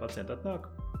 kur pacienti atnāk,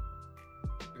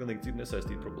 pilnīgi citu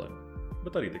nesaistītu problēmu.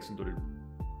 Bet arī, teiksim, tur ir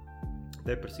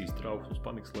depresijas, trauksmes,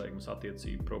 panikas lēkmes,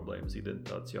 attiecību problēmas,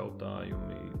 identitātes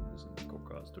jautājumi, kaut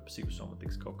kāds tur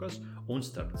psihosomatikas kaut kas. Un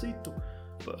starp citu,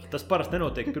 tas parasti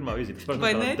nenotiek pirmā vizītē.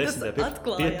 Vai ne, tas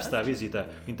atklājās? 15. vizītē.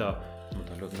 Viņa tā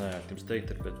ļoti neērti jums teikt,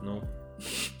 bet,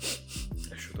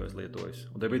 es šo to es lietojos.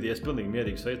 Un tā brīdī es pilnīgi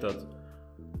mierīgi sveicu tāds,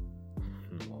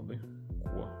 labi,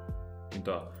 ko? Viņa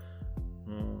tā,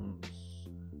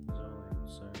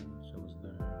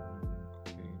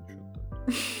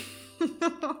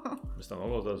 es tam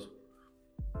valodās.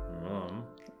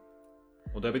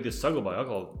 Un tā brīdī es saglabāju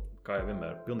atkal, kā jau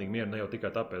vienmēr, pilnīgi mieru, ne jau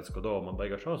tikai tāpēc, ka man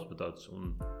beigā šausmas par tāds,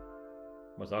 un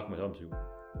mans nākamais apsīju.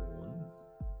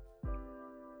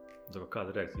 Un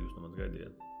kāda reakcija jūs no manis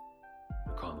gaidījāt?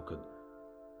 Kā,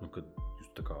 kad jūs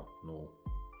tā kā,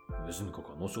 nezinu, kaut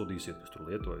kā nosodīsiet, kas tur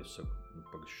lietojas, saku,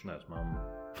 pagaši, neesmu mamma.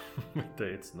 Viņa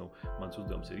teica, mans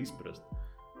uzdevums ir izprast,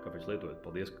 kāpēc lietojat,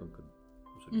 paldies, ka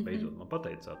jūs beidzot man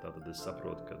pateicāt, tātad es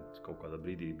saprotu, ka kaut kādā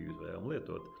brīdī bija vēlama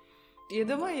lietot.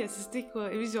 Iedomājies, es tikko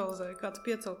vizualizēju, kā tu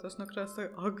pieceltos no krāsa.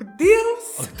 Ak, Dievs!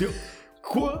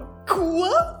 Ko?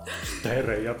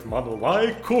 Tērējat manu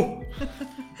laiku!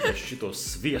 Es šito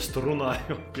sviestu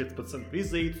runāju 15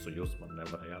 vizītes, un jūs man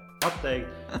nevarējāt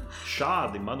pateikt.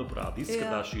 Šādi, manuprāt,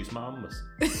 izskatās šīs mammas.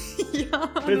 Jā,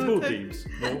 pēc būtības.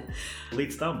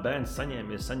 Līdz tam bērns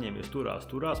saņēmies, turās,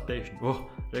 pēkšņi,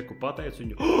 reku pateicu,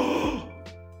 viņu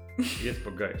iet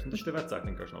pa gaisu. Taču te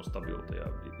vecāki vienkārši nav stabili tajā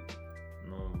brīdī.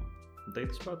 Te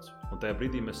tas pats. Un tajā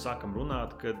brīdī mēs sākam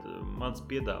runāt, kad mans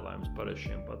piedāvājums parasti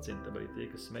šiem pacientiem, arī tie,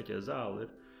 kas smeķē zāli, ir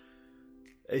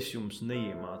es jums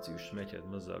neiemācīšu smeķēt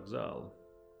mazāk zāli.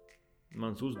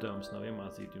 Mans uzdevums nav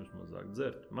iemācīt jums mazāk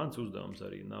dzert. Mans uzdevums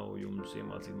arī nav jums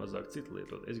iemācīt mazāk citu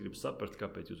lietot. Es gribu saprast,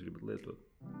 kāpēc jūs gribat lietot.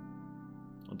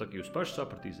 Un tā, ka jūs paši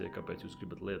sapratīsiet, kāpēc jūs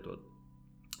gribat lietot.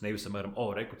 Nevis, samēram,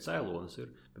 reku cēlonis ir,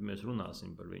 bet mēs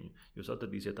runāsim par viņu. Jūs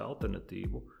atradīsiet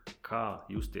alternatīvu, kā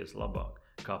justies labāk,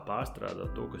 kā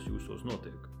pārstrādāt to, kas jūsos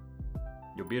notiek.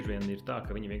 Jo bieži vien ir tā,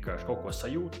 ka viņi vienkārši kaut ko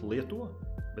sajūt, lieto,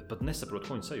 bet pat nesaprot,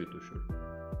 ko viņi sajutuši ir.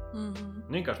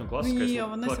 Vienkārši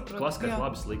klasiskais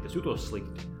labi slikti. Es jūtos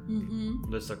slikti.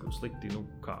 Un es saku, slikti,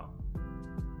 kā?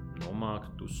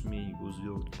 Nomākt, dusmīgi,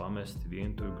 uzvilkt, pamest,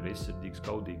 vientur, greizsirdīgi,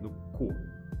 skaudīgi, ko?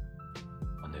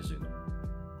 Man nezinu.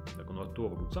 No to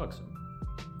varbūt sāksim.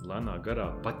 Lēnā garā,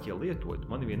 pat ja lietojat,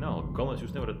 man ir vienalga. Galvenais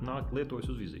jūs nevarat nākt lietojas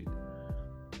uz vizīti.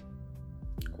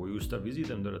 Ko jūs starp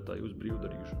vizītēm darat, tā jūs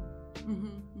brīvdarīšana.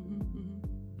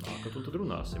 Nākat un tad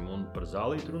runāsim. Un par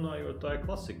zālīti runājot, tā ir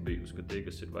klasika bijusi, ka tie,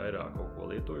 kas ir vairāk kaut ko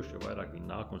lietojuši, jo vairāk viņi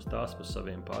nāk un stāsta par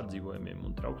saviem pārdzīvojumiem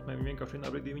un trauksmēm, vienkārši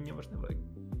vienā brīdī viņiem vairs nevajag.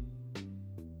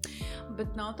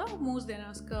 Bet nav tā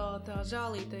mūsdienās, ka tā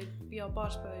zālīte jau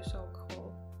pārspējusi alkoholu?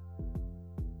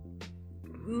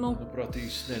 Manuprāt,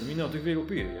 īsti viņi nav tik viegli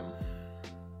pieejami.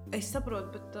 Es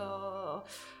saprotu, bet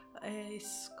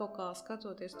es kaut kā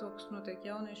skatoties to, kas notiek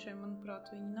jauniešiem, manuprāt,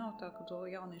 viņi nav tā, ka to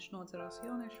jaunieši nodzerās.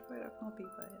 Jaunieši vairāk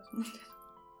nopīpējās.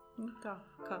 Tā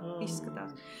kā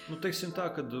izskatās. Teiksim tā,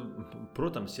 ka,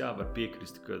 protams, var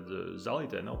piekrist, ka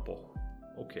zālītē nav pohu.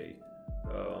 Ok.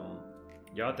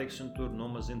 Teiksim, tur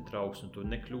nomazina trauksmi, tur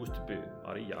nekļūst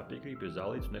arī jāpiekrīt pie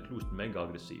zālītes un nekļūst mega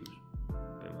agresīvs.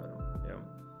 Piemēram, jā.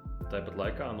 tāpat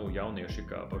laikā jaunieši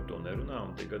kā par to nerunā,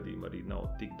 un tie gadījumi arī nav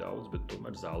tik daudz, bet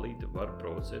tomēr zālīte var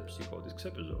provocēt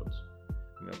psihotiskas epizodes.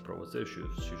 Viņa var provocēt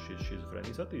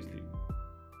šizofrēnijas attīstību.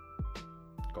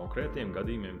 Konkrētiem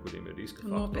gadījumiem, kuriem ir riska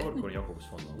faktori, kuriem jau kaut kas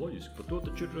fonoloģiski. Par to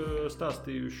taču ir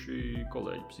stāstījuši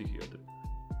kolēģi psihiatri.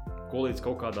 Ko līdz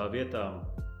kaut kādā vietā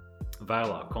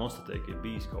vēlāk konstatēja, ka ir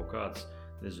bijis kaut kāds,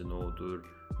 tur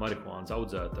marihuānas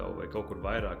audzētāju vai kaut kur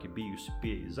vairāk ir bijusi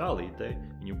pieeja zālītei,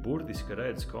 viņu burtiski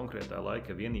redz konkrētā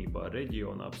laika vienībā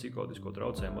reģionā psihotisko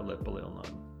traucējumu atliek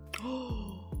palielinājumu.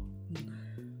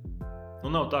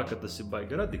 Nav tā, ka tas ir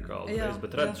baigi radikāli,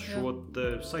 bet redz šo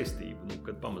saistību,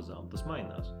 kad pamazām tas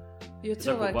mainās. Jo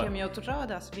cilvēkiem jau tur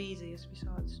rādās vīzijas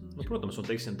visādas. Protams, un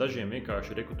teiksim, dažiem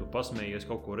vienkārši ka tu pasmējies,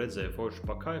 kaut ko redzēji, forši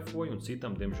pakaifoji, un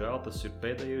citam, diemžēl, tas ir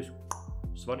pēdējais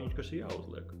svariņš, kas ir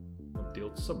jāuzliek. Un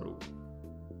tilts sabrūk.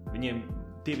 Viņiem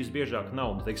tie visbiežāk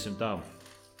nav, teiksim tā,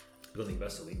 pilnīgi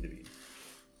veseli indivīdi.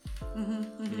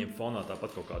 Viņiem fonā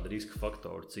tāpat kaut kāda riska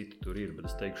faktori, citi tur ir, bet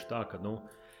es teikšu tā, ka,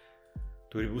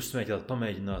 tu ir uzsmēķēt,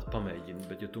 pamēģini,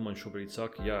 bet ja tu man šobrīd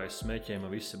saki, jā, es smēķēju,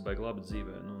 man viss ir baigi labi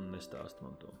dzīvē, nestāst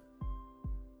man to.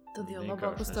 Tad jau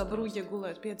labāk uz tā bruģa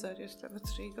gulēt piedzēries tagad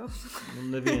Rīgā.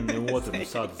 Nevienu, ne otru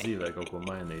sāc dzīvē kaut ko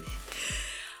mainīt.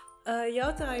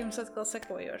 Jautājums atkal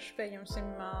sekojošs.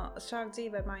 Pieņemsim, sāk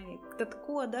dzīvē mainīt. Tad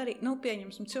ko darīt?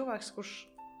 Pieņemsim cilvēks, kurš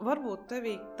varbūt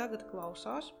tevī tagad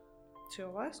klausās.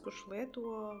 Cilvēks, kurš lieto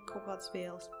kaut kādas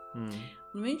vielas.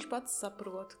 Un viņš pats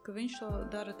saprot, ka viņš to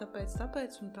dara tāpēc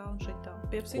un tā un šitā.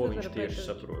 Ko viņš tieši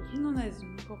saprot?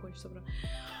 Nezinu, ko viņš saprot.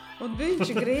 Un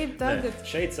viņš grib tagad...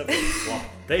 Šeit saprot,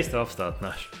 labi, te es to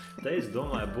apstātināšu. Te es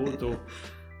domāju, būtu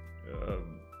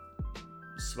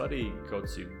svarīgi kaut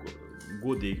cik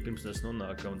godīgi, pirms mēs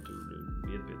nonākam tur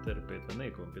iet pie terapeita vai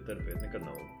neko, pie terapeita nekad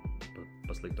nav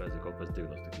pasliktu aiziet kaut pēc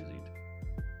diagnostika vizīti.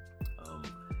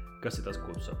 Kas ir tas, ko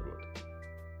tu saproti?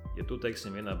 Ja tu,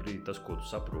 teiksim, vienā brīdī tas, ko tu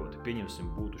saproti, pieņemsim,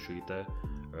 būtu šī te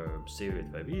sieviete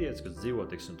vai vīrietis, kas dzīvo,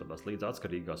 teiksim, tādās līdz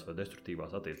atkarīgās vai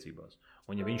destruktīvās attiecībās.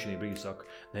 Un ja viņš šī brīdī saka,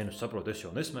 saprotu, es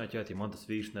jau nesmēķētu, ja man tas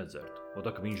vīrs nedzertu. Un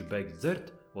tā, ka viņš beigts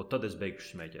dzert, tad es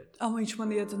beigšu smēķēt. Viņš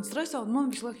man iedzen stresā, un man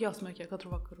visu laiku jāsmēķē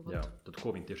katru vakaru. Jā, tad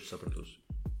ko viņa tieši sapratusi?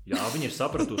 Jā, viņa ir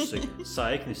sapratusi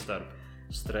saikni starp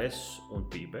stresu un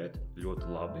pīpēt ļoti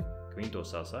labi, ka viņa to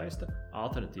sasaista,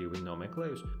 alternatīvu viņa nav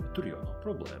meklējusi, bet tur jau nav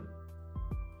problēma.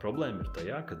 Problēma ir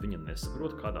tajā, kad viņa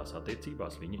nesaprot, kādās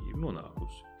attiecībās viņa ir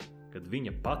nonākusi. Kad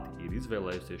viņa pati ir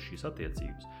izvēlējusies šīs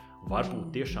attiecības. Varbūt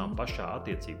tiešām pašā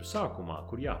attiecību sākumā,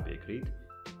 kur jāpiekrīt,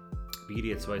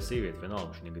 vīrietis vai sieviete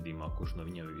vienalga šajā gadījumā, kurš no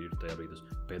viņiem ir tajā brīdī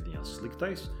tas pēdiņās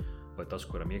sliktais, vai tas,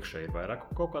 kuram iekšē ir vairāk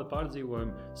kaut kāda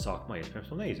pārdzīvojuma, sākumā iespējams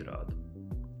to neizrāda.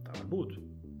 Tā var būt.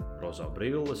 Rozā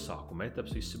brilles, sākuma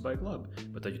etaps, viss ir baigi labi.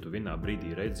 Bet tad, ja tu vienā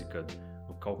brīdī redzi, ka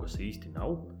kaut kas īsti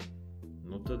nav,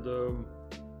 tad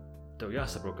tev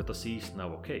jāsaprot, ka tas īsti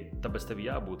nav ok. Tāpēc tev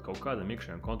jābūt kaut kādam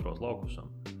iekšējam kontrols laukusam.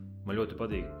 Man ļoti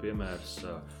patīk piemērs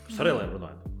seriāliem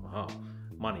runājot.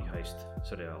 Money Heist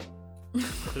seriāli.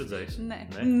 Kas redzējis? Nē.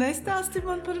 Nestāsti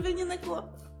man par viņu neko.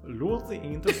 Ļoti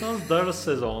interesants dažas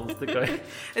sezonas tikai.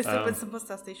 Es tāpēc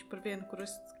pastāstīšu par vienu,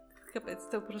 kāpēc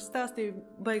tev par stāstīju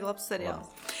baigi labs seriāls.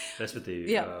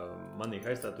 Respektīvi, Money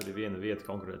Heistā tur ir viena vieta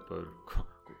konkrēti par,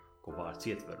 ko vārds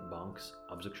ietver bankas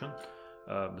apzakšanu.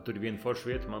 Bet tur ir viena forša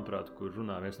vieta, manuprāt, kur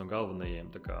runā viens no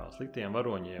galvenajiem sliktajiem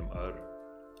varoņiem ar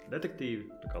detektīvu,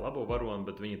 labo varoni,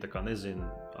 bet viņi nezina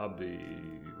abi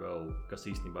vēl, kas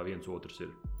īstenībā viens otrs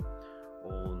ir.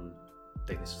 Un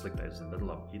tehniski sliktais zina, bet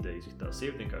labi, idejas tā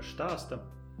sieviete vienkārši stāsta.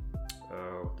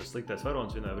 Tas sliktais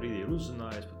varonis vienā brīdī ir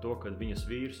uzzinājis par to, ka viņas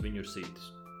vīrs viņu ir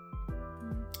sītis.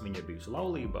 Viņa ir bijusi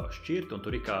laulībā, šķirta, un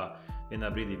tur ir kā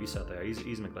vienā brīdī visā tajā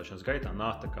izmeklēšanas gaitā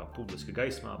nāk publiska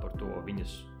gaismā par to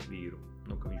viņas vīru,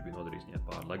 ka viņš bija nodarījis viņai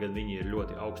pāri, lai gan viņi ir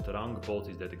ļoti augsta ranga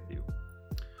policijas detektīvi.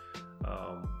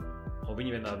 Un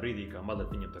viņi vienā brīdī, kā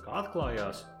mazliet viņam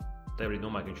atklājās, tajā brīdī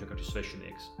domāja, ka viņš vienkārši ir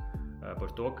svešinieks,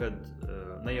 par to, ka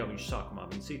ne jau viņš sākumā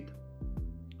viņu cita.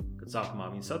 Kad sākumā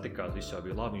viņi satikās, viss jau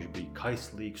bija labi, viņš bija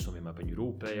kaislīgs un vienmēr viņu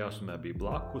rūpējās un vienmēr bija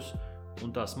blakus,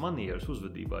 un tās manieras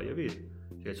uzvedībā jau ir.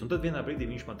 Un tad vienā brīdī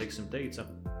viņš man, teica,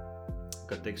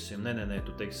 ka, nē,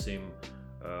 tu,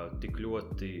 tik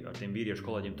ļoti ar tiem vīriešu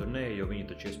kolēģiem tur nē, jo viņi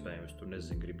taču iespējams tur,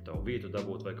 grib tavu vietu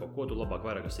dabūt vai kaut ko, tu labāk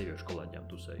vairāk ar sieviešu kolēģiem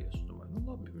tusējies. Domāju,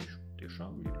 labi, viņš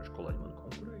tiešām vīriešu kolēģi man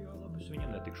konkurē, jā, labi, es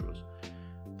viņam netikšos.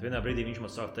 Tad vienā brīdī viņš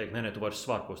man sāk teikt, nē, tu vairs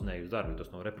svārkos neej uz darbu, tas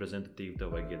nav reprezentatīvi,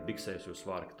 tev vajag iet biksēs, jo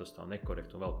svārki tas tā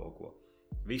nekorekti un vēl kaut ko.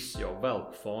 Viss jau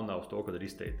velk fonā uz to, kad ir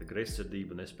izteikta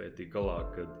greizsirdība, nespēja tik galā,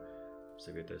 kad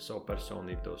sievietē savu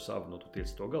personību, tev savu, tu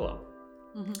tiec to galā.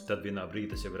 Tad vienā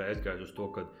brīdī tas jau ir aizgājis uz to,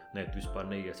 ka tu vispār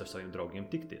neies ar saviem draugiem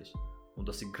tikties. Un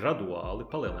tas ir graduāli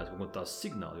palielinājis, kaut tās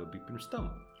signāli jau bija pirms tam.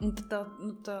 Un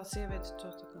tā sieviete to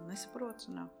nesaprot?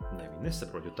 Ne, viņa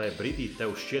nesaprot, jo tajā brīdī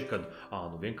tev šķiet, ka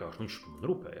vienkārši viņš man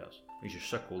rūpējās. Viņš ir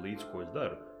sako līdzi, ko es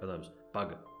daru. Pēc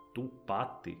paga, tu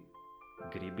pati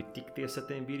gribi tikties ar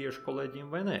tiem vīriešu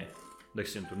kolēģiem vai nē?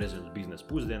 Teiksim, tu nezinu, uz biznesa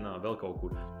pusdienā, vēl kaut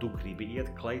kur. Tu gribi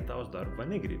iet kleitā uz darbu vai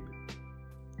negribi?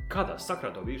 Kādā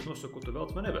sakrā to vīrs nosaka, ko tu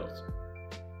velc vai nevelc?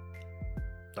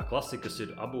 Tā klasikas ir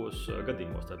abos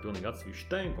gadījumos, tā ir pilnīgi atsevišķa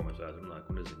tēma, ko mēs varētu runāt,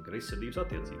 ko nezinu, greizsirdības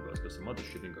attiecībās, kas ir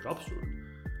matišķi vienkārši absurdi.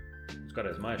 Es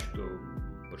kādreiz māju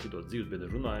par šito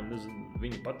dzīvesbiedru runājumu, nezinu,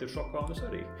 viņa pat ir šokā un es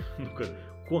arī.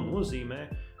 Ko nozīmē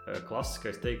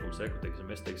klasiskais teikums,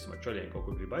 es teiksim ar čaļiem kaut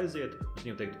kur gribu aiziet, un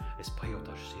viņam teiktu, es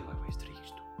pajautāšu sievai, vai es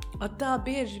drīkstu. Tā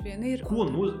bieži vien ir.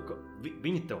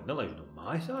 Viņi tev nelaiž no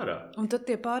mājas ārā. Un tad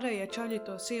tie pārējie čaļi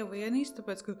to sievu ienīst,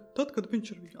 tāpēc, ka tad, kad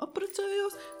viņš ar viņu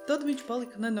apprecējās, tad viņš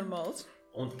palika nenormāls.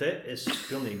 Un te es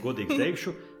pilnīgi godīgi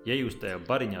teikšu, ja jūs tajā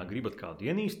bariņā gribat kādu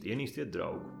ienīstiet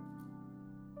draugu.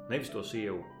 Nevis to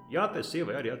sievu. Jā, tai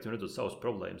sievai arī atcīm redzot savas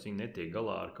problēmas, viņa netiek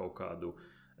galā ar kaut kādu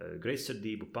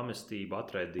greizsirdību, pamestību,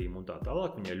 atraidījumu un tā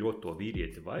tālāk. Viņai ļoti to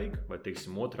vīrieti vajag, vai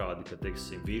teiksim otrādi, ka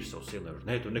teiksim vīrs savu sieviešu,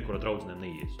 nē, tu nekur ar draudzenēm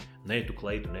neies, nē, tu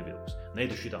kleitu nevilks, nē,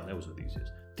 tu šitā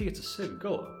neuzvedīsies. Tiec ar sevi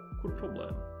galā, kur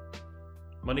problēma?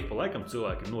 Man ik pa laikam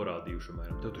cilvēki ir norādījuši,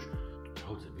 mēram, tev tu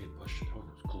draudzene vienu pašu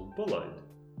draudzenes klubu palaidi.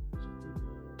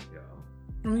 Jā.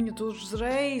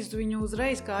 Viņu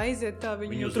uzreiz kā aiziet tā,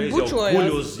 viņu tur bučojās.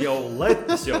 Viņu uzreiz jau guļ uz jau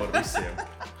letis jau ar visiem.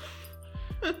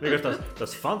 Vienkārši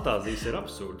tās fantāzijas ir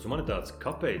absurdas. Man ir tāds,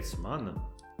 kāpēc mana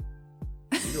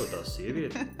mīļotā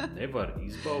sieviete nevar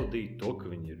izbaudīt to, ka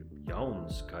viņa ir jauna,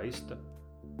 skaista,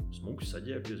 smuki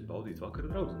saģērbties, baudīt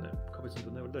vakara draudzenēm. Kāpēc viņa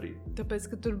to nevar darīt? Tāpēc,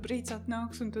 ka tur brīds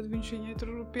atnāks un tad viņš viņai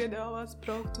tur piedāvās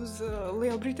braukt uz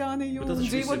Lielbritāniju un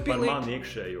dzīvot pilī. Tas par mani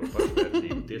iekšējo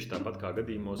pašvērtību. Tieši tāpat kā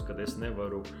gadījumos, kad es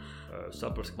nevaru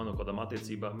saprast, ka man no kādām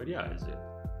attiecībām ir jāaiziet.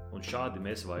 Un šādi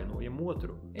mēs vainojam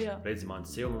otru. Jā. Redzi, mani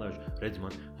sieva nelaiž, redzi,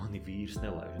 mani vīrs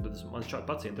nelaiž. Un tad man šādi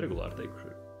pacienti regulāri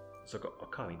teikuši. Saka,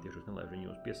 kā viņi tieši nelaiž? Viņi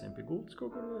jūs piesiem pie gultas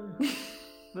kaut kur vai?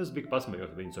 Es biju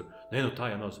pasmējot, viņi saka, nē, tā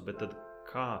jau nav, bet tad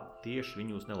kā tieši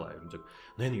viņi jūs nelaiž? Viņi saka,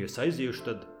 nē, ja es aiziešu,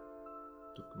 tad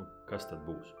kas tad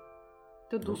būs?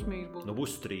 Tad dusmīgs būs.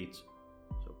 Būs strīds.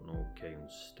 Saka, ok, un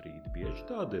strīdi bieži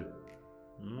tādi ir.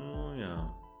 Jā.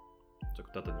 Saka,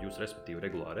 tātad jūs respektīvi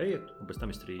regulāri ejat, un pēc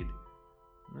tam ir strīdi.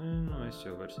 Es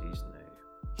jau vairs īsti neju.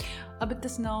 Bet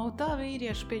tas nav tā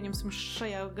vīrieši, pieņemsim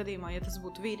šajā gadījumā, ja tas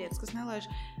būtu vīrietis, kas nelaiž,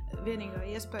 vienīgā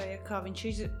iespēja, kā viņš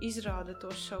izrāda to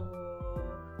savu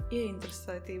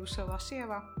ieinteresētību savā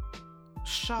sievā,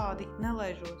 šādi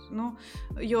nelaižot.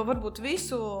 Jo varbūt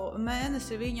visu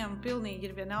mēnesi viņam pilnīgi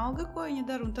ir vienalga, ko viņa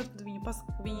dara, un tad, kad viņa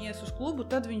pasaka, ka viņa ies uz klubu,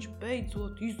 tad viņš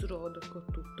beidzot izrāda, ka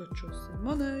tu taču esi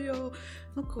manējā.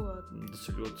 Tas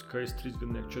ir ļoti skaisti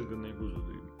 3-gadnieku, 4-gadnieku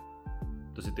uzvedību.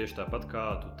 Tas ir tieši tāpat, kā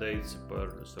tu teici par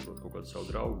kaut kādu savu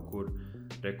draugu, kur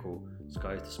reku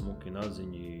skaisti smuki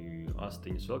naziņi,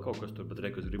 astiņas, vēl kaut kas tur, bet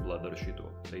reku es gribu, lai dara šito.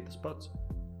 Te ir tas pats.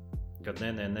 Kad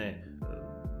nē,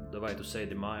 vai tu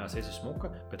sēdi mājās, esi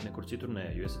smuka, bet nekur citur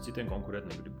nē, jo esi citiem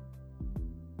konkurēt negribu.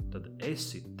 Tad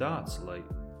esi tāds, lai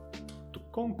tu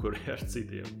konkurē ar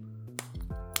citiem.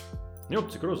 Jau,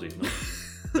 cik rozīt,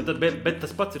 Bet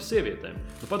tas pats ir sievietēm.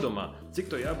 Padomā, cik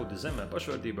to jābūt zemē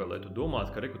pašvērtībai, lai tu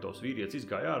domātu, ka rekutovs vīrietis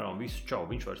izgāja ārā un visu čau,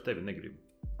 viņš vairs tevi negrib.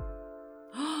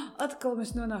 Atkal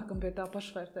mēs nonākam pie tā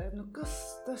pašvērtējuma. Kas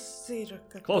tas ir?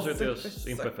 Klausieties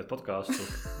Imperfect podcastu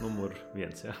numur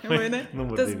 1, jā? Vai ne?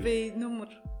 Tas 2. bija numur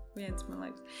 1, man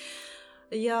liekas.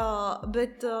 Jā,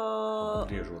 bet...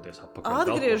 Atgriežoties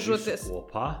atpakaļ.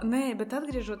 Kopā. Nē, bet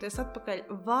atgriežoties atpakaļ,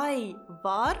 vai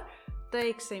var,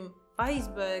 teiksim,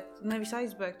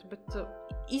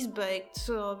 izbeigt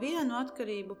vienu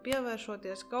atkarību,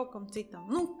 pievēršoties kaut kam citam.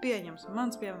 Pieņemsim,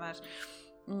 mans piemērs.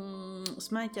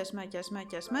 Smēķē,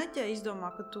 izdomā,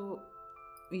 ka tu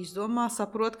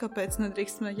saprot, kāpēc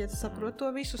nedrīkst smēķēt, saprot to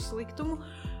visu sliktumu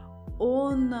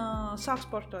un sāk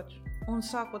sportot. Un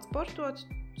sākot sportot,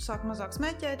 sāk mazāk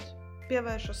smēķēt,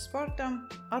 pievēršas sportam,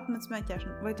 atmet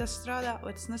smēķēšanu. Vai tas strādā,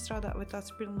 vai tas nestrādā, vai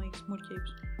tās ir pilnīgas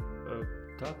muļķības?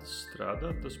 Tā tas strādā,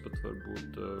 tas pat var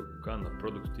būt gan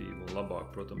produktīvi un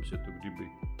labāk, protams, ja tu gribi,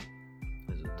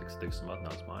 teiksim,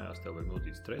 atnāc mājās, tev vajag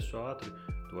nodīt stresu ātri,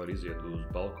 tu vari iziet uz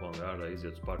balkonu vai ārā,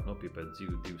 iziet uz parku, nopīpēt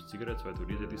 2 cigaretes, vai tu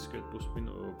vari iziet izskriet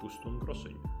pusstundu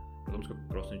krosiņu. Protams, ka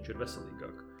krosiņš ir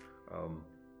veselīgāk.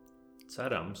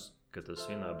 Cerams, ka tas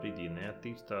vienā brīdī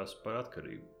neattīstās par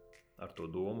atkarību. Ar to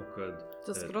domu, ka...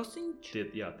 Tas krosiņš?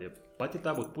 Pat ja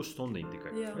tā būtu pusstundiņa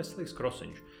tikai. Veselīgs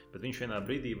krosiņš. Bet viņš vienā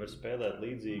brīdī var spēlēt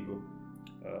līdzīgu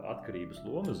atkarības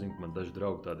lomu. Zinu, man daži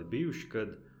draugi tādi bijuši, kad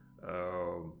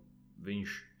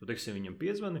tu teiksim, viņam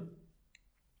piezvani,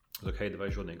 saka, hei, vai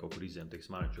šodien kaut kur iziem,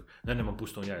 teiksim, Māriņš, ne, man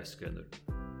pusstundu jāizskrien.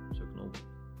 Saku,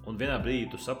 un vienā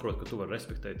brīdī tu saproti, ka tu vari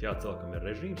respektēt, cilvēkam ir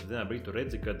režīms, vienā brīdī tu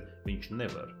redzi, ka viņš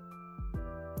nevar.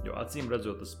 Jo acīm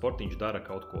redzot, tas sportiņš dara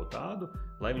kaut ko tādu,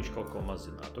 lai viņš kaut ko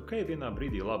mazinātu. Ok, vienā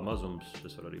brīdī labi mazums,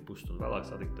 es varu arī pusstundu vēlāk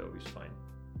satikt tev, viss fine.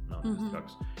 Nav tas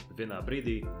traks. Bet vienā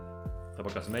brīdī,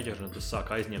 tāpēc kā smēķēšana, tas sāk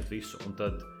aizņemt visu, un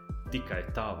tad tikai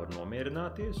tā var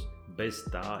nomierināties, bez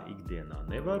tā ikdienā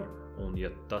nevar, un ja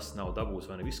tas nav dabūs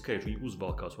vai nevis skrējuši, viņi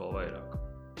uzvalkās vēl vairāk,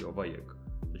 jo vajag.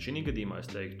 Tad šī gadījumā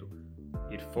es teiktu,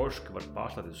 ir forši, ka var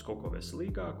pārslēties uz kaut ko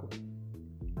veselīgāku,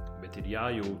 bet ir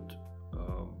jājūt,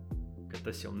 ka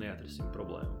tas jau neatrisina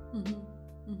problēmu.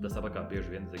 Tas tāpēc kā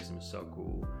bieži vien, teiksim, es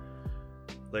saku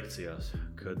lekcijās,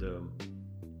 kad,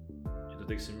 ja tu,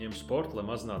 teiksim, ņem sportu, lai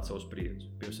mazinātu savu spriedzi,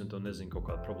 pirms to nezinu, kaut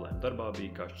kāda problēma darbā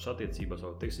bija, kašķis attiecībās,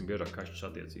 vai, teiksim, biežāk kašķis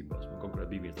attiecībās. Man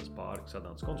konkrēti bija viens tas pāri, kas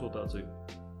atnāca konsultāciju,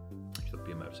 viņš tad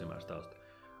piemērs vienmēr stāsta.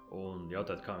 Un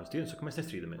jautāt, kā mēs strīdamies, saka, mēs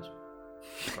nestrīdamies.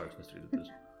 Kā jūs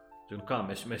nestrīdaties? Kā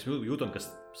mēs jūtam, ka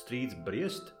strīds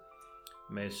briest,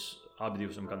 mēs abi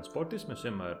divi esam gan sportisti, mēs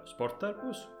vienmēr sporta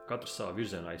tērpos, katrs savā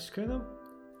virzienā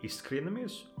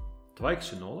izskrienamies,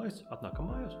 tvaiks ir nolaists, atnākam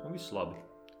mājās un viss labi.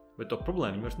 Bet to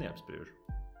problēmu viņi vairs neapspriež.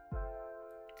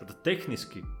 Tad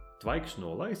tehniski tvaiks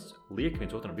nolaists, liek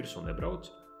viens otram virsū nebrauc,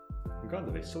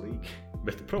 gan veselīgi,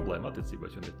 bet problēma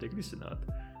attiecībās jau netiek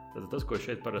risināta. Tad tas, ko es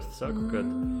šeit parasti saku, ka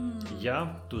ja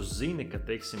tu zini, ka,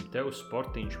 teiksim, tev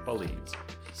sportiņš palīdz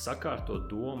sakārtot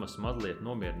domas, mazliet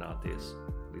nomierināties,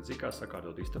 līdzīgi kā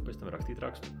sakārtot istabu, pēc tam rakstīt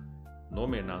rakstu,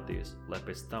 nomierināties, lai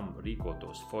pēc tam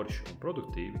rīkotos forši un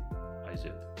produktīvi,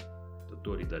 aiziet. Tad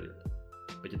to arī dariet.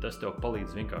 Bet ja tas tev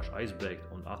palīdz vienkārši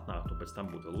aizbēgt un atnākt un pēc tam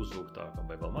būt vēl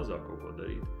uzrūgtākam vai vēl mazāk kaut ko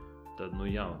darīt, tad,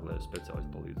 jāmeklē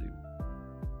speciālistu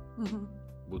palīdzību.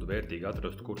 Būtu vērtīgi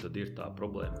atrast, kur tad ir tā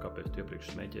problēma, kāpēc tu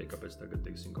iepriekš smēķēji, kāpēc tagad,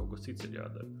 teiksim, kaut kas cits ir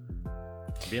jādara.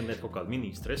 Viena lieta, kaut kādu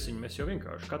mini stresiņu, mēs jau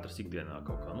vienkārši katrs ikdienā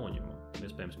kaut kā noņemam.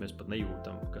 Iespējams, mēs pat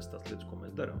nejūtam, kas tās lietas, ko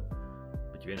mēs darām.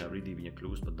 Bet vienā brīdī viņa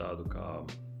kļūst par tādu kā,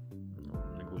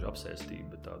 negluži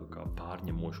apsēstību, bet tādu kā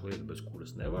pārņemošu lietu, bez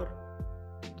kuras nevar.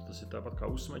 Tas ir tāpat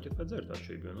kā uzsmēķēt vai dzert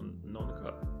atšķirību, jo nav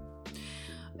nekāda.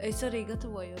 Es arī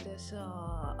gatavojoties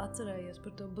atcerējos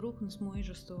par to bruknes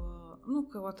muižas, to,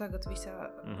 ko tagad visā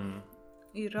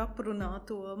ir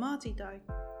aprunāto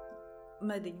mācītāju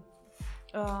mediņu.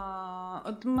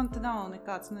 Man te nav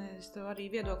nekāds, es tev arī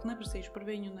viedokli neprasīšu par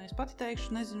viņu, es pati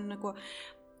teikšu, nezinu neko,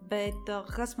 bet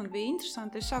kas man bija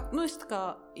interesanti, es tā kā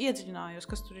iedziļinājos,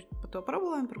 kas tur ir par to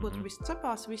problēmu, par ko tur viss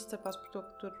cepās par to,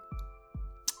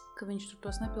 ka viņš tur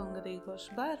tos nepilngadīgos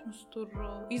bērnus tur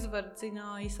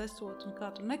izverdzinājis esot un kā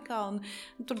tur nekā,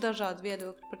 un tur dažādi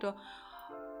viedokļi par to.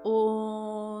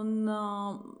 Un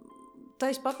tā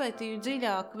es papētīju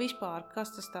dziļāk vispār,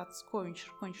 kas tas tāds, ko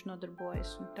viņš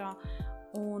nodarbojas un tā.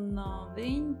 Un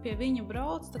pie viņa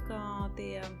brauc tā kā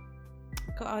tie,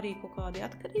 arī kaut kādi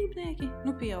atkarībnieki,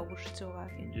 pieauguši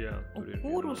cilvēki. Jā, tur ir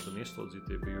kurus un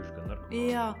ieslodzītie bijuši gan narkomāni.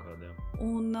 Jā,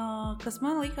 un kas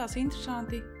man likās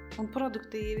interesanti un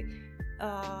produktīvi,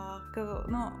 ka,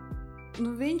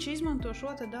 viņš izmanto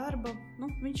šo te darbu,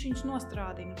 viņš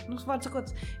nostrādina. Var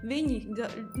sakot, viņi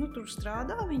tur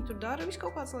strādā, viņi tur dara visu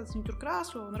kaut kādas lietas, viņi tur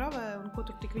krāso un ravē un ko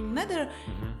tur tik viņi nedara.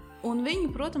 Un viņi,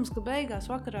 protams, ka beigās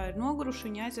vakarā ir noguruši,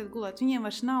 viņi aiziet gulēt. Viņiem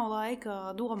vairs nav laika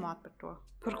domāt par to.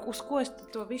 Uz ko es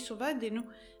to visu vedinu,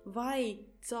 vai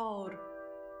caur,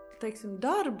 teiksim,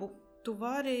 darbu tu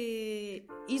vari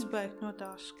izbēgt no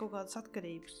tās kaut kādas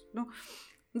atkarības.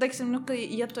 Teiksim, ka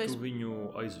ja tu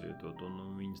viņu aizvietot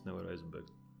un viņas nevar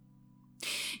aizbēgt.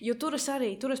 Jo tur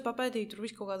es papētīju, tur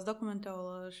viss kaut kāds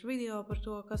dokumentāls video par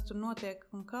to, kas tur notiek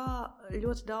un kā.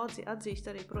 Ļoti daudzi atzīst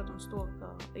arī, protams, to, ka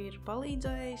ir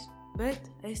palīdzējis, bet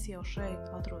es jau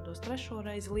šeit atrodos 3.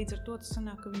 reizi, līdz ar to tas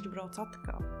sanāk, ka viņš brauc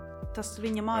atkal. Tas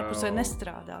viņam ārpusē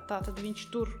nestrādā, tātad viņš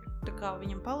tur tā kā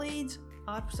viņam palīdz,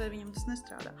 ārpusē viņam tas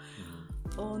nestrādā.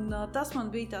 Un tas man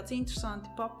bija tāds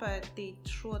interesanti papētīt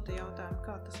šo te jautājumu,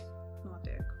 kā tas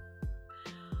notiek.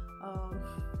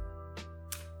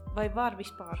 Vai var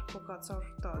vispār kaut kā caur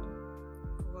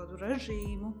kādu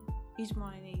režīmu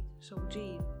izmainīt savu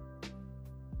dzīvi?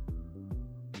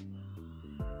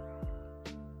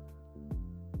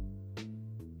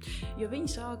 Jo viņi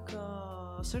sāk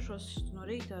 6 no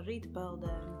rīta ar rīta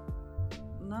peldēm.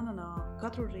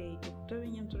 Katru rītu. Tad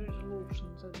viņiem tur ir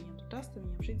lūkšana, tad viņiem tur tas, tad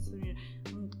viņiem šits, tad viņiem...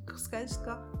 Skaidrs,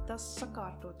 ka tas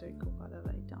sakārtot ir kaut kādā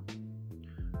veidā.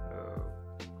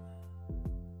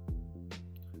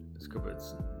 Es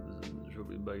kāpēc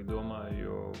šobrīd baigi domāju,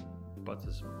 jo pats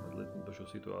esmu par šo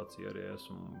situāciju arī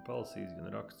esmu palasījis,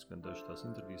 gan rakstus, gan dažas tās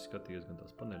intervijas skatījies, gan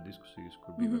tās paneļa diskusijas,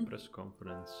 kur bija vai preses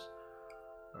konferences.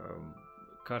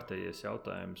 kārtējies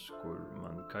jautājums, kur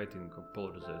man kaitina, ka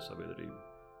polarizē sabiedrību.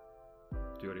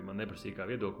 Tu arī man neprasīja kā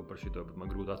viedokli par šito, bet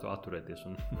man grūti atturēties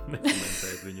un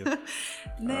nekomentēt viņu.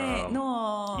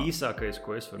 Īsākais,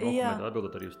 ko es varu nokomentēt,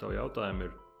 atbildot arī uz tavu jautājumu,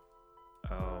 ir,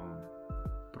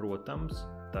 protams,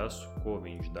 tas, ko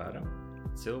viņš dara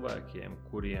cilvēkiem,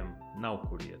 kuriem nav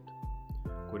kur iet,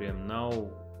 kuriem nav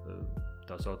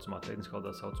tā saucamā, tehniskā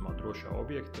valodā saucamā drošā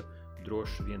objekta,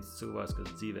 drošs viens cilvēks,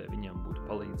 kas dzīvē viņam būtu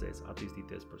palīdzējis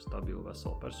attīstīties par stabilu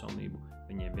veselu personību,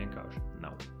 viņiem vienkārši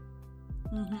nav.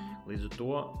 Līdz ar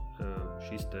to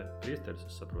šis te priesteris,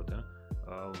 es saprotu,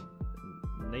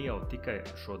 ne jau tikai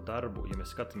šo darbu, ja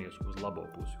mēs skatāmies uz labo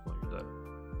pusi, ko viņš dara,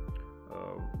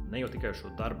 ne jau tikai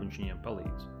šo darbu viņš viņiem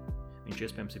palīdz. Viņš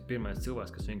iespējams ir pirmais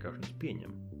cilvēks, kas vienkārši viņus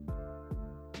pieņem.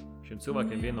 Šiem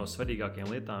cilvēkiem viena no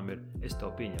svarīgākajām lietām ir, es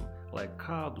tev pieņemu, lai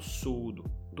kādu sūdu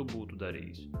tu būtu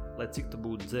darījis, lai cik tu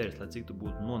būtu dzēris, lai cik tu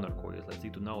būtu nonarkojies, lai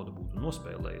cik tu naudu būtu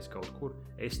nospēlējis kaut kur,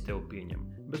 es tev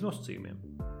pieņemu, bez nosacījumiem.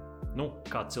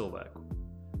 Kā cilvēku.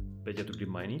 Bet, ja tu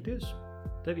gribi mainīties,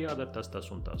 tev jādara tas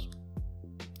un tas.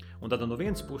 Un tad no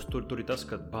vienas puses tur ir tas,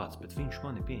 ka bet viņš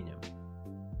mani pieņem.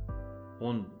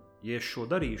 Un, ja es šo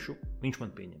darīšu, viņš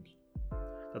man pieņems.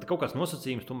 Tad kaut kāds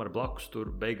nosacījums tomēr blakus tur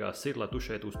beigās ir, lai tu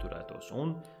šeit uzturētos.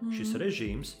 Un šis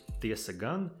režīms tiesa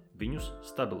gan viņus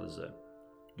stabilizē.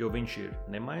 Jo viņš ir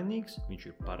nemainīgs, viņš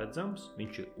ir paredzams,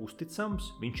 viņš ir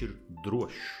uzticams, viņš ir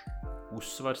drošs.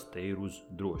 Uzsvars te ir uz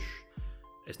drošs.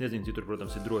 Es nezinu, cik tur,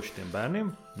 protams, ir droši tiem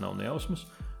bērniem, nav nejausmas,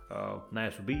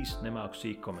 neesmu bijis, nemāku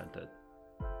sīk komentēt.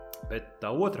 Bet tā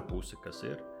otra puse, kas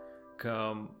ir,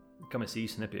 kam es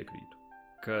īsti nepiekrītu,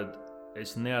 kad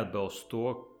es neatbalstu to,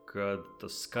 ka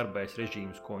tas skarbais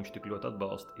režīms, ko viņš tik ļoti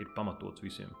atbalsta, ir pamatots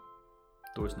visiem.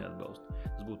 To es neatbalstu.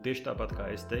 Tas būtu tieši tāpat, kā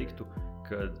es teiktu,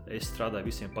 ka es strādāju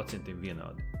visiem pacientiem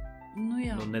vienādi.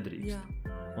 Nedrīkst. Jā.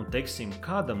 Un teiksim,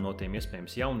 kādam no tiem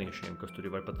iespējams jauniešiem, kas tur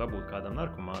ir pat varbūt kādam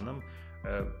narkomānam,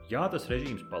 jā, tas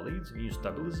režīms palīdz, viņu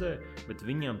stabilizē, bet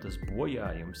viņam tas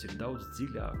bojājums ir daudz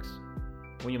dziļāks.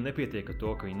 Viņam nepietiek ar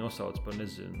to, ka viņi nosauc par,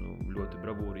 ļoti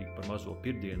bravūrīgi par mazo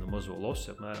pirdienu, mazo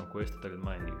losi apmēram, ko es te tagad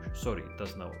mainīšu. Sorry,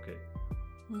 tas nav ok.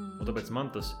 Un tāpēc man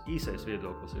tas īsais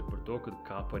viedoklis ir par to, ka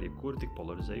kā par jebkuru tik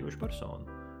polarizējošu personu.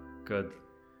 Kad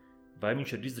vai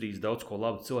viņš ir izdarījis daudz ko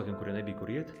labu cilvēkiem, kuriem nebija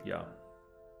kur iet? Jā.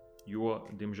 Jo,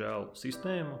 diemžēl,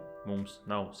 sistēma mums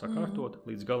nav sakārtota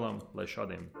līdz galam, lai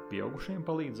šādiem pieaugušiem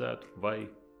palīdzētu vai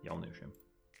jauniešiem.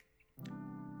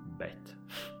 Bet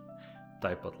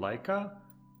tāpat laikā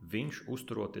viņš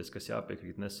uzturoties, kas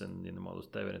jāpiekrīt nesen, ja nemaz uz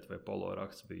TVNet vai Polo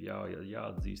raksts bija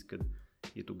jāatzīst, ka,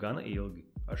 ja tu gana ilgi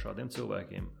ar šādiem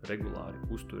cilvēkiem regulāri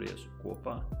uzturies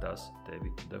kopā, tas tevi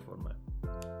deformē.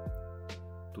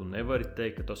 Tu nevari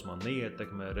teikt, ka tas man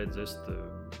neietekmē, redz, es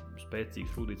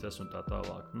spēcīgs, rūdīts esmu un tā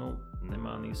tālāk.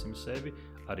 Nemānīsim sevi,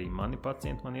 arī mani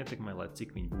pacienti man ietekmē, lai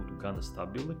cik viņi būtu gana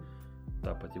stabili.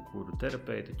 Tāpat jebkuru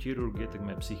terapeitu, ķirurgu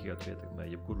ietekmē, psihiatru ietekmē,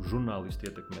 jebkuru žurnālistu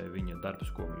ietekmē viņa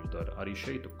darbs, ko viņš dara. Arī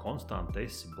šeit tu konstanti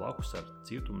esi blakus ar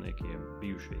cietumniekiem,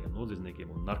 bijušajiem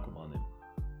noziedzniekiem un narkomāniem.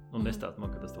 Nestāt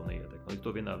man, ka tas tev neietekmē. Līdz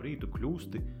to vienā brīdī tu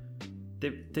kļūsti,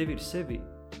 tev ir sevi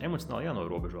emocionāli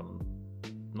jānorobežo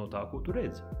no tā, ko tu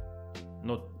redzi.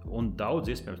 Un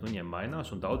daudz iespējams viņiem mainās,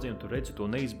 un daudziem tu redzi to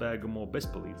neizbēgamo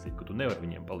bezpalīdzību, ka tu nevari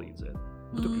viņiem palīdzēt.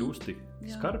 Tu kļūsti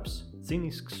skarbs,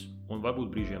 cinisks un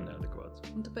varbūt brīžiem neadekvāts.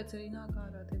 Un tāpēc arī nāk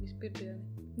ārā tie vispirdieni.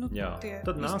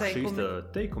 Tad nāk šīs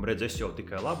teikumi, redz, es jau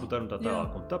tikai labu daru un tā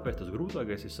tālāk. Un tāpēc tas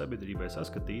grūtākais ir sabiedrībai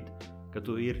saskatīt, ka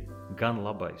tu ir gan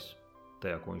labais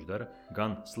tajā, ko viņš dara,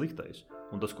 gan sliktais.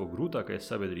 Un tas, ko grūtākais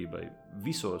sabiedrībai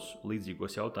visos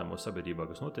līdzīgos jautājumos sabiedrībā,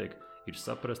 kas notiek, ir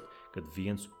saprast, ka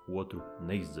viens otru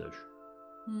neizdzēš.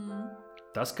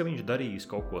 Tas, ka viņš darījis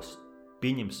kaut ko,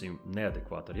 pieņemsim,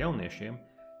 neadekvāti ar jauniešiem,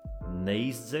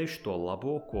 neizdzēš to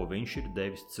labo, ko viņš ir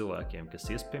devis cilvēkiem, kas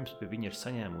iespējams pie viņa ir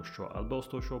saņēmuši šo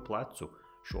atbalstošo plecu,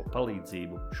 šo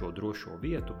palīdzību, šo drošo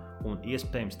vietu un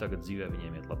iespējams tagad dzīvē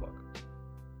viņiem iet labāk.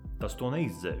 Tas to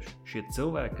neizdzēš. Šie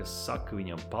cilvēki, kas saka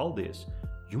viņam paldies,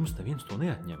 jums neviens to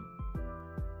neatņem.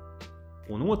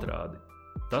 Un otrādi,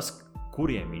 tas,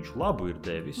 kuriem viņš labu ir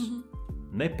devis,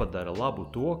 nepadara labu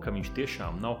to, ka viņš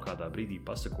tiešām nav kādā brīdī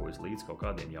pasakojis līdz kaut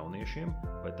kādiem jauniešiem,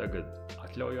 vai tagad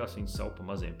atļaujās viņus saukt pa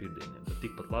maziem pirdieniem. Tad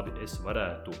tikpat labi es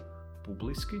varētu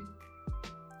publiski,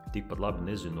 tikpat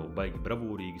labi, baigi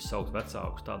bravūrīgi saukt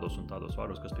vecākus tādos un tādos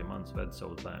vārdos, kas pie manis ved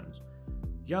savus bērnus.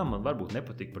 Jā, man varbūt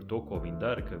nepatīk par to, ko viņi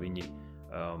dara, ka viņi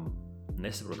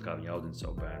nesaprot, kā viņi audzina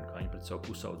savu bērnu, kā viņi pret savu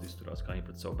pusaudzi izturās, kā viņi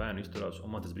pret savu bērnu izturās,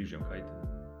 un man tas brīžiem kaitina.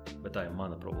 Bet tā ir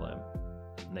mana problēma,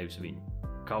 nevis viņa.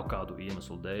 Kaut kādu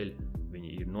iemeslu dēļ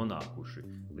viņi ir nonākuši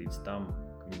līdz tam,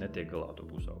 ka viņi netiek galā to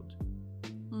pusaudzi.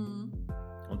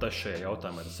 Un tas šajā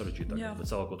jautājumā ir sarežģītāk. Bet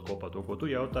salikot kopā to, ko tu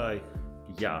jautāji,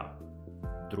 jā,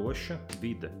 droša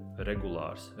vide,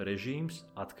 regulārs režīms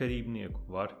atkarībnieku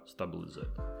var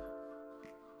stabilizēt.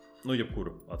 Nu,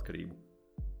 jebkuru atkarību.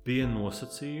 Pie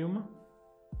nosacījuma.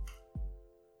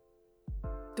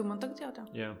 Tu man tagad jautā?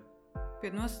 Jā.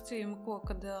 Pie nosacījuma, ko,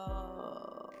 kad...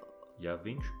 Ja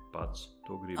viņš pats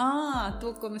to grib.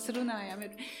 To, ko mēs runājām,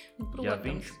 ir, protams. Ja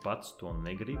viņš pats to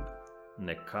negrib,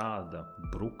 nekāda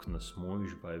bruknas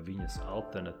muiža vai viņas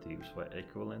alternatīvas vai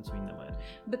ekvivalents viņa nevajag.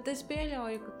 Bet es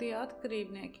pieļauju, ka tie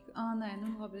atkarībnieki,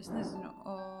 labi, es nezinu,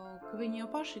 ka viņi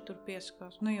jau paši tur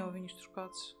piesakās. Jau viņš tur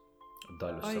kāds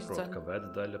daļa saprot, ka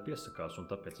veda daļa piesakās, un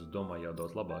tāpēc es domāju, jau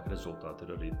daudz labāk rezultāti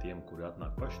ir arī tiem, kuri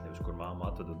atnāk paši, nevis kur māma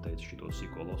atveda un teica, šito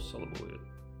sīkolos salabojiet.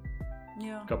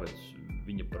 Jā. Kāpēc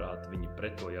viņa prāt, viņi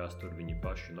pretojās tur, viņi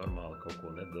paši normāli kaut ko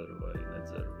nedara vai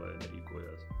nedzer vai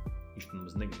nerīkojās. Viņš tur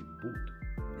nemaz negrib būt.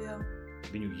 Jā.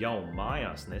 Viņu jau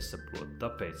mājās nesaprot,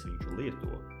 tāpēc viņš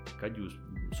lieto, kad jūs,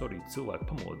 cilvēki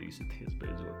pamodīsieties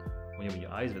beidzot. Un ja viņu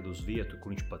aizved uz vietu,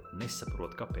 kur viņš pat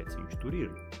nesaprot, kāpēc viņš tur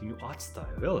ir, viņu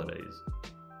atstāja vēlreiz.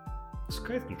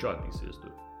 Skaidrs, viņš attīsies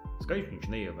tur. Skaidrs, viņš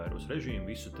neievēros režīmu,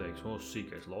 visu teiks,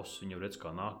 sīkais loss, viņam redz,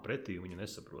 kā nāk pretī, un viņa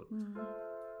nesaprot.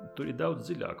 Tur ir daudz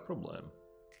dziļāka problēma.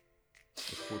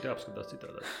 Tas būtu jāapskatās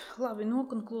citādāk. Labi,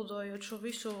 nokonkludējot šo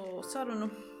visu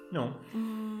sarunu. Jā.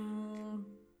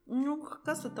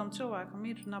 Kas tad tam cilvēkam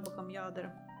ir nabagam jādara?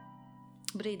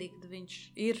 Brīdī, kad viņš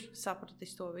ir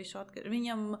sapratis to visu atkarību.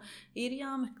 Viņam ir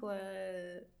jāmeklē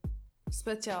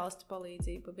speciālistu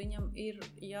palīdzība, viņam ir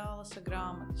jālasa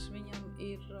grāmatas, viņam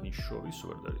ir... Viņš šo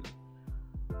visu var darīt.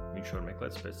 Viņš var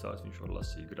meklēt speciālistu, viņš var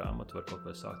lasīt grāmatu, var kaut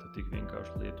vai sākt ar tik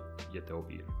vienkāršu lietu, ja tev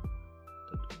ir.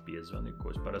 Tad piezvani,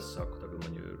 ko es parasti saku, tagad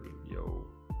man jau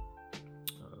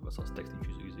vesels tekstiņš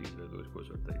izveidojis, ko es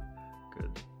varu teikt,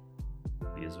 kad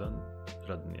piezvani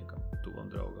radiniekam, tuvam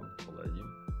draugam,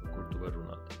 kolēģim, kur tu vari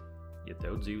runāt. Ja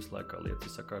tev dzīves laikā lietas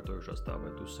ir sakārtojušās tā,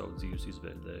 vai tu savu dzīves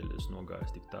izvēļu dēļ esi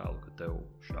nogājis tik tālu, ka tev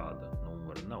šāda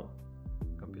numura nav,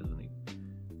 kam piezvanīt,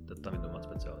 tad tam ir domāt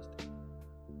speciālisti.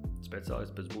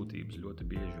 Speciālists pēc būtības ļoti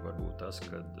bieži var būt tas,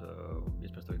 kad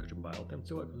iespējams tev vienkārši bail tiem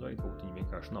cilvēkiem zvanīt, kaut viņi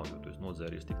vienkārši nav, jo tu esi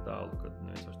nodzēries tik tālu, kad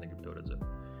neviens vairs negrib tev redzēt.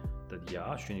 Tad jā,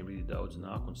 šajā brīdī daudz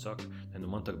nāk un saka,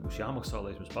 man tagad būs jāmaksā,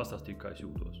 lai es jums pastāstīju, kā es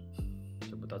jūtos.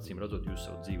 Bet acīm redzot, jūs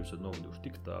savu dzīvi esat noveduši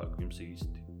tik tā, ka jums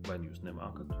īsti vai jūs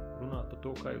nemākat runāt par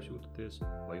to, kā jūs jūtaties,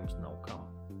 vai jums nav kam.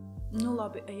 Nu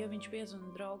labi, ja viņš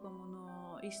piezvana draugam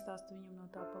un izstāsta viņam no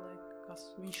tā paliek, kas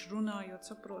viņš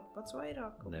runājot saprot pats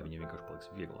vairāk? Nē, viņam vienkārši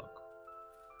paliks vieglāk.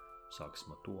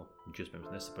 Sāksim ar to. Viņš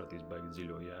iespējams nesapratīs baigi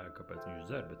dziļo jēgu, kāpēc viņš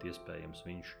dzer, bet iespējams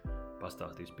viņš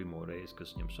pastāstīs pirmo reizi,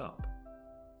 kas viņam sāp.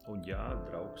 Un jā,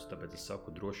 draugs, tāpēc es saku,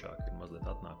 drošāk ir mazliet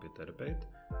atnākt pie terapeita,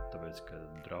 tāpēc, ka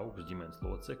draugs, ģimenes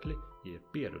locekļi, ja ir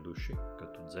pieraduši, ka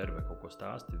tu dzer vai kaut ko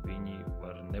stāsti, viņi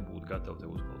var nebūt gatavi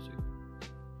tev uzklausīt.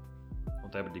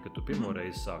 Un tajā brīdī, kad tu pirmo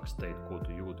reizi sāks teikt, ko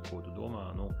tu jūti, ko tu domā,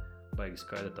 baigi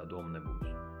skaidra tā doma nebūs.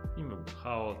 Viņi var būt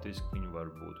haotiski, viņi var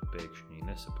būt pēkšņi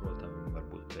nesaprotami, viņi var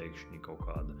būt pēkšņi kaut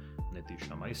kāda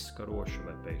netīšām aizskaroša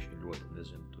vai pēkšņi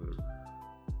ļoti, tur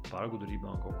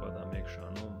pārgudrībām kaut kādām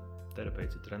iekšā.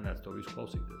 Terapeits ir trenēts to visu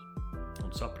klausīties un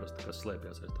saprast, kas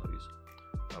slēpjas aiz tā visa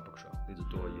apakšā. Līdz ar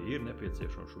to, ja ir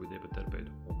nepieciešams šobrīd iet pie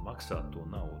terapeitu un maksāt to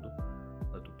naudu,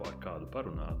 lai tu pār kādu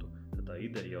parunātu, tad tā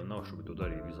ideja jau nav šobrīd to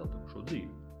darīt vislabāko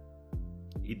dzīvi.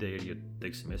 Ideja ir, ja,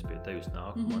 teiksim, es pie tevis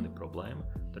nāku, man ir problēma,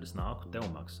 tad es nāku,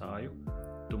 tev maksāju,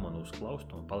 tu man uzklaus,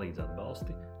 tu man palīdz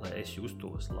atbalsti, lai es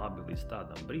justos labi līdz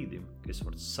tādam brīdim, ka es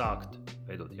varu sākt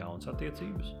veidot jaunas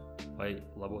attiecības vai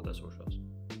labot esošās.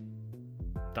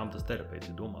 Tam tas terapeits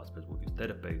ir domāts pēc būtības.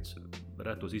 Terapeits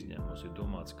retos izņēmumos ir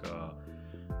domāts kā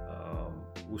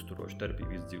uzturoša terapija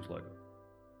visas dzīves laikā.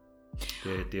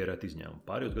 Tie ir reti izņēmumi.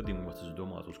 Pārējos gadījumos tas ir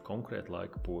domāts uz konkrētu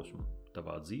laika posmu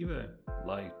tavā dzīvē,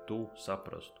 lai tu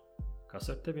saprastu, kas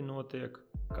ar tevi notiek,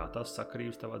 kā tās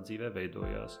sakarības tavā dzīvē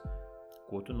veidojās,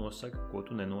 ko tu nosaki, ko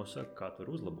tu nenosaki, kā tu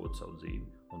vari uzlabot savu dzīvi,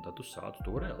 un tad tu sāc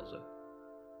to realizēt.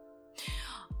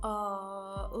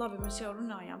 Labi, mēs jau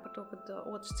runājām par to, ka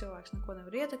otrs cilvēks neko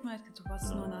nevar ietekmēt, ka tu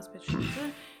pats nonāc pie šī.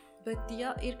 Bet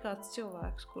ja ir kāds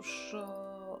cilvēks,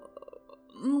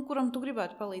 kuram tu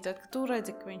gribētu palīdzēt, ka tu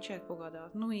redzi, ka viņš iet kaut kādā,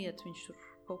 iet viņš tur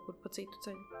kaut kur pa citu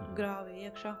ceļu grāvī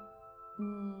iekšā,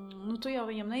 tu jau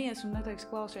viņam neies un neteiks,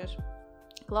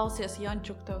 klausies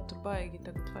Jančuk, tev tur baigi,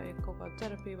 tagad vajag kaut kādu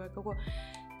terapiju vai kaut ko.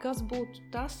 Kas būtu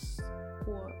tas,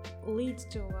 ko līdz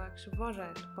cilvēks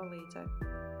varētu palīdzēt?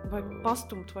 Vai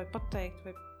pastumt, vai pateikt,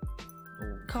 vai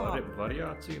kā?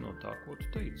 Variācija no tā, ko tu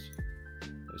teici.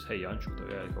 Es, hei, Jančuk, tev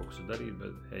jāiet kaut kas darīt,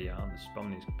 bet, hei, Jānis,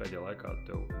 pamanīs, ka pēdējā laikā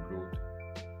tev ir grūti.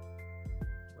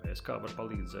 Vai Es kā varu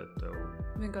palīdzēt tev?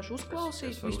 Vienkārši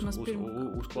uzklausīt, es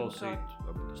uzklausīt,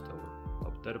 varbūt es tev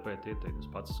labu terapeitu ieteikt, es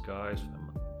pats gājis, vai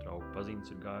man draugi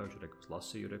paziņas ir gājuši, reku es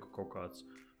lasīju, reku kaut kāds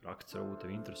raksts varbūt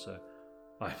tev interesē.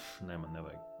 Ai, nē, man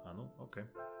nevajag. Ok.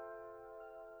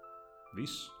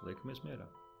 Viss, liekamies mierā.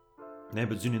 Nē,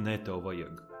 bet zini, ne tev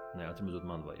vajag. Nē, atsimazot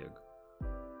man vajag.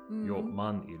 Jo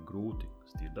man ir grūti,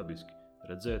 kas ir dabiski,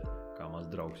 redzēt, kā mans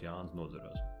draugs Jānis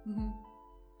nozarās.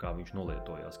 Kā viņš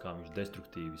nolietojās, kā viņš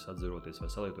destruktīvi sadzeroties vai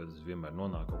salietoties, vienmēr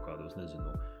nonāk kaut kādos,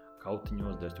 nezinu,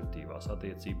 kautiņos, destruktīvās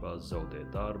attiecībās, zaudē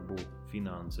darbu,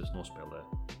 finanses, nospēlē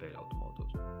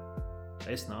spēļautomātos.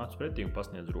 Es nācu pretī un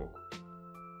pasniedzu roku.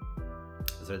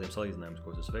 Tas reizēm salīdzinājums,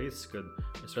 ko es veicu, kad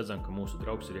mēs redzam, ka mūsu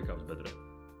draugs ir iekāpts bedrē.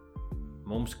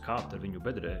 Mums kāpt ar viņu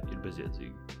bedrē ir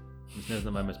bezjēdzīgi. Mēs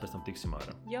nezinām, vai mēs pēc tam tiksim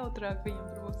ārā. Jautrāk viņam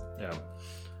būs. Jā.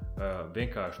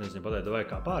 Vienkārši, nezinu, pateikt, vai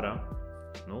kā pārā,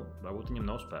 varbūt viņam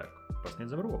nav spēku.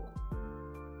 Pasniedzam roku.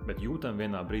 Bet jūtam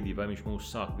vienā brīdī, vai viņš mūs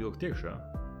sāk vilkt iekšā,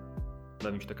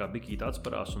 vai viņš tā kā bikīt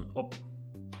atsparās un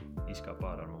izkāp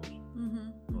pārā ar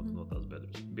mums no tās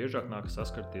bedres. Biežāk nāk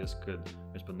saskarties, kad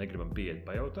mēs pat negribam pieiet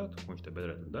pajautāt, ko viņš te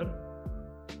bedrē tur dara,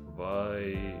 vai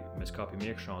mēs kāpjam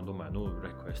iekšā un domājam,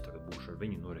 reku, es tagad būšu ar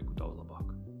viņu, reku daudz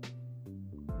labāk.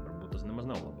 Varbūt tas nemaz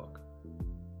nav labāk.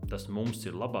 Tas mums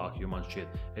ir labāk, jo man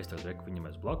šķiet, es tagad reku viņam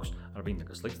aiz blakus, ar viņu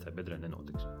nekas slikts tajā bedrē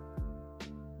nenotiks.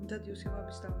 Tad jūs jau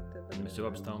abi stāvat bedrē. Mēs jau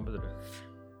abi stāvam bedrē.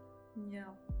 Jā.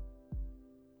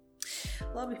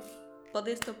 Labi,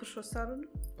 paldies tev par šo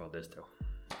sarunu. Paldies tev.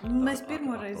 Mēs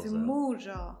pirmo reizi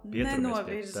mūžā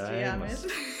nenovirzījāmies.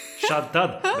 Šādi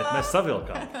tad, bet mēs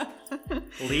savilkām.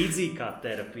 Līdzīgi kā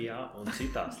terapijā un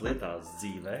citās lietās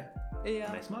dzīvē,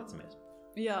 mēs mācāmies.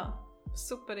 Jā,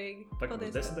 superīgi. Tā kā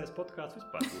mums 10. podkāsts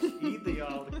vispār būs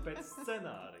ideāli pēc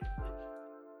scenārija.